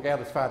have to walk out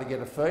as far to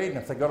get a feed, and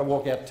if they've got to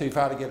walk out too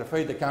far to get a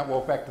feed, they can't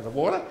walk back to the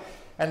water.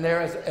 And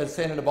there, as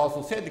Senator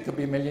Boswell said, there could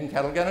be 1 million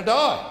cattle going to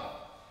die.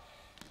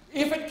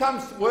 If it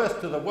comes worse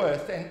to the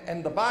worst,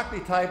 and the Barkly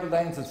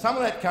Tablelands and some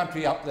of that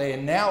country up there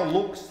now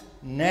looks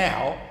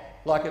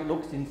like it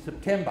looks in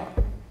September,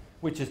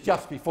 which is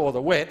just before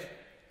the wet,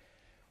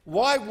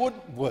 why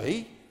wouldn't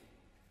we,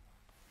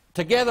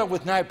 together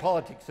with no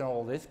politics and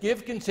all this,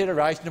 give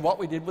consideration to what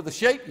we did with the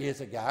sheep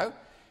years ago,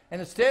 and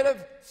instead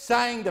of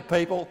saying to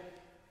people,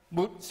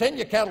 well, send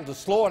your cattle to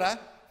slaughter,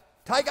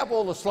 take up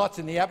all the slots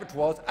in the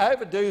abattoirs,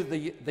 overdo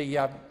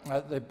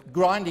the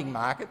grinding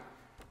market,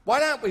 why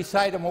don't we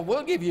say to them, well,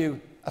 we'll give you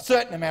a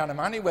certain amount of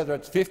money, whether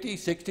it's $50,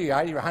 $60,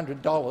 $80 or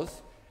 $100,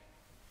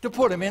 to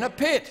put them in a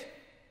pit.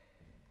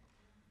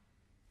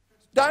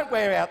 Don't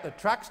wear out the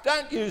trucks,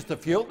 don't use the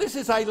fuel. This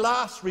is a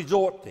last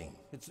resort thing.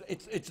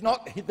 It's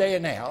not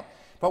there now,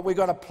 but we've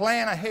got to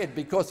plan ahead,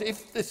 because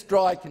if this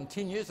dry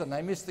continues and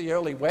they miss the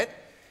early wet,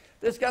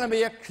 there's going to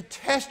be a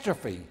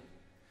catastrophe.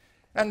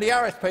 And the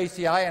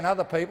RSPCA and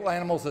other people,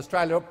 Animals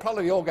Australia, will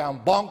probably all go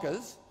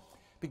bonkers,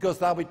 because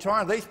they'll be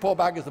trying, these poor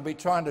buggers will be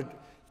trying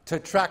to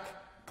truck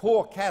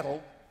poor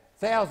cattle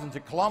thousands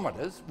of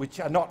kilometres, which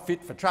are not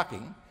fit for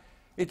trucking.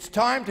 It's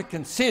time to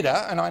consider,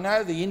 and I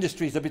know the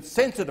industry is a bit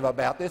sensitive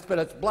about this, but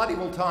it's bloody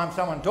well time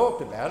someone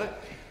talked about it.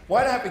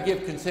 Why don't we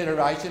give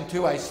consideration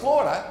to a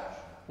slaughter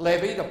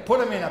levy to put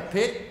them in a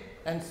pit,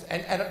 and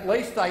at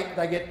least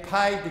they get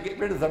paid to get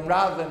rid of them,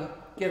 rather than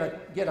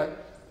get a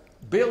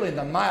bill in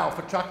the mail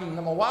for trucking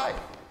them away.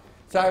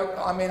 So,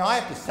 I mean, I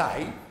have to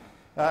say,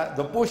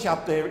 the bush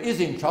up there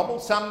is in trouble,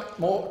 some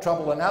more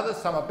trouble than others,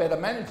 some are better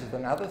managed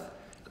than others,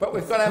 but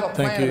we've got to have a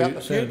plan about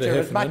the future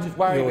as much as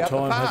worry about the past.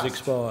 Your time has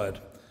expired.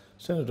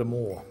 Senator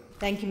Moore.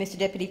 Thank you, Mr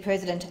Deputy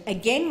President.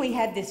 Again, we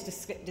have this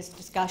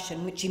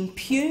discussion which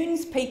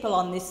impugns people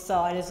on this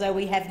side as though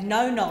we have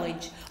no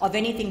knowledge of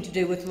anything to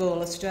do with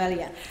rural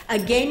Australia.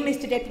 Again,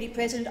 Mr Deputy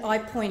President, I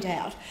point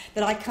out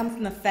that I come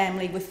from a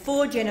family with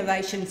 4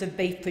 generations of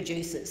beef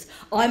producers.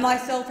 I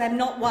myself am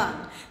not one,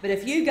 but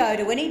if you go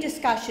to any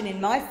discussion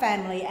in my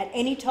family at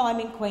any time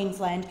in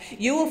Queensland,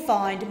 you will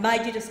find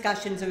major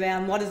discussions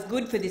around what is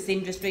good for this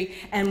industry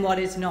and what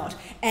is not.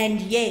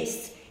 And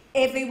yes,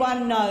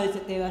 everyone knows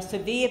that there are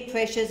severe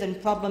pressures and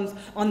problems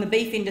on the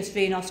beef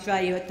industry in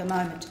Australia at the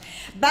moment.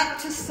 But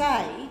to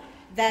say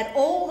that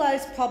all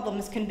those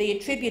problems can be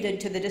attributed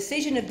to the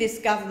decision of this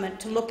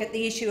government to look at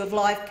the issue of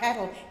live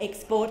cattle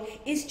export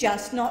is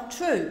just not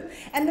true.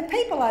 And the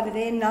people over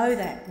there know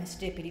that,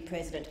 Mr Deputy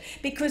President,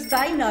 because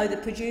they know the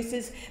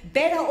producers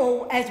better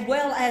or as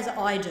well as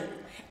I do.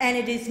 And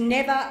it is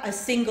never a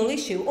single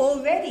issue.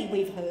 Already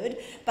we've heard,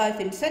 both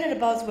in Senator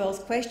Boswell's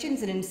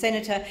questions and in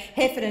Senator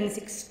Heffernan's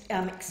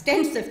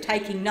extensive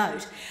taking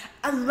note,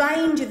 a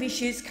range of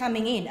issues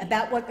coming in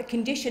about what the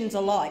conditions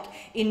are like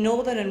in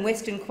northern and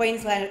western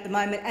Queensland at the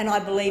moment, and I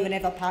believe in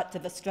other parts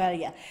of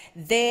Australia.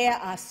 There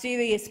are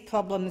serious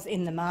problems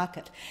in the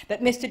market.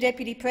 But, Mr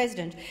Deputy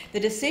President, the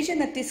decision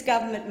that this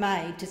government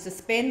made to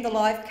suspend the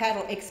live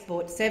cattle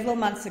export several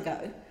months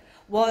ago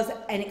was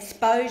an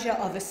exposure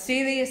of a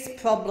serious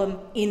problem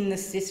in the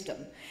system.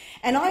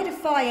 And I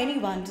defy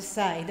anyone to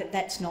say that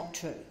that's not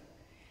true.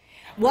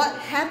 What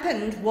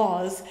happened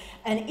was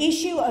an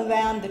issue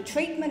around the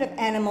treatment of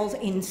animals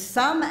in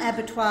some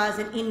abattoirs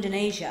in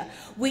Indonesia,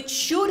 which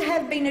should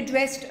have been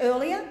addressed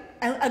earlier.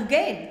 And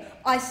again,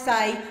 I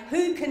say,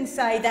 who can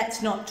say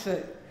that's not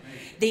true?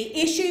 The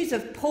issues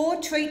of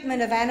poor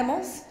treatment of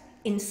animals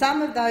in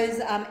some of those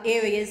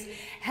areas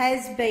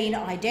has been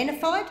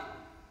identified.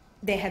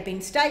 There have been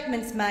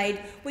statements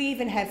made. We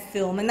even have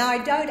film. And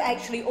I don't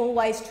actually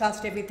always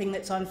trust everything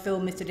that's on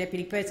film, Mr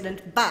Deputy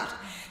President, but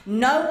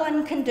no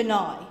one can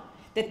deny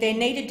that there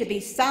needed to be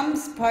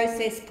some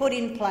process put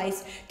in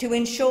place to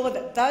ensure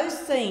that those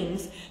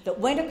scenes that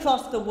went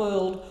across the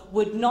world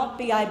would not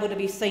be able to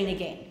be seen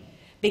again.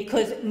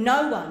 Because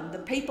no one, the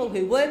people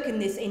who work in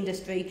this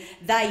industry,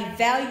 they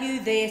value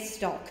their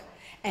stock.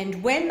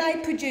 And when they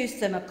produce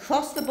them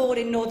across the board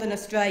in Northern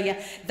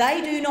Australia,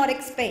 they do not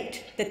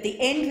expect that the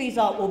end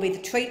result will be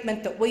the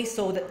treatment that we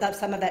saw that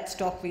some of that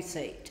stock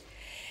received.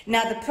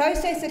 Now, the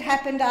process that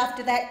happened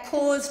after that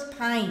caused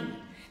pain.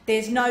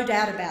 There's no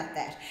doubt about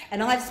that.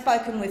 And I've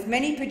spoken with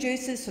many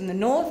producers from the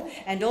north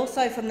and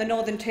also from the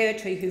Northern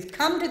Territory who've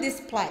come to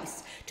this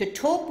place to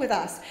talk with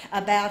us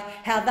about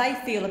how they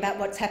feel about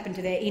what's happened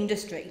to their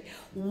industry.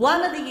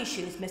 One of the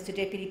issues, Mr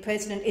Deputy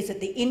President, is that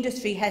the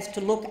industry has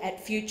to look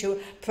at future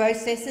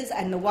processes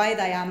and the way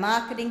they are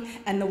marketing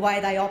and the way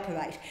they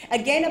operate.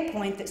 Again, a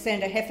point that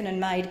Senator Heffernan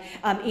made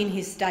in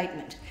his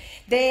statement.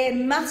 There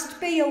must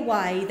be a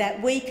way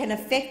that we can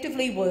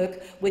effectively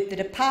work with the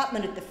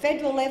department at the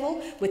federal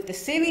level, with the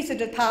series of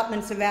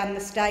departments around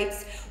the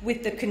states,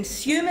 with the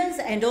consumers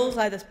and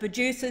also the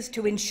producers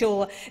to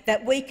ensure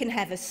that we can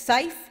have a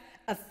safe,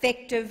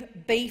 effective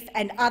beef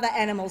and other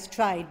animals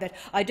trade. But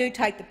I do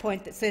take the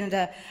point that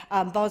Senator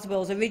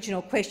Boswell's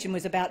original question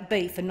was about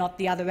beef and not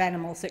the other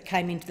animals that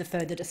came into the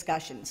further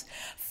discussions.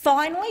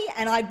 Finally,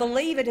 and I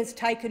believe it has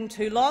taken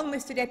too long,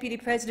 Mr Deputy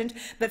President,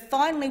 but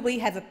finally we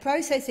have a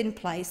process in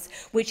place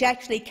which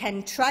actually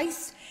can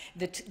trace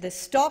the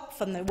stock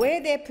from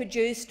where they're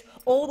produced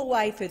all the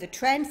way through the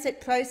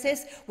transit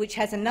process, which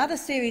has another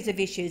series of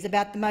issues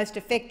about the most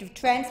effective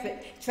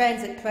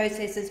transit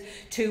processes,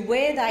 to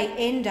where they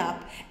end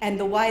up and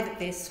the way that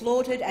they're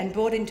slaughtered and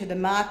brought into the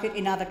market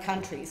in other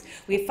countries.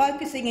 We're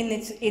focusing in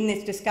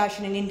this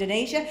discussion in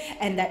Indonesia,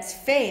 and that's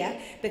fair,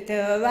 but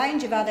there are a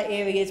range of other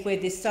areas where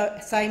this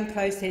same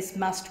process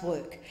must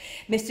work.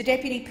 Mr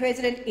Deputy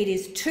President, it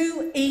is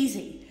too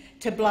easy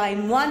to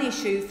blame one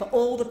issue for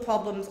all the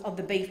problems of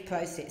the beef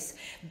process.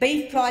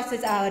 Beef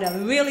prices are at a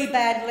really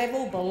bad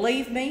level,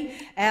 believe me.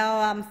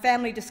 Our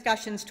family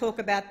discussions talk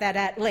about that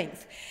at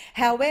length.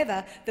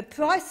 However, the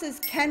prices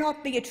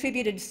cannot be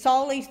attributed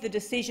solely to the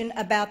decision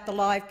about the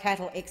live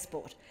cattle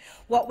export.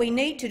 What we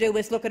need to do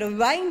is look at a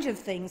range of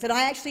things, and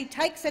I actually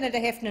take Senator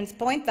Hefferan's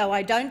point, though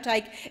I don't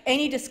take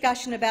any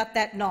discussion about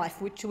that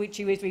knife to which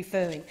he was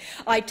referring.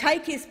 I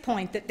take his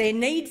point that there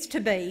needs to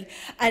be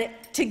a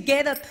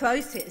together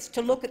process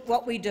to look at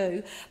what we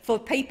do for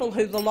people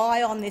who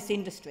rely on this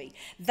industry.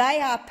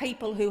 They are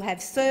people who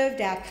have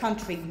served our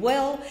country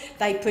well.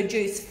 They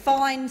produce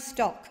fine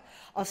stock.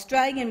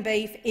 Australian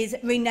beef is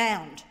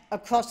renowned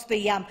across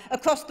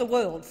the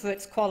world for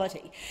its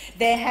quality.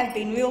 There have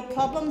been real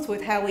problems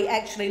with how we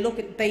actually look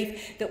at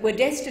beef that were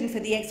destined for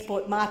the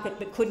export market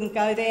but couldn't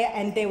go there,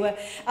 and there were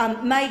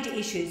major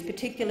issues,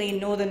 particularly in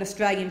northern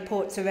Australian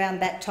ports around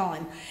that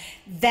time.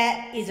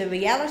 That is a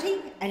reality,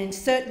 and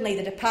certainly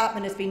the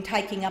department has been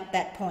taking up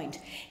that point.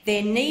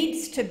 There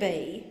needs to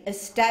be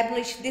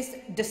established this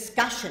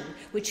discussion,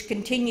 which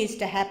continues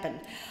to happen.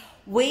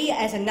 We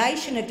as a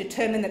nation have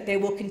determined that there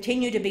will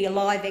continue to be a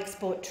live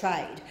export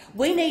trade.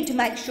 We need to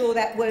make sure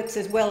that works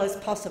as well as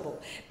possible.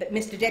 But,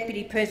 Mr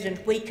Deputy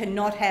President, we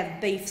cannot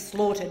have beef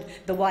slaughtered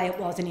the way it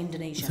was in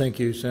Indonesia. Thank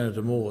you,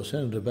 Senator Moore.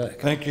 Senator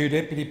Back. Thank you,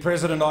 Deputy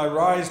President. I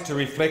rise to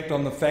reflect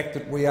on the fact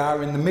that we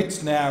are in the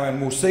midst now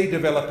and will see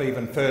develop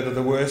even further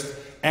the worst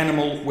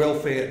animal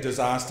welfare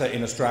disaster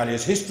in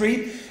Australia's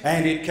history,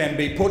 and it can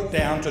be put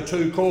down to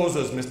two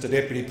causes, Mr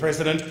Deputy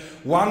President.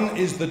 One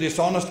is the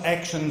dishonest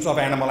actions of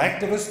animal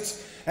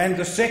activists, and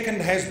the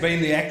second has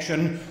been the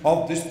action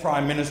of this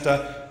Prime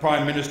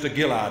Minister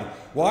Gillard.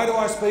 Why do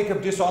I speak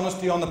of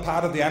dishonesty on the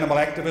part of the animal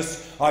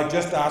activists? I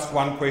just ask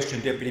one question,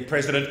 Deputy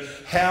President.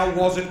 How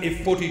was it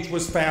if footage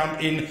was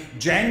found in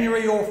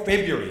January or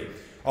February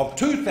of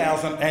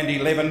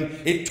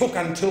 2011, it took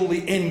until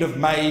the end of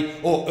May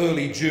or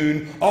early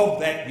June of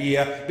that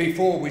year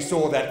before we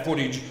saw that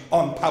footage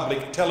on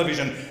public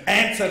television?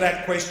 Answer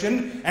that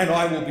question and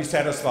I will be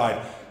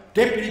satisfied.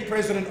 Deputy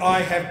President, I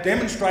have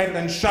demonstrated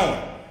and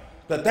shown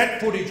that that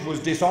footage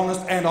was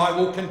dishonest, and I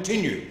will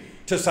continue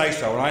to say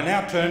so. And I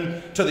now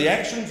turn to the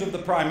actions of the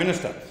Prime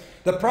Minister.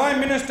 The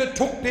Prime Minister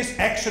took this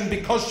action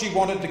because she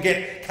wanted to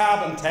get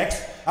carbon tax,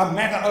 a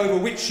matter over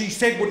which she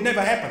said would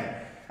never happen.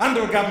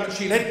 Under a government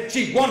she led,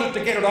 she wanted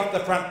to get it off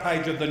the front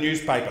page of the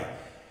newspaper.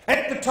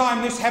 At the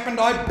time this happened,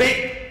 I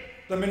begged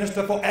the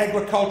Minister for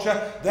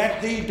Agriculture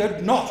that he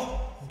did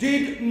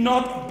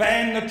not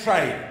ban the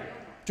trade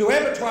to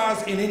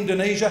abattoirs in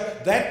Indonesia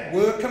that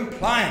were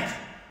compliant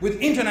with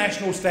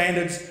international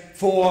standards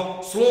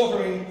for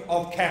slaughtering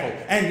of cattle,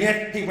 and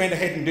yet he went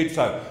ahead and did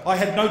so. I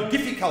had no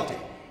difficulty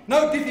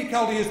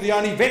as the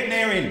only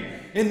veterinarian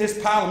in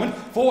this parliament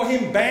for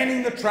him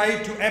banning the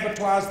trade to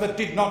abattoirs that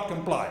did not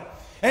comply.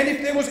 And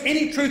if there was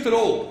any truth at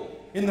all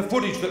in the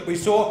footage that we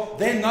saw,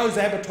 then those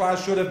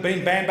abattoirs should have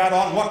been banned. But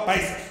on what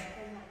basis?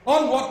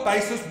 On what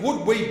basis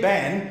would we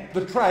ban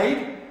the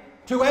trade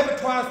to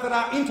abattoirs that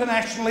are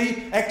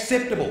internationally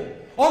acceptable?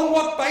 On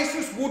what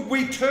basis would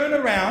we turn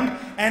around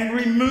and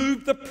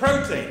remove the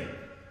protein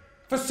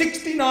for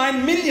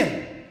 69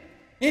 million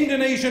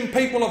Indonesian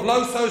people of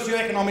low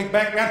socio-economic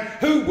background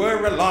who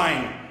were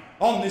relying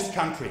on this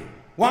country,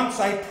 once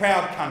a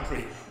proud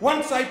country,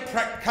 once a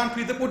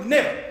country that would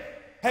never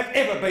have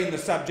ever been the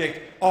subject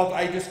of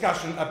a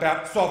discussion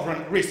about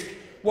sovereign risk?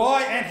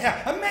 Why and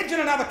how? Imagine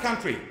another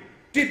country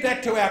did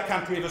that to our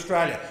country of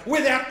Australia,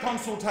 without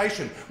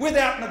consultation,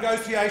 without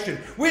negotiation,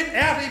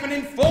 without even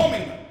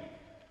informing them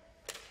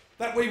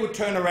that we would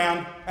turn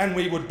around and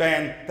we would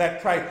ban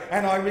that trade.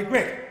 And I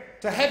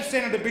regret to have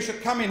Senator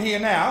Bishop come in here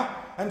now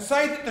and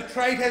say that the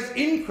trade has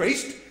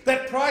increased,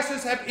 that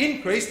prices have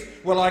increased.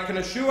 Well, I can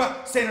assure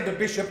Senator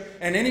Bishop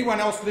and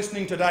anyone else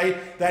listening today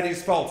that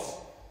is false.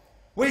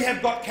 We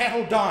have got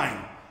cattle dying.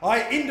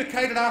 I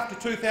indicated after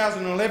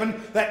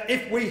 2011 that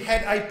if we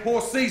had a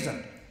poor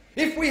season,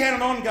 if we had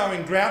an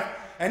ongoing drought,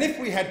 and if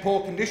we had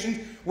poor conditions,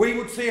 we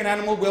would see an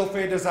animal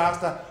welfare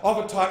disaster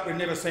of a type we've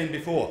never seen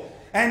before.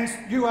 And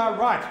you are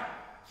right,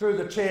 through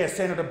the chair,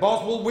 Senator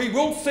Boswell, we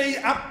will see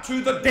up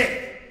to the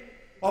death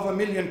of 1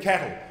 million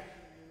cattle.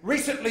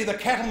 Recently, the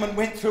cattlemen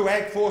went through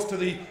AgForce to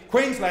the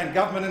Queensland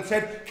government and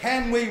said,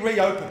 can we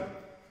reopen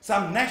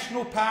some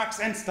national parks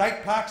and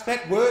state parks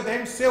that were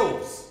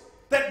themselves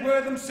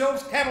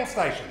cattle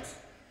stations?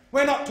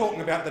 We're not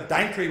talking about the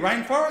Daintree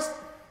rainforest.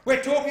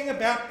 We're talking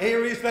about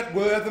areas that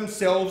were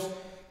themselves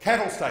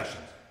cattle stations.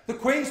 The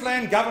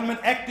Queensland government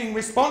acting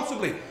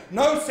responsibly.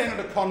 No,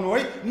 Senator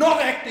Conroy, not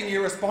acting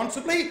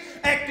irresponsibly,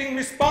 acting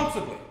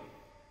responsibly.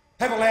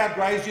 have allowed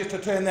graziers to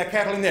turn their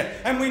cattle in there.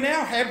 And we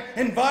now have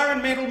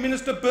Environmental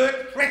Minister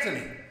Burke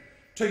threatening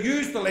to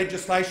use the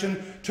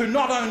legislation to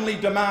not only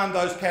demand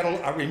those cattle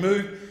are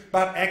removed,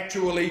 but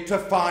actually to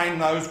fine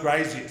those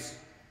graziers.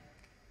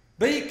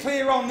 Be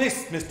clear on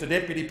this, Mr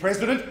Deputy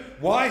President.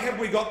 Why have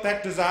we got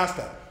that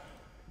disaster?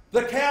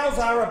 The cows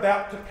are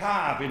about to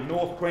calve in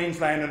North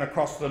Queensland and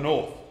across the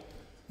north.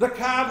 The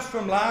calves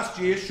from last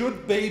year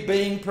should be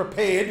being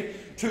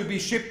prepared to be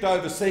shipped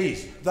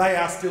overseas. They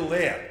are still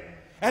there.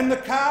 And the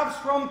calves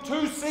from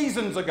 2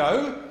 seasons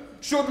ago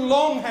should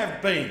long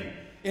have been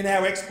in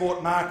our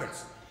export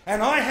markets.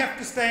 And I have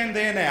to stand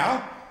there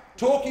now,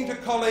 talking to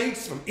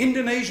colleagues from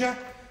Indonesia,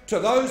 to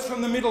those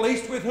from the Middle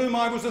East with whom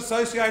I was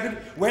associated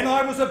when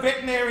I was a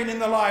veterinarian in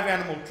the live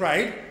animal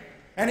trade,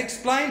 and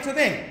explain to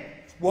them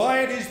why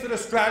it is that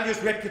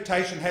Australia's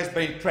reputation has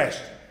been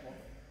trashed.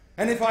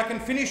 And if I can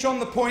finish on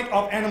the point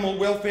of animal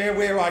welfare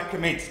where I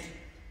commenced,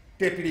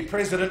 Deputy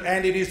President,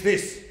 and it is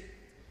this: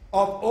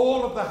 of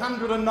all of the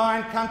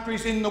 109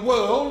 countries in the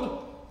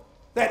world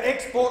that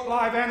export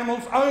live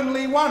animals,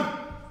 only one,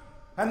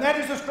 and that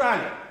is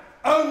Australia,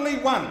 only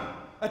one,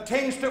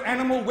 attends to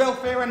animal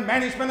welfare and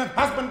management and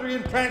husbandry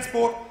and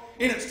transport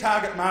in its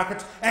target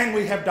markets, and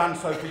we have done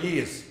so for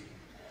years.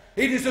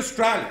 It is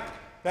Australia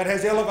that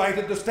has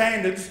elevated the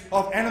standards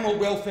of animal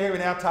welfare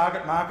in our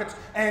target markets,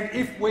 and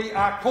if we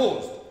are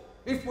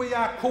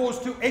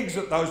caused to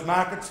exit those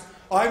markets,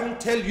 I will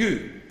tell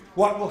you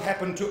what will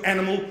happen to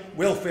animal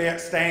welfare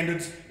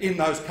standards in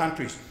those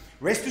countries.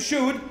 Rest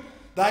assured,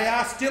 they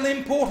are still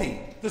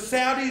importing. The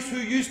Saudis, who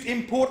used to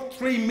import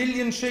 3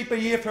 million sheep a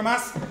year from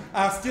us,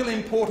 are still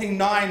importing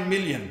 9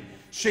 million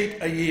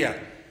sheep a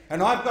year.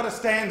 And I've got to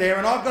stand there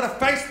and I've got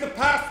to face the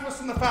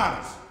pastoralists and the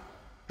farmers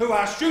who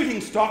are shooting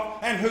stock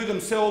and who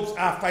themselves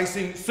are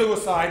facing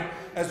suicide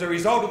as a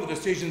result of the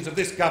decisions of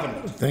this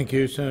government. Thank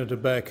you, Senator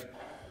Back.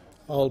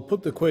 I'll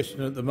put the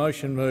question that the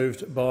motion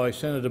moved by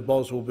Senator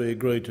Boswell be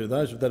agreed to.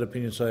 Those of that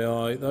opinion say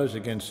aye. Those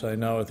against say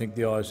no. I think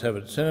the ayes have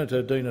it.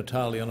 Senator Di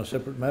Natale on a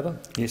separate matter?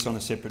 Yes, on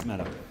a separate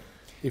matter.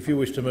 If you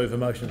wish to move a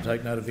motion to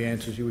take note of the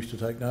answers you wish to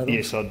take note of?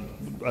 Yes,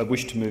 I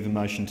wish to move a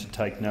motion to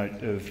take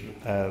note of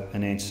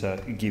an answer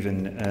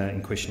given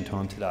in question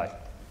time today.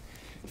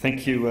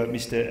 Thank you,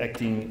 Mr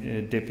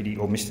Acting Deputy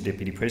or Mr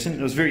Deputy President.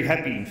 I was very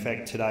happy, in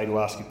fact, today to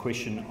ask a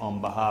question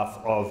on behalf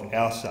of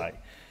ALSE.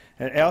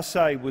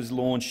 ALSE was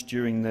launched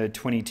during the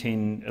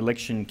 2010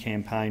 election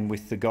campaign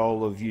with the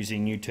goal of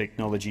using new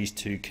technologies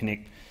to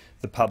connect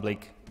the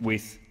public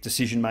with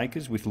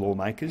decision-makers, with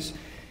lawmakers.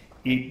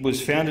 It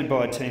was founded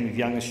by a team of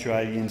young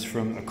Australians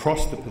from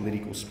across the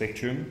political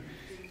spectrum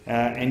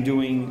and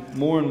doing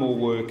more and more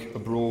work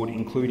abroad,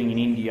 including in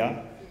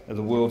India,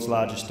 the world's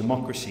largest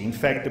democracy. In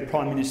fact, the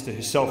Prime Minister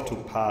herself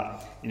took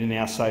part in an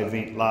ALSE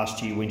event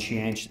last year when she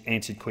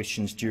answered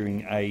questions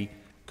during a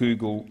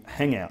Google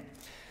Hangout.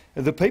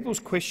 The People's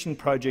Question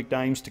project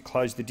aims to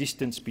close the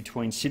distance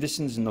between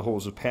citizens and the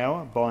halls of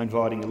power by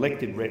inviting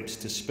elected reps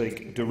to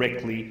speak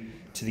directly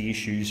to the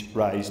issues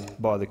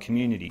raised by the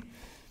community.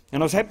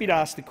 And I was happy to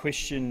ask the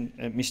question,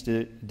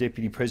 Mr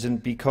Deputy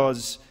President,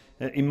 because,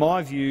 in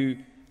my view,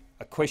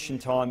 a question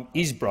time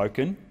is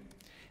broken.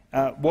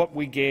 What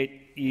we get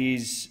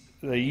is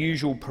the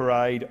usual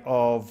parade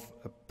of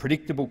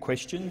predictable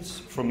questions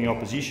from the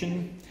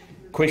opposition,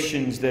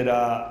 questions that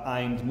are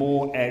aimed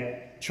more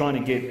at trying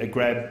to get a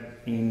grab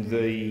in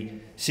the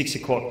 6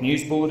 o'clock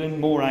news bulletin,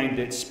 more aimed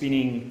at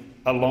spinning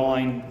a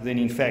line than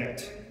in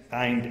fact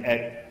aimed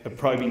at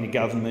probing the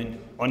government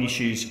on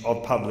issues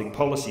of public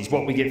policies.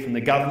 What we get from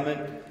the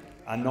government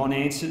are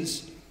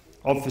non-answers,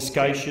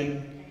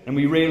 obfuscation, and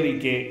we rarely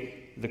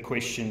get the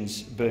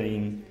questions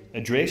being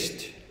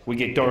addressed. We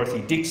get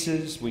Dorothy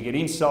Dixes, we get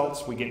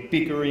insults, we get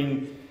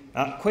bickering.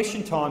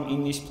 Question time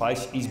in this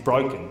place is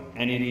broken,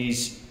 and it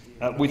is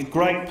with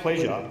great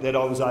pleasure that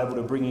I was able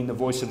to bring in the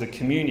voice of the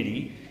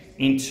community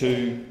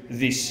into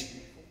this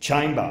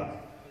chamber.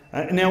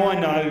 Now, I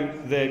know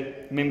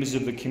that members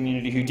of the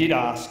community who did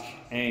ask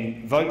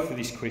and vote for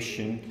this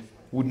question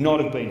would not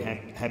have been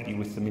happy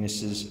with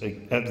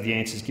the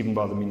answers given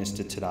by the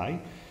minister today.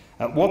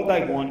 What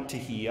they want to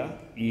hear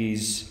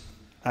is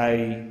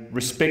a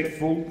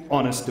respectful,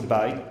 honest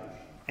debate,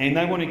 and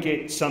they want to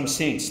get some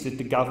sense that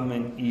the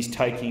government is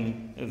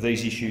taking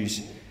these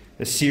issues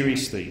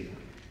seriously.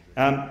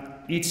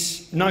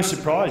 It's no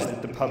surprise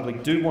that the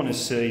public do want to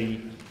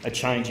see a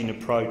change in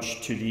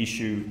approach to the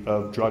issue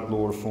of drug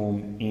law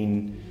reform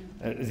in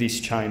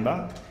this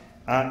chamber,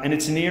 and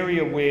it's an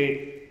area where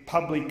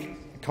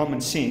public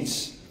common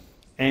sense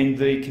and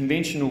the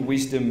conventional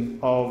wisdom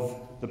of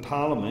the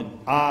parliament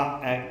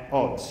are at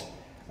odds.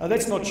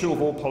 That's not true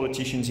of all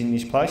politicians in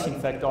this place. In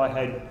fact, I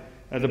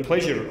had the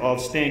pleasure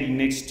of standing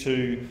next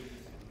to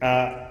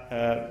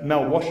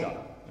Mel Washer,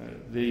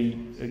 the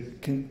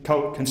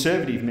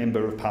Conservative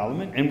Member of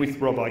Parliament, and with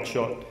Rob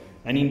Oakeshott,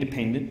 an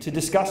independent, to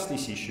discuss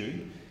this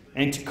issue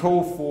and to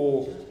call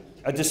for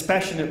a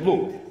dispassionate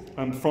look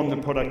from the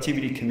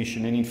Productivity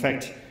Commission. And in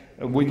fact,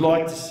 we'd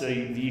like to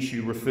see the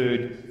issue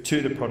referred to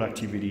the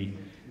Productivity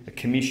a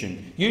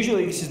commission.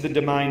 Usually this is the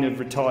domain of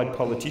retired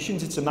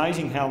politicians. It's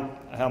amazing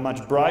how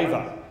much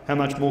braver, how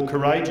much more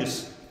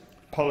courageous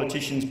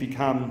politicians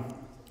become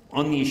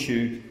on the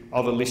issue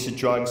of illicit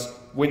drugs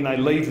when they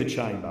leave the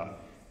chamber.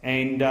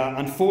 And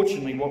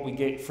unfortunately what we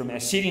get from our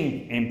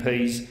sitting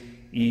MPs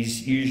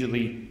is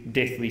usually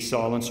deathly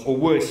silence, or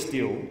worse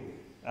still,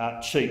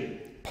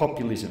 cheap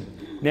populism.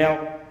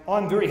 Now,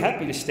 I'm very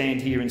happy to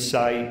stand here and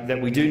say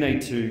that we do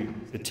need to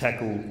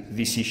tackle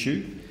this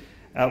issue.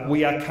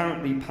 We are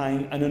currently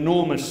paying an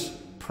enormous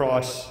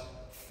price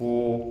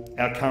for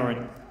our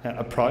current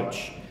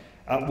approach.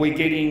 We're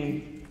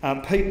getting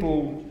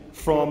people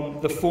from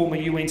the former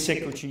UN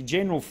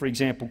Secretary-General, for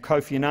example,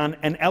 Kofi Annan,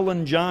 and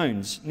Alan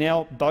Jones,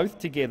 now both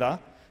together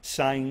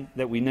saying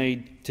that we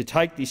need to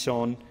take this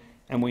on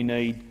and we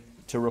need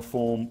to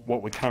reform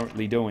what we're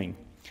currently doing.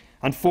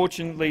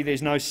 Unfortunately,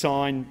 there's no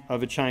sign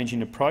of a change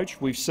in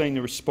approach. We've seen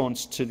the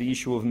response to the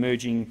issue of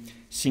emerging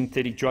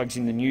synthetic drugs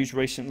in the news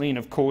recently, and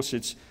of course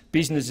it's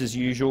business as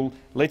usual.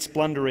 Let's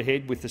blunder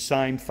ahead with the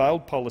same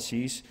failed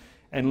policies,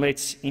 and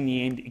let's, in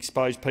the end,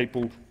 expose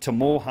people to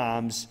more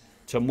harms,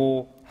 to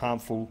more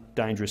harmful,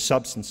 dangerous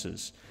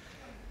substances.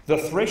 The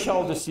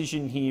threshold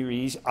decision here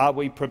is, are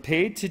we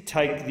prepared to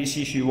take this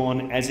issue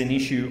on as an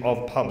issue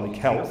of public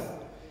health?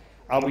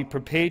 Are we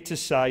prepared to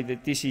say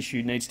that this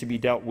issue needs to be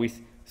dealt with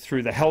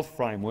through the health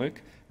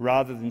framework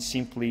rather than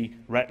simply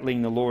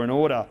rattling the law and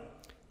order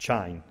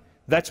chain?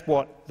 That's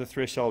what the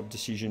threshold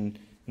decision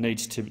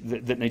needs to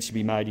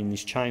be made in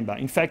this chamber.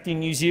 In fact, in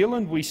New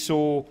Zealand we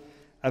saw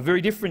a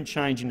very different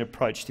change in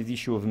approach to the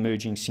issue of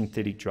emerging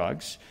synthetic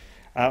drugs,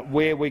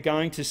 where we're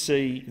going to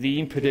see the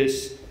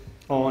impetus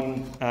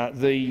on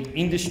the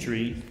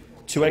industry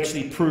to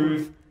actually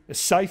prove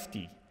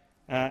safety.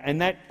 And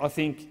that, I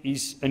think,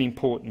 is an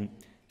important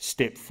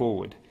step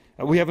forward.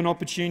 We have an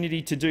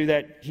opportunity to do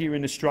that here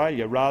in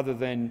Australia rather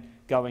than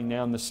going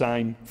down the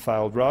same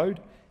failed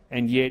road,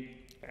 and yet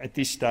at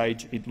this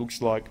stage it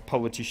looks like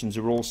politicians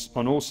are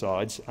on all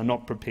sides are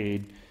not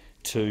prepared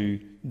to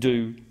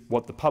do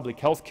what the public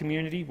health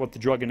community, what the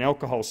drug and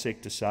alcohol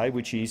sector say,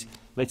 which is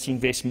let's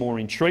invest more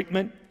in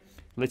treatment,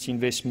 let's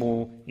invest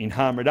more in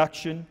harm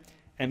reduction,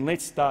 and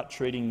let's start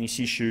treating this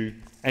issue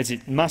as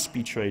it must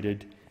be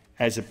treated,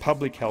 as a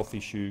public health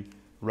issue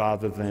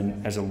rather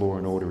than as a law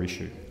and order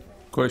issue.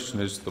 The question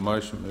is the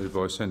motion moved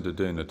by Senator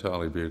Di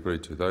Natale be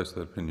agreed to. Those of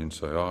that opinion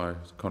say aye.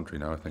 Contrary,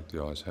 no. I think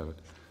the ayes have it.